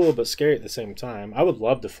that's cool but scary at the same time. I would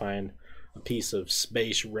love to find a piece of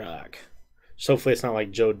space rock. So hopefully it's not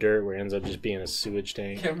like Joe Dirt where it ends up just being a sewage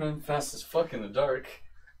tank. Can't run fast as fuck in the dark.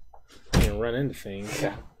 You can run into things.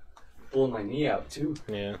 Yeah. Pulling my knee out too.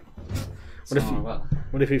 Yeah. What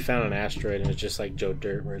What if we found an asteroid and it's just like Joe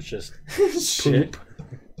Dirt where it's just Shit. poop?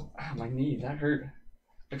 Ah, my knee, that hurt.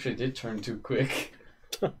 Actually, it did turn too quick.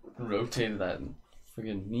 Rotated that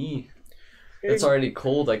friggin' knee. It's already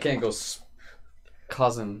cold. I can't go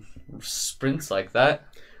causing sprints like that.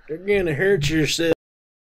 You're gonna hurt yourself.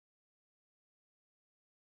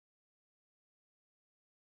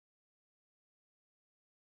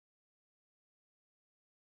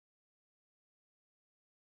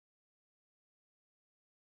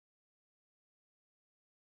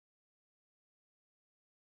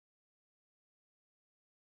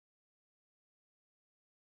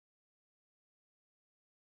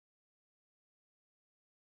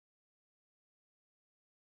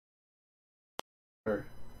 Or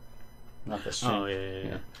not the stream. Oh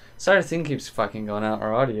yeah. Sorry, the thing keeps fucking going out.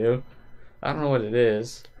 Our audio. I don't know what it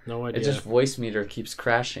is. No idea. It just voice meter keeps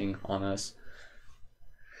crashing on us.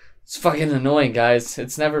 It's fucking annoying, guys.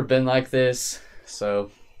 It's never been like this.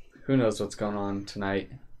 So, who knows what's going on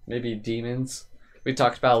tonight? Maybe demons. We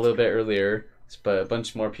talked about it a little bit earlier, but a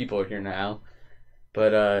bunch more people are here now.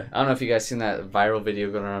 But I don't know if you guys seen that viral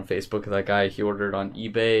video going around on Facebook of that guy. He ordered on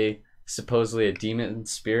eBay supposedly a demon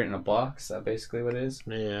spirit in a box. Is that basically what it is?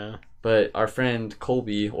 Yeah. But our friend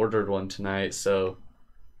Colby ordered one tonight, so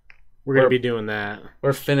We're gonna be doing that.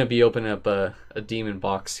 we're finna be opening up a demon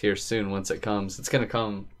box here soon once it comes. It's gonna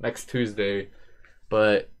come next Tuesday,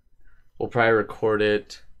 but we'll probably record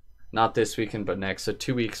it not this weekend but next. So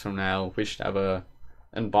 2 weeks from now, we should have a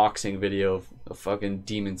unboxing video of a fucking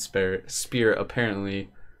demon spirit apparently.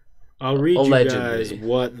 I'll read Allegedly. you guys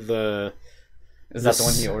what the Is that the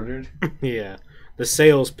one he ordered? the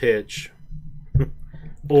sales pitch.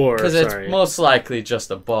 Or Because it's sorry. most likely just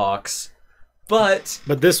a box. But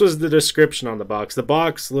But this was the description on the box. The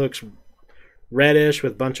box looks reddish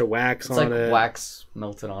with a bunch of wax it's on like it. wax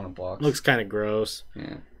melted on a box. Looks kind of gross.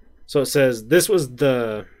 Yeah. So it says, this was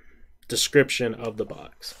the description of the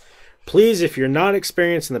box. Please, if you're not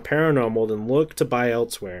experiencing the paranormal, then look to buy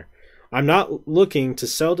elsewhere. I'm not looking to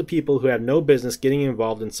sell to people who have no business getting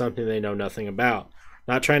involved in something they know nothing about.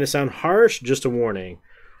 Not trying to sound harsh, just a warning.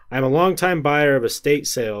 I'm a longtime buyer of estate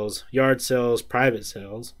sales, yard sales, private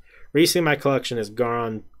sales. Recently, my collection has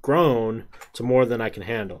grown to more than I can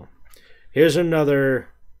handle. Here's another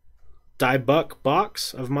Dybbuk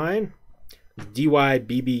box of mine.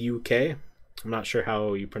 DYBBUK. I'm not sure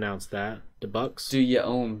how you pronounce that. Dybbuk. Do you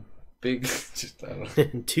own big... just, I don't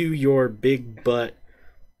know. To your big butt,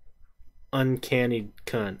 uncanny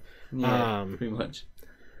cunt. Yeah, pretty much.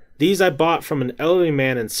 These I bought from an elderly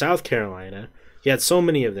man in South Carolina. He had so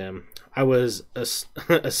many of them. I was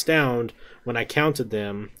astounded when I counted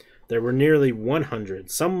them. There were nearly 100.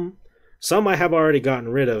 Some I have already gotten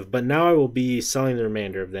rid of, but now I will be selling the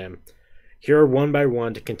remainder of them. Here are one by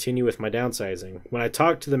one to continue with my downsizing. When I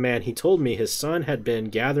talked to the man, he told me his son had been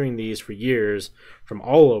gathering these for years from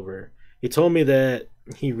all over. He told me that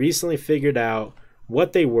he recently figured out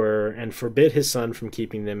what they were and forbid his son from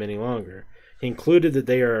keeping them any longer. He included that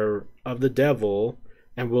they are of the devil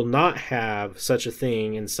and will not have such a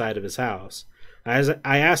thing inside of his house.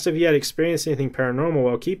 I asked if he had experienced anything paranormal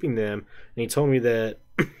while keeping them, and he told me that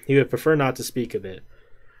he would prefer not to speak of it.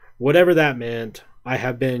 Whatever that meant, I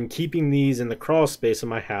have been keeping these in the crawl space of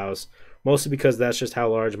my house, mostly because that's just how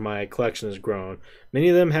large my collection has grown. Many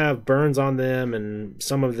of them have burns on them, and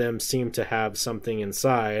some of them seem to have something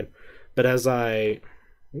inside, but as I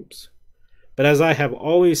have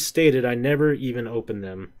always stated, I never even opened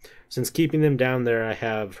them. Since keeping them down there, I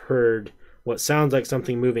have heard what sounds like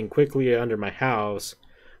something moving quickly under my house,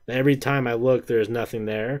 but every time I look, there is nothing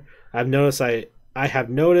there. I have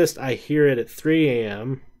noticed I hear it at 3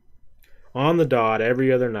 a.m. on the dot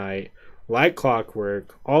every other night, like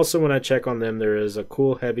clockwork. Also, when I check on them, there is a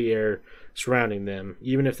cool, heavy air surrounding them,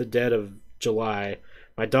 even if the dead of July.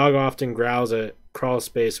 My dog often growls at crawl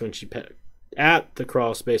space when she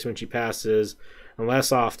passes, and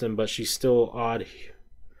less often, but she's still odd.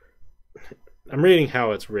 I'm reading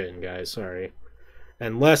how it's written, guys, sorry.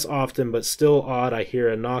 And less often, but still odd, I hear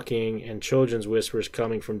a knocking and children's whispers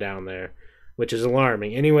coming from down there, which is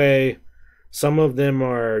alarming. Anyway, some of them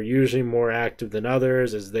are usually more active than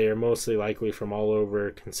others, as they are mostly likely from all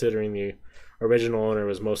over, considering the original owner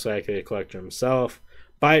was most likely a collector himself.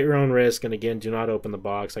 Buy at your own risk, and again, do not open the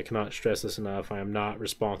box. I cannot stress this enough. I am not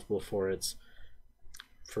responsible for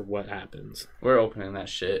what happens. We're opening that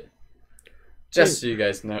shit. Just so you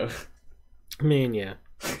guys know. I mean, yeah.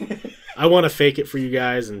 I want to fake it for you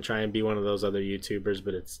guys and try and be one of those other YouTubers,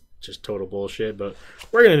 but it's just total bullshit. But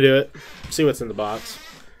we're gonna do it. See what's in the box.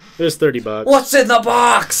 It was $30. What's in the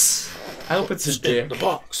box? I hope it's his dick. The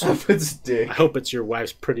box. I hope it's dick. I hope it's your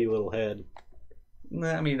wife's pretty little head.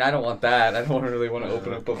 Nah, I mean, I don't want that. I don't really want to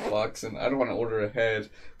open up a box, and I don't want to order a head.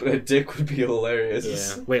 But a dick would be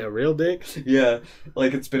hilarious. Yeah. Wait, a real dick? Yeah,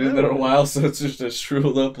 like it's been in there a while, so it's just a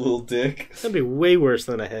shriveled up little dick. That'd be way worse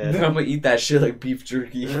than a head. Then I'm gonna eat that shit like beef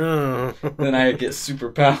jerky. Oh. Then I get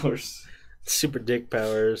superpowers. Super dick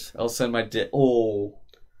powers. I'll send my dick. Oh.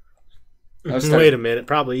 Wait a minute,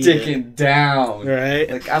 probably eat dicking it. down. Right?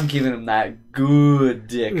 Like, I'm giving him that good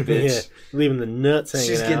dick, bitch. Yeah, leaving the nuts hanging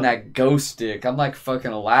She's out. getting that ghost dick. I'm like fucking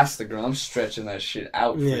Elastigirl. I'm stretching that shit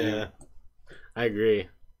out for Yeah, you. I agree.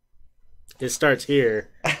 It starts here,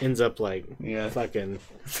 ends up like Yeah. fucking...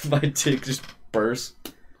 My dick just bursts.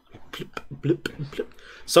 Bloop, bloop.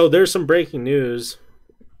 So there's some breaking news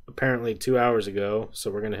apparently 2 hours ago, so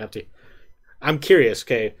we're going to have to... I'm curious,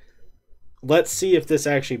 okay. Let's see if this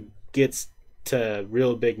actually gets to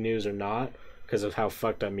real big news or not because of how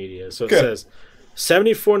fucked up media is. So it says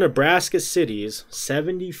 74 Nebraska cities,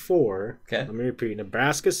 74, Okay. let me repeat,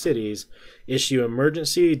 Nebraska cities issue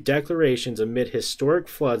emergency declarations amid historic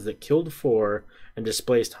floods that killed 4 and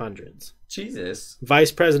displaced hundreds. Jesus.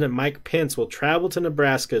 Vice President Mike Pence will travel to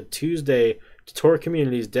Nebraska Tuesday to tour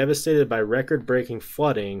communities devastated by record-breaking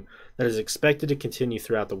flooding that is expected to continue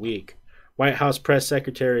throughout the week. White House Press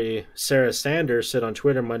Secretary Sarah Sanders said on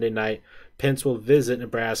Twitter Monday night Pence will visit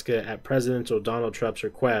Nebraska at President Donald Trump's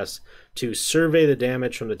request to survey the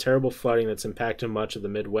damage from the terrible flooding that's impacted much of the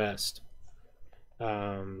Midwest.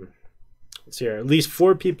 Let's see here. At least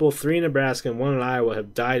 4 people, 3 in Nebraska and 1 in Iowa,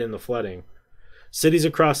 have died in the flooding. Cities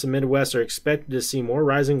across the Midwest are expected to see more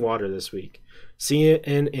rising water this week.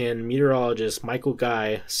 CNN meteorologist Michael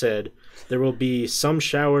Guy said there will be some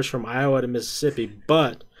showers from Iowa to Mississippi,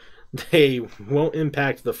 but they won't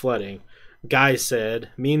impact the flooding. Guy said,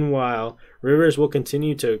 meanwhile, rivers will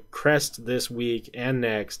continue to crest this week and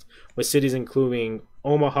next, with cities including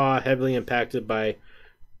Omaha heavily impacted by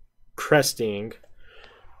cresting.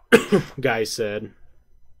 Guy said,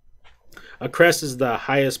 a crest is the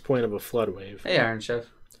highest point of a flood wave. Hey, Iron Chef.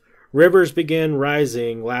 Rivers began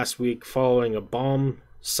rising last week following a bomb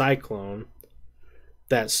cyclone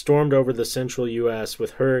that stormed over the central U.S.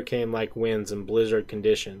 with hurricane-like winds and blizzard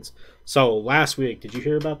conditions. So, last week, did you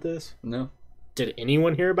hear about this? No. Did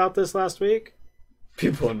anyone hear about this last week?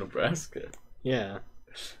 People in Nebraska. Yeah.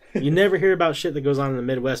 You never hear about shit that goes on in the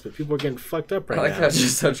Midwest, but people are getting fucked up right I like now. how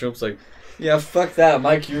just how Trump's like, yeah, fuck that,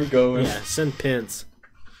 Mike, you're going. Yeah, send Pence.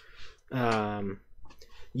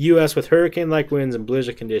 U.S. with hurricane-like winds and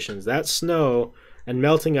blizzard conditions. That snow and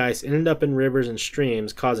melting ice ended up in rivers and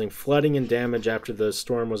streams, causing flooding and damage after the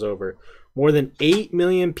storm was over. More than 8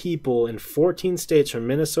 million people in 14 states from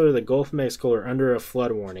Minnesota to the Gulf of Mexico are under a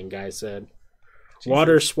flood warning, Guy said. Jesus.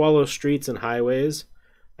 Water swallows streets and highways.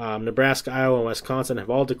 Nebraska, Iowa, and Wisconsin have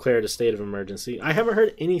all declared a state of emergency. I haven't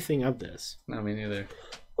heard anything of this. No, me neither.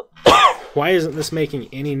 Why isn't this making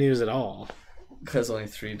any news at all? Because only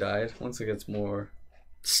 3 died. Once it gets more...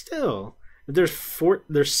 Still, there's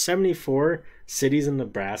 74 cities in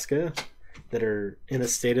Nebraska that are in a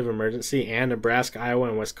state of emergency, and Nebraska, Iowa,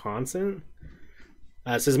 and Wisconsin.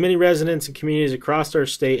 It says many residents and communities across our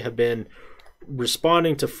state have been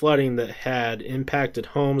responding to flooding that had impacted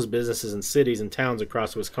homes, businesses, and cities and towns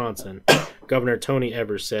across Wisconsin. Governor Tony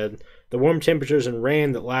Evers said, the warm temperatures and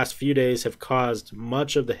rain that last few days have caused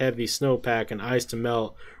much of the heavy snowpack and ice to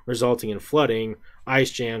melt, resulting in flooding,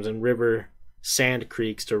 ice jams, and river sand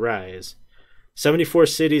creeks to rise. 74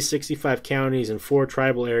 cities, 65 counties, and 4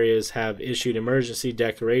 tribal areas have issued emergency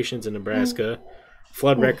declarations in Nebraska.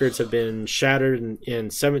 Flood records have been shattered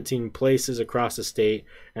in 17 places across the state,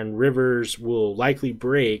 and rivers will likely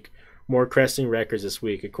break more cresting records this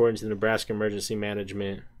week, according to the Nebraska Emergency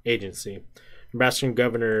Management Agency. Nebraska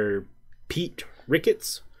Governor Pete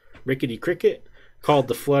Rickety Cricket, called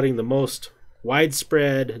the flooding the most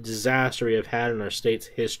widespread disaster we have had in our state's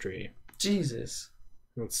history. Jesus.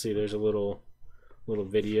 Let's see, there's a little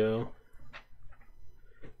video.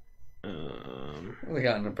 What do we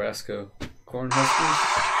got in Nebraska? Cornhuskers?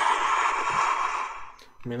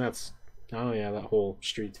 I mean, that's... Oh, yeah, that whole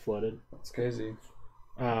street's flooded. That's crazy.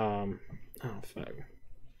 Oh, fuck.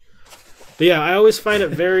 But yeah, I always find it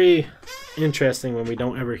very interesting when we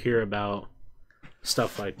don't ever hear about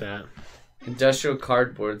stuff like that. Industrial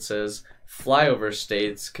Cardboard says flyover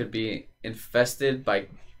states could be infested by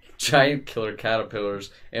giant killer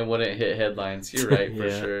caterpillars and wouldn't hit headlines. You're right, for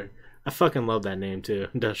Yeah. sure. I fucking love that name, too.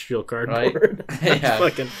 Industrial Cardboard. Right? Yeah.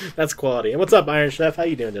 That's quality. And what's up, Iron Chef? How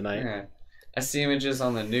you doing tonight? Yeah. I see images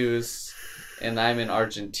on the news, and I'm in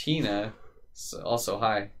Argentina. So also,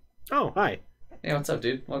 hi. Oh, hi. Hey, what's up,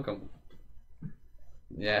 dude? Welcome.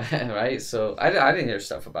 Yeah, right. So I didn't hear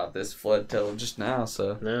stuff about this flood till just now.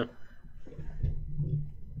 So No.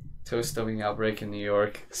 toasting outbreak in New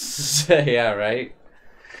York. Yeah, right.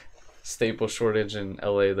 Staple shortage in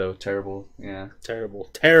LA though. Terrible. Yeah. Terrible.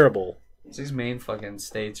 Terrible. It's these main fucking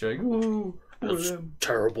states are like, ooh, That's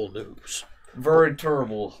terrible news. very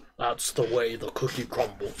terrible. That's the way the cookie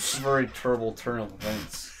crumbles. Very terrible turn of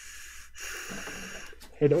events.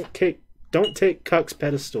 Hey, don't take Cuck's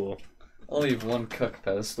pedestal. I'll leave one cook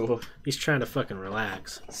pedestal. He's trying to fucking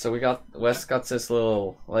relax. So Wes got this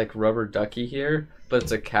little like rubber ducky here, but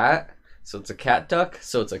it's a cat. So it's a cat duck.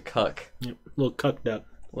 So it's a cuck. Yep. Little Cuck duck.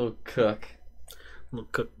 Little cook. Little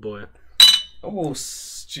Cook boy. Oh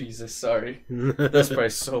Jesus! Sorry. That's probably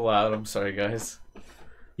so loud. I'm sorry, guys.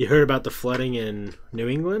 You heard about the flooding in New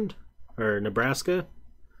England? Or Nebraska?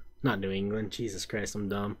 Not New England. Jesus Christ, I'm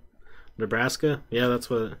dumb. Nebraska? Yeah, that's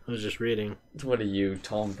what I was just reading. What are you,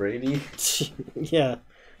 Tom Brady? Yeah.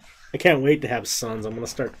 I can't wait to have sons. I'm going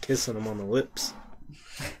to start kissing them on the lips.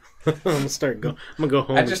 I'm going to go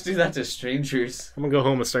home. I just do that to strangers. I'm going to go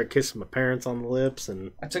home and start kissing my parents on the lips.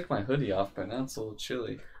 And I took my hoodie off, but now it's a little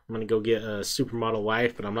chilly. I'm going to go get a supermodel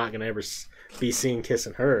wife, but I'm not going to ever be seen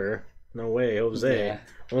kissing her. No way, Jose. Yeah.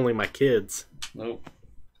 Only my kids. Nope.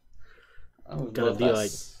 I would Gotta love be that.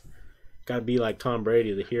 like- Gotta be like Tom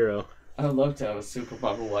Brady, the hero. I would love to have a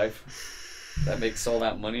supermodel wife that makes all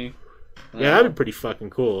that money. Yeah, that'd be pretty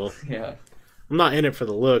fucking cool. Yeah. I'm not in it for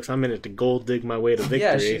the looks. I'm in it to gold dig my way to victory.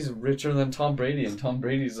 Yeah, she's richer than Tom Brady, and Tom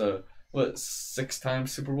Brady's a, 6-time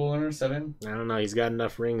Super Bowl winner? 7? I don't know. He's got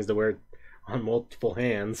enough rings to wear it on multiple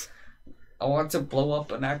hands. I want to blow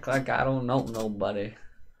up and act like I don't know nobody.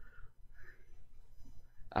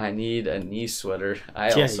 I need a knee sweater. I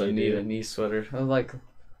Yeah, also you need do. a knee sweater. I'm like,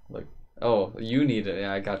 oh, you need it.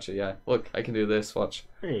 Yeah, I got you. Yeah, look, I can do this. Watch,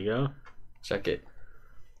 There you go. check it.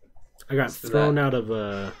 I got Let's do thrown that. out of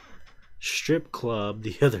a strip club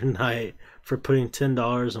the other night for putting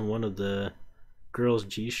 $10 on one of the girls'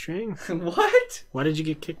 G-string. What? Why did you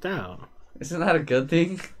get kicked out? Isn't that a good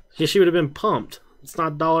thing? Yeah, she would have been pumped. It's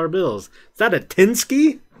not dollar bills. Is that a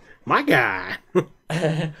Tinsky? My guy.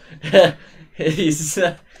 He's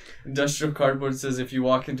industrial cardboard says if you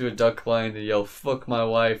walk into a duck blind and yell "fuck my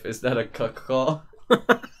wife," is that a cuck call?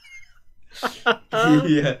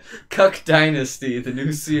 Yeah, Cuck Dynasty, the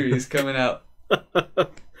new series coming out.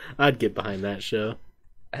 I'd get behind that show.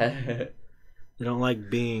 God They don't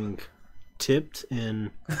like being tipped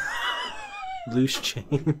in loose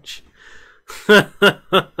change. damn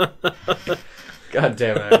it,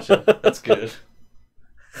 Aisha. That's good.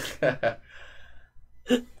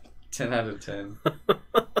 10 out of 10.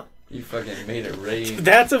 You fucking made it rain.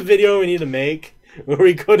 That's a video we need to make where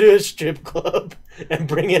we go to a strip club and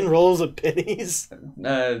bring in rolls of pennies.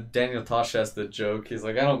 Daniel Tosh has the joke. He's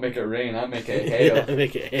like, I don't make it rain, I make it hail. Yeah,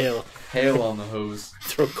 make it hail. Hail on the hose.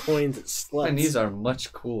 Throw coins at sluts. My knees are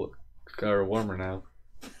much cooler or warmer now.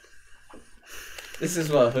 This is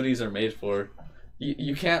what hoodies are made for.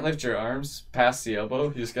 You can't lift your arms past the elbow.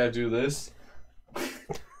 You just gotta do this.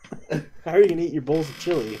 How are you gonna eat your bowls of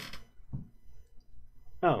chili?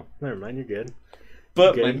 Oh, never mind. You're good. But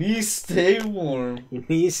Okay. my knees stay warm. Your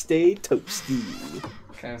knees stay toasty.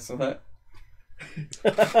 Cancel that.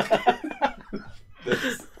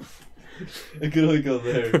 I could only go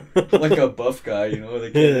there. Like a buff guy, you know,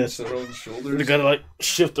 they can't reach their own shoulders. They gotta like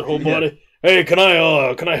shift their whole Yeah. body. Hey, can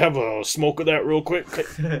I have a smoke of that real quick?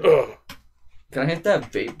 Ugh. Can I hit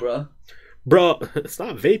that vape, bruh? Bro, it's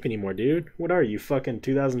not vape anymore, dude. What are you, fucking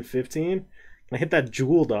 2015? Can I hit that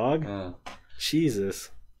Juul, dog?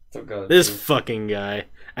 Jesus. Oh god. This dude. fucking guy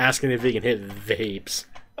asking if he can hit vapes.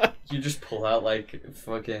 You just pull out like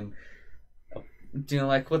fucking. Do you know,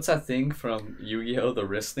 like, what's that thing from Yu-Gi-Oh! The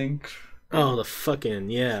wrist thing? Oh, the fucking,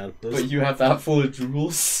 yeah. But you have that full of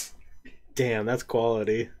jewels? Damn, that's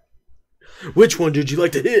quality. Which one did you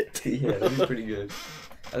like to hit? Yeah, that'd be pretty good.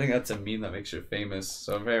 I think that's a meme that makes you famous.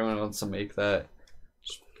 So if anyone wants to make that,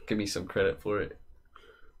 just give me some credit for it.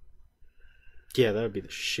 Yeah, that would be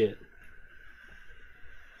the shit.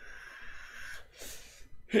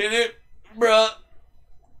 Hit it, bruh.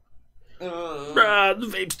 Bruh, the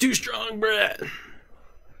vape's too strong, bruh.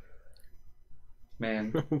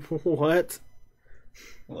 Man, What?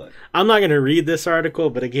 what? I'm not going to read this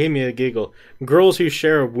article, but it gave me a giggle. Girls who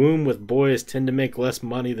share a womb with boys tend to make less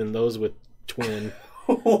money than those with twin.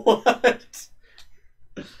 What?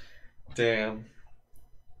 Damn.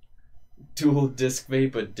 Dual disc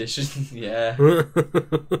vape edition? Yeah.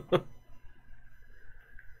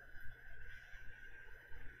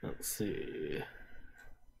 Let's see.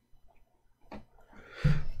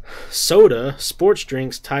 Soda, sports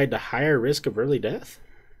drinks tied to higher risk of early death.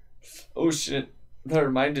 Oh shit. That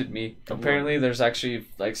reminded me. Apparently there's actually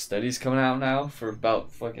like studies coming out now for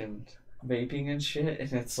about fucking vaping and shit,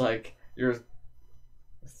 and it's like you're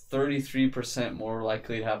 33% more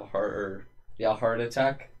likely to have a heart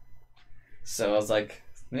attack. So I was like,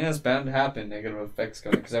 yeah, it's bound to happen. Negative effects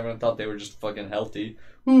going, because everyone thought they were just fucking healthy.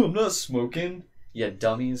 Ooh, I'm not smoking. Yeah,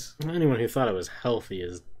 dummies. Anyone who thought it was healthy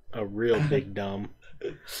is a real big dumb.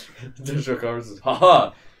 Digital cards says,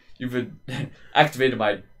 haha, you've been activated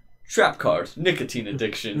my trap card, nicotine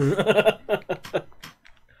addiction.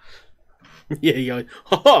 Yeah, you're like,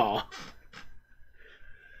 ha.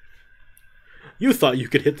 You thought you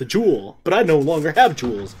could hit the jewel, but I no longer have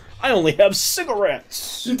jewels. I only have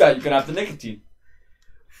cigarettes. You thought you could have the nicotine.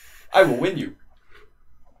 I will win you.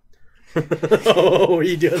 Oh, are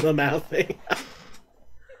you doing the mouth thing?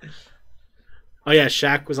 Oh yeah,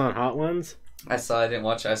 Shaq was on Hot Ones. I didn't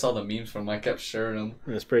watch it. I saw the memes from him. I kept sharing them.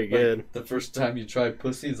 That's pretty good. Like, the first time you try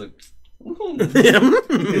pussy, he's like,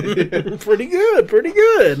 Pretty good, pretty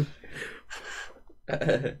good.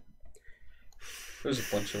 There's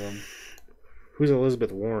a bunch of them. Who's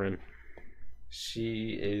Elizabeth Warren?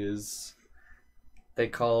 She is.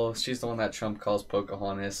 She's the one that Trump calls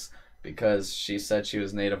Pocahontas because she said she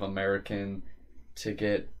was Native American to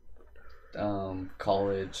get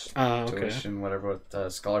college tuition, whatever,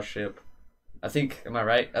 with scholarship. Am I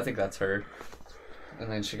right? I think that's her.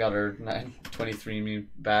 And then she got her 23andMe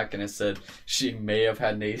back, and it said she may have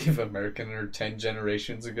had Native American in her 10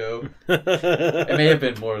 generations ago. It may have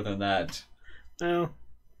been more than that. Well,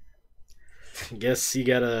 I guess you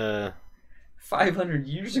gotta... 500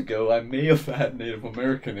 years ago, I may have had Native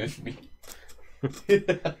American in me.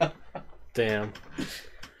 Damn.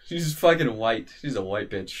 She's fucking white. She's a white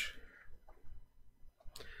bitch.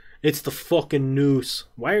 It's the fucking noose.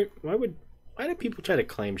 Why do people try to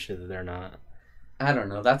claim shit that they're not? I don't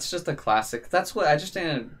know. That's just a classic. That's what I just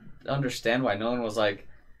didn't understand why no one was like,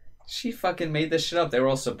 she fucking made this shit up. They were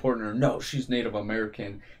all supporting her. No, she's Native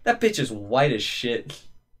American. That bitch is white as shit.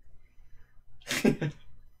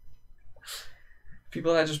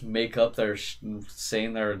 People that just make up their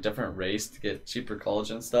saying they're a different race to get cheaper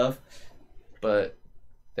college and stuff, but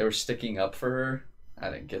they were sticking up for her.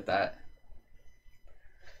 I didn't get that.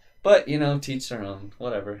 But, teach their own.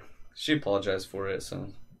 Whatever. She apologized for it, so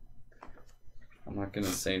I'm not going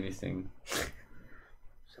to say anything.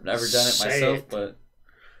 I've never done it myself, but...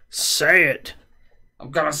 Say it!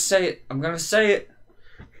 I'm going to say it! I'm going to say it!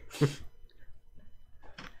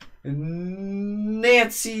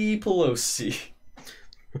 Nancy Pelosi.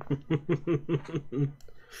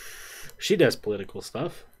 She does political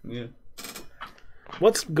stuff. Yeah.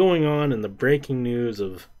 What's going on in the breaking news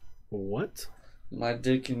of what? My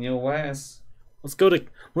dick in your ass. Let's go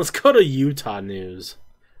to Utah news,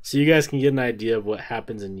 so you guys can get an idea of what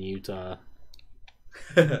happens in Utah.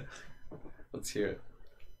 Let's hear it.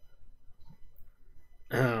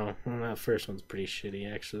 Oh, well, that first one's pretty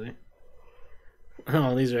shitty, actually.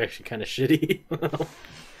 Oh, these are actually kind of shitty.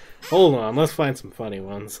 Hold on, let's find some funny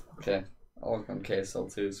ones. Okay, I'll look on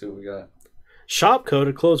KSL too, see what we got. Shopko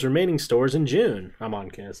to close remaining stores in June. I'm on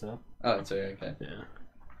KSL. Oh, that's right, okay. Yeah.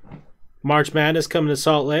 March Madness coming to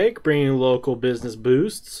Salt Lake, bringing local business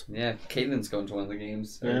boosts. Yeah, Caitlin's going to one of the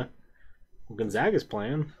games. Or... Yeah. Well, Gonzaga's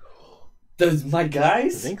playing. My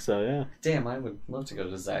guys? I think so, yeah. Damn, I would love to go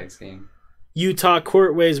to Zag's game. Utah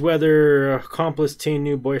court weighs whether accomplice teen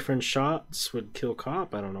new boyfriend shots would kill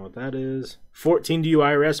cop. I don't know what that is. 14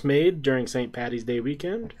 DUI arrests made during St. Patty's Day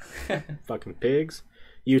weekend. Fucking pigs.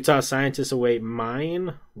 Utah scientists await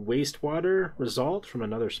mine wastewater result from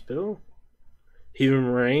another spill. Human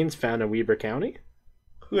remains found in Weber County.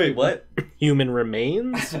 Wait, what? Human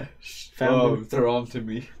remains? They're on to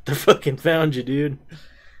me. They fucking found you, dude.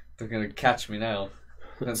 They're gonna catch me now.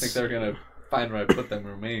 I don't think they're gonna find where I put them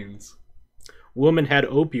remains. Woman had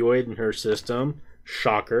opioid in her system.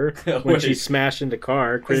 Shocker. When she smashed into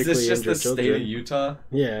car, critically injured children. Is this just the state of Utah?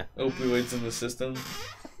 Yeah. Opioids in the system.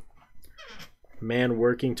 Man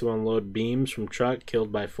working to unload beams from truck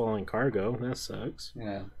killed by falling cargo. That sucks.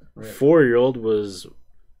 Yeah. Right. 4-year-old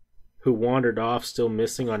who wandered off still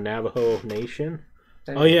missing on Navajo Nation.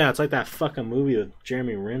 Damn. Oh yeah, it's like that fucking movie with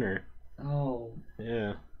Jeremy Renner. Oh.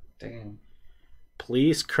 Yeah. Damn.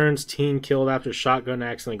 Police, Kearns teen killed after shotgun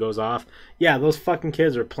accident goes off. Yeah, those fucking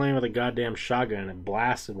kids were playing with a goddamn shotgun and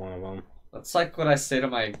blasted one of them. That's like what I say to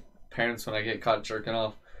my parents when I get caught jerking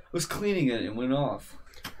off. I was cleaning it and it went off.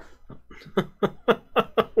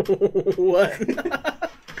 What?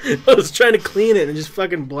 I was trying to clean it and just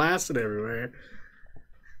fucking blasted everywhere.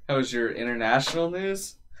 How was your international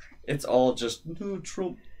news? It's all just, no,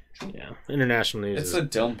 Trump Yeah, international news. It's the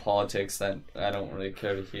dumb politics that I don't really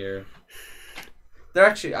care to hear. They're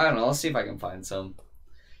actually, I don't know, I'll see if I can find some.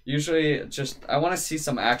 Usually, just, I want to see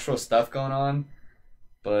some actual stuff going on,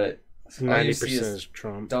 but 90% is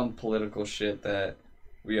Trump. Dumb political shit that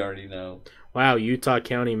we already know. Wow, Utah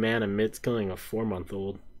County man admits killing a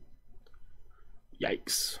 4-month-old.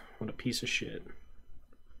 Yikes. What a piece of shit.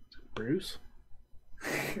 Bruce?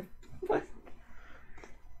 What?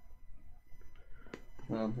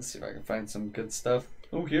 Let's see if I can find some good stuff.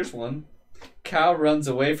 Oh, here's one. Cow runs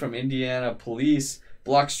away from Indiana police,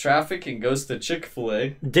 blocks traffic, and goes to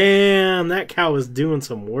Chick-fil-A. Damn, that cow was doing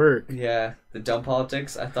some work. Yeah, the dumb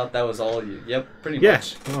politics. I thought that was all you. Yep, pretty Yeah.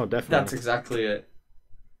 much. Oh, definitely. That's exactly it.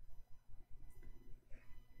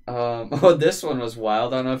 Oh, this one was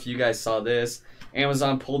wild. I don't know if you guys saw this.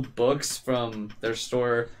 Amazon pulled books from their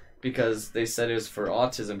store because they said it was for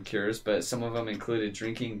autism cures, but some of them included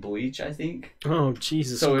drinking bleach, I think. Oh,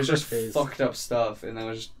 Jesus. So it was just Christ. fucked up stuff, and that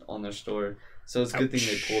was just on their store. So it's a good thing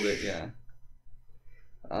they pulled it, yeah.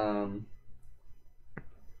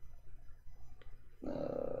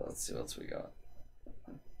 Let's see what else we got.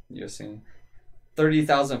 You seen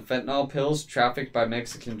 30,000 fentanyl pills trafficked by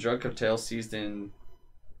Mexican drug cartel seized in.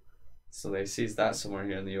 So they seized that somewhere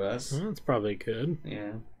here in the U.S. Well, that's probably good.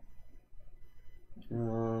 Yeah.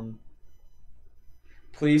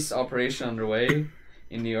 Police operation underway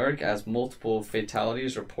in New York as multiple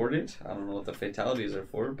fatalities reported. I don't know what the fatalities are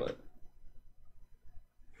for, but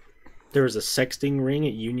There was a sexting ring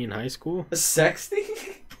at Union High School. a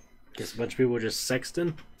sexting? Guess a bunch of people were just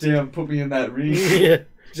sexting. Damn, put me in that ring. Yeah.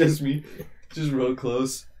 Just me. Just real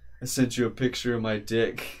close. I sent you a picture of my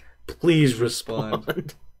dick. Please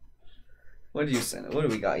respond. What do you send? What do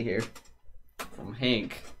we got here? From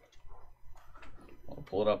Hank. I'll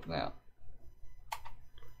pull it up now.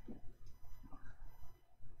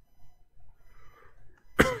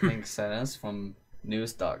 Hank sent us from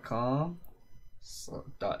news.com.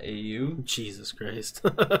 .au. Jesus Christ.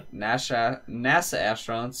 NASA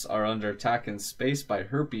astronauts are under attack in space by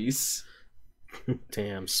herpes.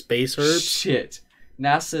 Damn, space herpes? Shit.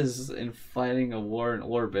 NASA's fighting a war in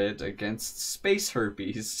orbit against space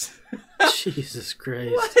herpes. Jesus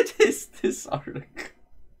Christ. What is this article?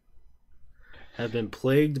 Have been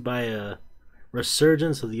plagued by a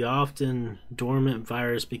resurgence of the often dormant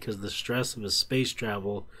virus because of the stress of his space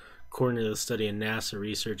travel, according to the study in NASA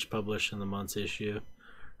research published in the month's issue.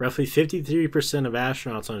 Roughly 53% of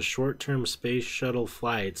astronauts on short-term space shuttle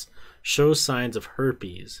flights show signs of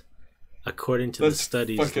herpes, according to the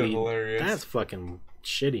study's fucking hilarious. That's fucking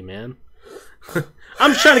shitty, man.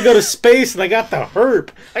 I'm trying to go to space and I got the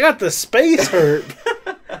herp. I got the space herp.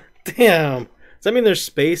 Damn. Does that mean there's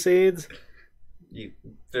space AIDS?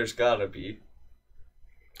 There's gotta be.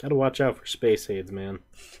 Gotta watch out for space AIDS, man.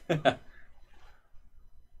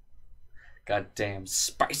 Goddamn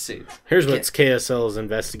spicy. Here's what KSL is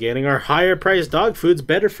investigating. Are higher priced dog foods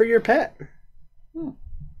better for your pet?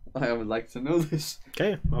 I would like to know this.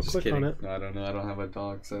 Okay, I'll Just click kidding. on it. No, I don't know. I don't have a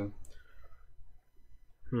dog, so.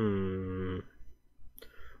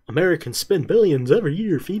 Americans spend billions every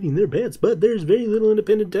year feeding their pets, but there's very little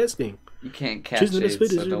independent testing. You can't catch Choosing the AIDS,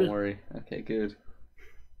 best food so is don't your- worry. Okay, good.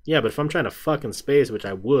 Yeah, but if I'm trying to fuck in space, which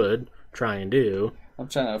I would try and do. I'm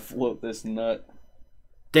trying to float this nut.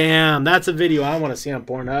 Damn, that's a video I want to see on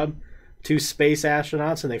Pornhub. 2 space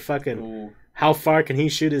astronauts and they fucking... Ooh. How far can he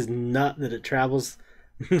shoot his nut that it travels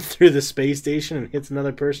through the space station and hits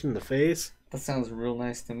another person in the face? That sounds real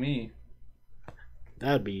nice to me.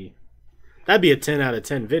 That'd be a 10 out of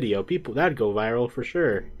 10 video. That'd go viral for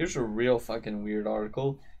sure. Here's a real fucking weird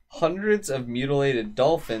article. Hundreds of mutilated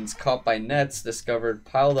dolphins caught by nets discovered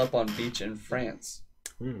piled up on beach in France.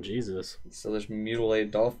 Jesus. So there's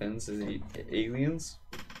mutilated dolphins. Is it aliens?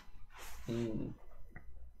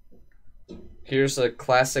 Here's a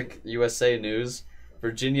classic USA news.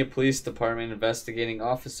 Virginia Police Department investigating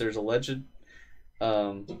officers' alleged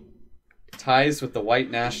ties with the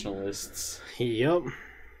white nationalists. Yep.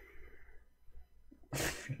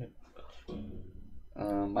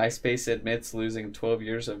 MySpace admits losing 12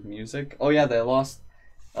 years of music. Oh yeah, they lost.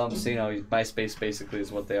 So MySpace basically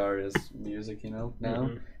is what they are, is music.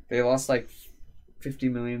 Now they lost like 50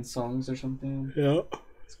 million songs or something. Yeah.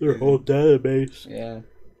 It's their whole database. Yeah.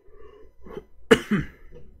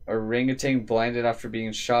 Orangutan blinded after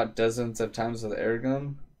being shot dozens of times with an air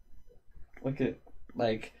gun. Look at,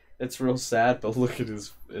 it's real sad, but look at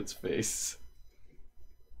its face.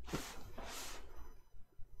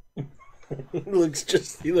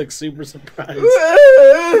 He looks super surprised.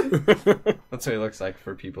 That's what he looks like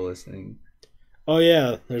for people listening. Oh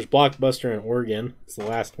yeah, there's Blockbuster in Oregon. It's the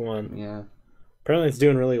last one. Yeah. Apparently it's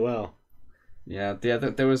doing really well. Yeah,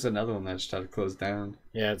 there was another one that just had to close down.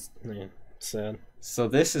 Yeah, it's sad. So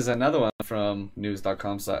this is another one from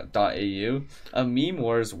news.com.au. A meme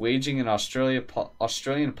war is waging in Australian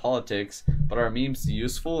politics, but are memes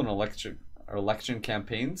useful in election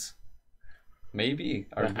campaigns? Maybe.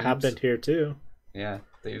 Are That memes? happened here too. Yeah,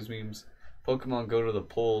 they use memes. Pokemon go to the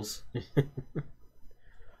polls.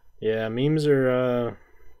 Yeah, memes are,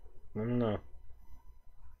 I don't know.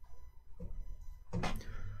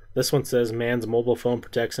 This one says man's mobile phone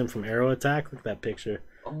protects him from arrow attack. Look at that picture.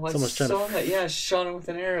 Oh, I Someone's trying to saw that. Yeah, shot him with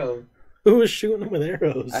an arrow. Who was shooting him with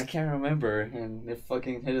arrows? I can't remember, and it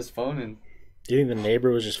fucking hit his phone, and Do you think the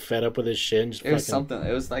neighbor was just fed up with his shit and just it was fucking... something.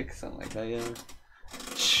 It was like something like that. Yeah,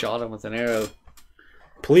 shot him with an arrow.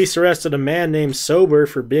 Police arrested a man named Sober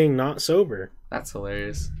for being not sober. That's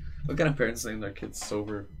hilarious. What kind of parents name their kids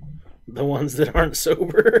sober? The ones that aren't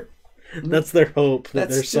sober. That's their hope, that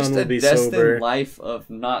That's their son just will a be destined sober. life of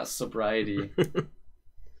not sobriety.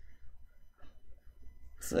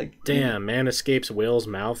 It's like, Damn, man escapes whale's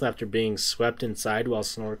mouth after being swept inside while is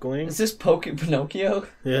snorkeling. this poking Pinocchio?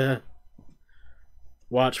 Yeah.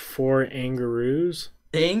 Watch 4 kangaroos.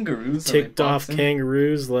 Kangaroos. Are they Ticked off boxing?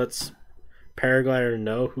 kangaroos lets paraglider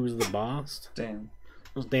know who's the boss. Damn.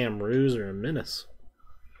 Those damn roos are a menace.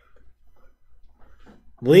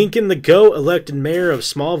 Lincoln the Goat elected mayor of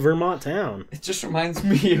small Vermont town. It just reminds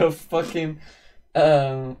me of fucking,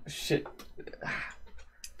 shit.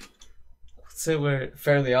 Let's say we're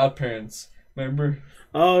Fairly Odd Parents. Remember?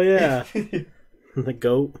 Oh yeah, the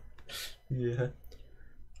goat. Yeah.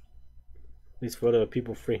 These photo of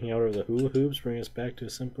people freaking out over the hula hoops bring us back to a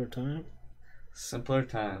simpler time. Simpler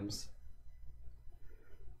times.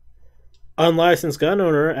 Unlicensed gun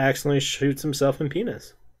owner accidentally shoots himself in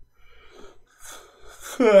penis.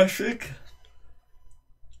 Classic.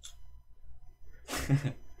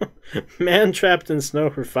 Man trapped in snow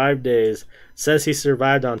for 5 days says he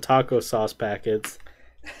survived on taco sauce packets.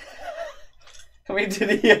 How many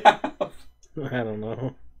did he have? I don't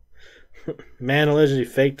know. Man allegedly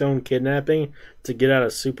faked own kidnapping to get out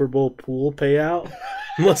a Super Bowl pool payout.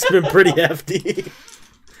 Must have been pretty hefty.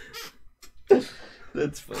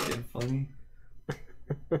 That's fucking funny.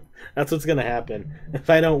 That's what's gonna happen. If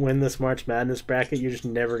I don't win this March Madness bracket, you're just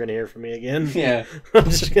never gonna hear from me again. Yeah. I'm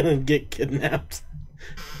just gonna get kidnapped.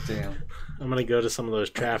 Damn. I'm gonna go to some of those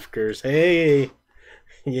traffickers. Hey,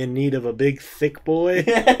 you in need of a big thick boy?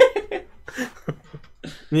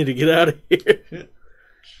 Need to get out of here.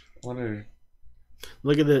 Wonder.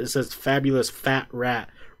 Look at this. It says fabulous fat rat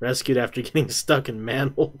rescued after getting stuck in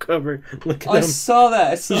manhole cover. Look Oh, I at him. saw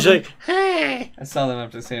that. He's like, hey. I saw them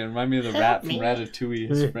after saying, remind me of the rat from Ratatouille,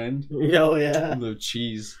 his friend. Oh yeah. Little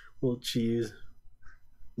cheese. Little cheese.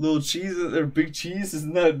 Little cheese or Big Cheese?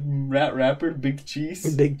 Isn't that rat rapper? Big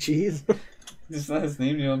Cheese? Big cheese. Isn't that his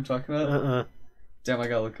name? You know what I'm talking about? Damn, Damn, I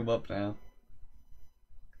gotta look him up now.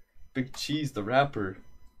 Big Cheese, the rapper.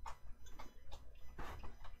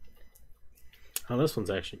 Oh, this one's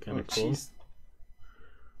actually kind of cool. Cheese.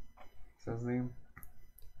 Is that his name?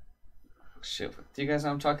 Shit, do you guys know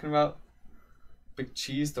what I'm talking about? Big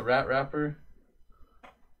Cheese, the rat rapper?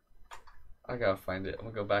 I gotta find it. I'm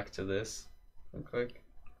gonna go back to this real quick.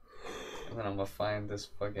 And then I'm gonna find this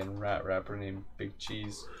fucking rat rapper named Big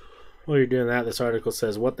Cheese. While you're doing that, this article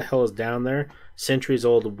says, what the hell is down there? Centuries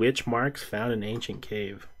old witch marks found in ancient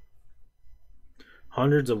cave.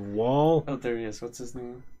 Hundreds of wall... Oh, there he is. What's his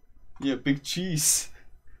name? Yeah, Big Cheese.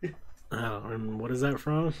 I don't remember. What is that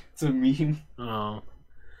from? It's a meme. Oh.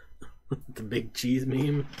 The big cheese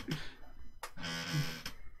meme.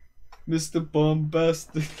 Mr.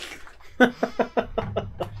 Bombastic.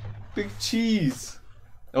 Big Cheese.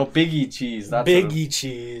 Oh, Biggie Cheese. That's what Biggie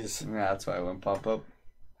cheese. yeah, that's why it wouldn't pop up.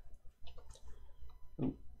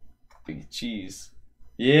 Ooh, Big Cheese.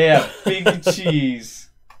 Yeah, Biggie Cheese.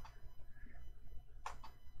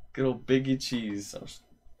 Good old Biggie Cheese. I'll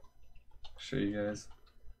show you guys.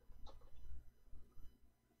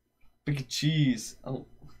 Biggie Cheese. Oh,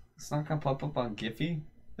 it's not gonna pop up on Giphy?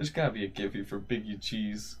 There's gotta be a Giphy for Biggie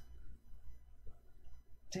Cheese.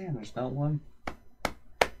 Damn, there's not one.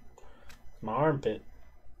 My armpit.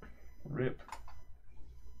 Rip.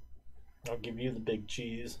 I'll give you the big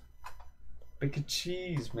cheese. Biggie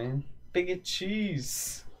Cheese, man. Biggie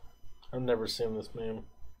Cheese. I've never seen this meme.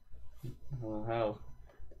 Oh, how?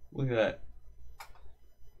 Look at that.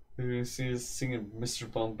 You're gonna see us singing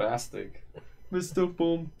Mr. Bombastic. Mr.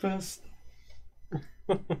 Bombastic.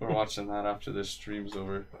 We're watching that after this stream's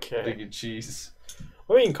over. Okay. Biggie Cheese.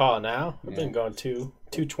 Well, we can call it now. We've Yeah. been going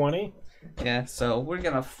 2:20. Yeah, so we're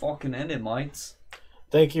gonna fucking end it, mates.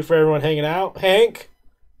 Thank you for everyone hanging out. Hank,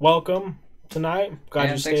 welcome tonight. Glad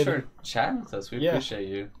And you thanks stayed. for chatting with us. We Yeah. appreciate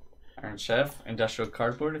you. Iron Chef, Industrial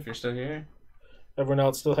Cardboard, if you're still here. Everyone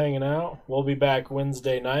else still hanging out. We'll be back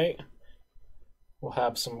Wednesday night. We'll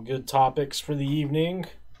have some good topics for the evening.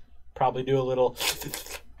 Probably do a little,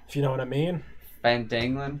 if you know what I mean. Van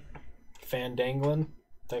Danglin. Fan dangling.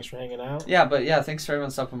 Thanks for hanging out. Yeah, but yeah, thanks for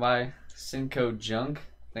everyone stopping by. Cinco Junk,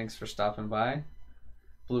 thanks for stopping by.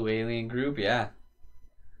 Blue Alien Group, yeah.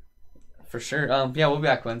 For sure. Yeah, we'll be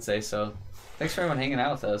back Wednesday, so thanks for everyone hanging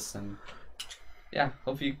out with us, and yeah,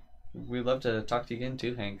 we'd love to talk to you again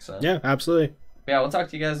too, Hank. So Yeah, absolutely. yeah, we'll talk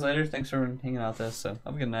to you guys later. Thanks for hanging out with us. So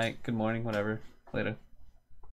have a good night, good morning, whatever. Later.